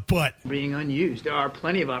you in the butt. Being unused. There are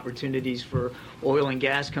plenty of opportunities for oil and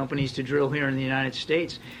gas companies to drill here in the United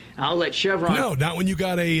States. I'll let Chevron... No, not when you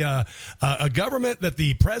got a government that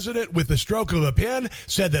the president, with the stroke of a pen,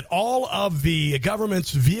 said that all of the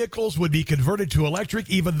government's vehicles would be converted to electric,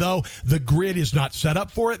 even though the grid is not set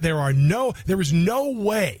up for it. There is no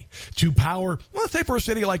way to power power, well, let's say for a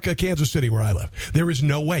city like Kansas City where I live. There is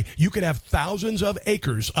no way. You could have thousands of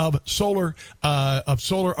acres of solar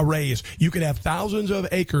arrays. You could have thousands of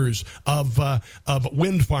acres of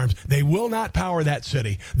wind farms. They will not power that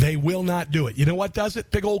city. They will not do it. You know what does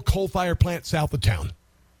it? Big old coal-fired plant south of town.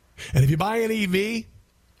 And if you buy an EV,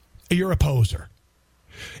 you're a poser.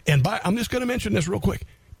 And I'm just going to mention this real quick.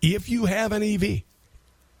 If you have an EV,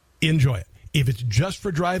 enjoy it. If it's just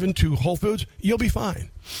for driving to Whole Foods, you'll be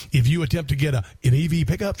fine. If you attempt to get an EV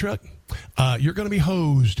pickup truck, you're going to be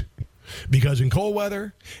hosed. Because in cold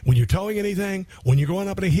weather, when you're towing anything, when you're going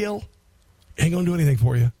up in a hill, it ain't going to do anything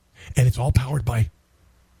for you. And it's all powered by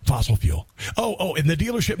fossil fuel. Oh, in the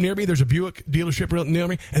dealership near me, there's a Buick dealership near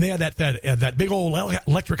me, and they had that big old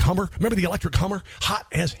electric Hummer. Remember the electric Hummer? Hot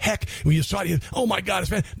as heck. When you saw it, oh my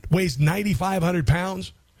God, it weighs 9,500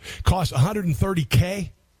 pounds, costs $130K.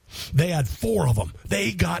 They had 4 of them.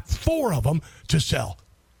 They got 4 of them to sell.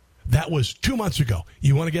 That was 2 months ago.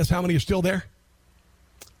 You want to guess how many are still there?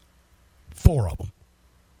 4 of them.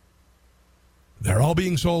 They're all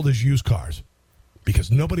being sold as used cars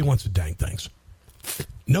because nobody wants the dang things.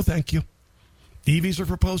 No, thank you. EVs are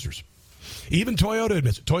for posers. Even Toyota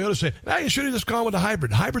admits it. Toyota said, you should have just gone with a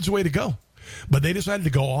hybrid. Hybrid's the way to go. But they decided to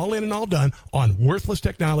go all in and all done on worthless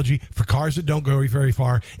technology for cars that don't go very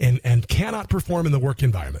far and cannot perform in the work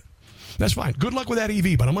environment. That's fine. Good luck with that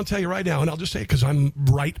EV, but I'm going to tell you right now, and I'll just say it because I'm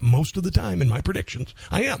right most of the time in my predictions.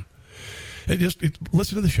 I am.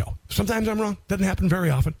 Listen to the show. Sometimes I'm wrong. Doesn't happen very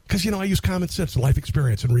often because, I use common sense and life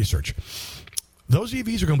experience and research. Those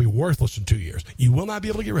EVs are going to be worthless in 2 years. You will not be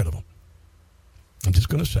able to get rid of them. I'm just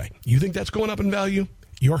going to say. You think that's going up in value?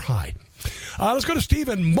 You're high. Let's go to Steve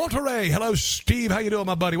in Monterey. Hello, Steve. How you doing,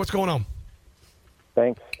 my buddy? What's going on?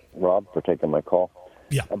 Thanks, Rob, for taking my call.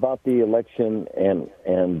 Yeah. About the election and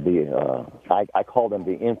the I call them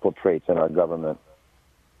the infiltrates in our government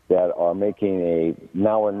that are making a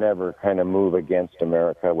now or never kind of move against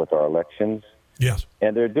America with our elections. Yes.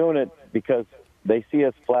 And they're doing it because they see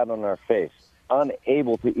us flat on our face,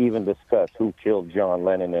 unable to even discuss who killed John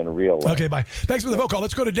Lennon in real life. Okay, bye. Thanks for the phone call.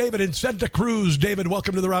 Let's go to David in Santa Cruz. David,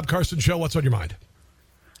 welcome to the Rob Carson Show. What's on your mind?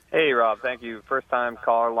 Hey, Rob. Thank you. First-time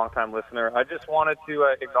caller, long-time listener. I just wanted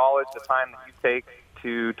to acknowledge the time that you take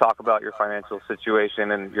to talk about your financial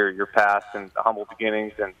situation and your past and humble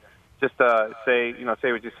beginnings, and just say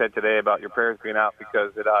what you said today about your prayers being out,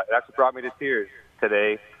 because it actually brought me to tears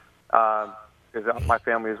today, because my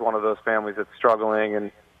family is one of those families that's struggling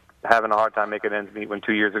and having a hard time making ends meet when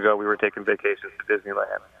 2 years ago we were taking vacations to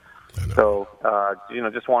Disneyland. So,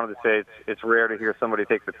 just wanted to say it's rare to hear somebody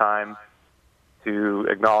take the time to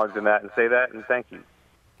acknowledge that and say that, and thank you.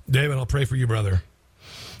 David, I'll pray for you, brother.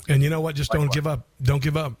 And you know what? Just don't give up. Don't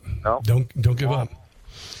give up. No. Don't give up.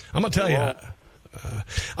 I'm going to tell you,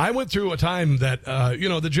 I went through a time that,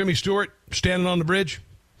 the Jimmy Stewart standing on the bridge,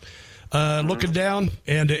 looking down,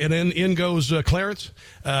 and then in goes Clarence.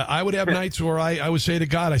 I would have nights where I would say to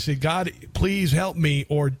God, I say, God, please help me,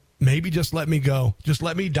 or maybe just let me go. Just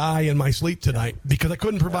let me die in my sleep tonight, because I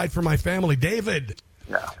couldn't provide for my family. David,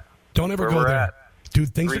 don't ever go there.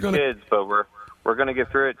 Dude, things are going to... 3 kids, but we're going to get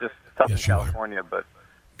through it. Just tough in California, but...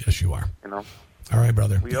 Yes, you are. All right,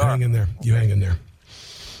 brother. Hang in there. You hang in there.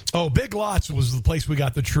 Oh, Big Lots was the place we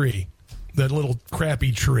got the tree. That little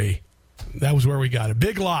crappy tree. That was where we got it.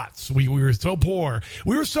 Big Lots. We were so poor.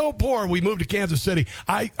 We moved to Kansas City.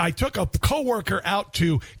 I took a coworker out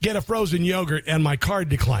to get a frozen yogurt, and my card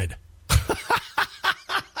declined.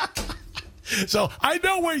 So I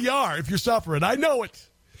know where you are if you're suffering. I know it.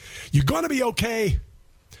 You're going to be okay.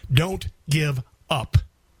 Don't give up.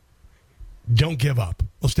 Don't give up.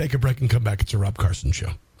 Let's take a break and come back. It's a Rob Carson Show.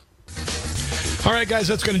 All right, guys,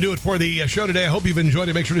 that's going to do it for the show today. I hope you've enjoyed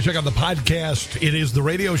it. Make sure to check out the podcast. It is the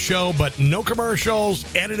radio show, but no commercials,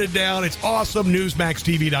 edited down. It's awesome.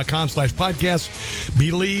 NewsmaxTV.com/podcast.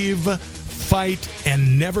 Believe, fight,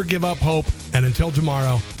 and never give up hope. And until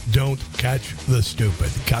tomorrow, don't catch the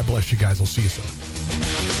stupid. God bless you guys. I'll see you soon.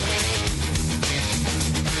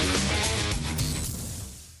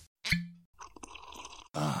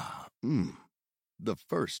 The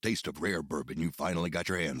first taste of rare bourbon you finally got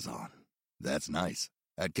your hands on. That's nice.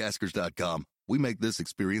 At Caskers.com, we make this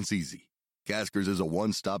experience easy. Caskers is a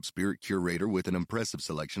one-stop spirit curator with an impressive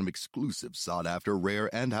selection of exclusive, sought-after,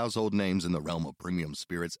 rare, and household names in the realm of premium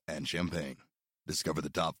spirits and champagne. Discover the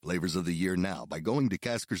top flavors of the year now by going to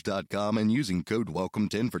Caskers.com and using code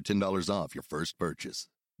WELCOME10 for $10 off your first purchase.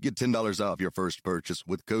 Get $10 off your first purchase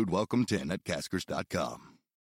with code WELCOME10 at Caskers.com.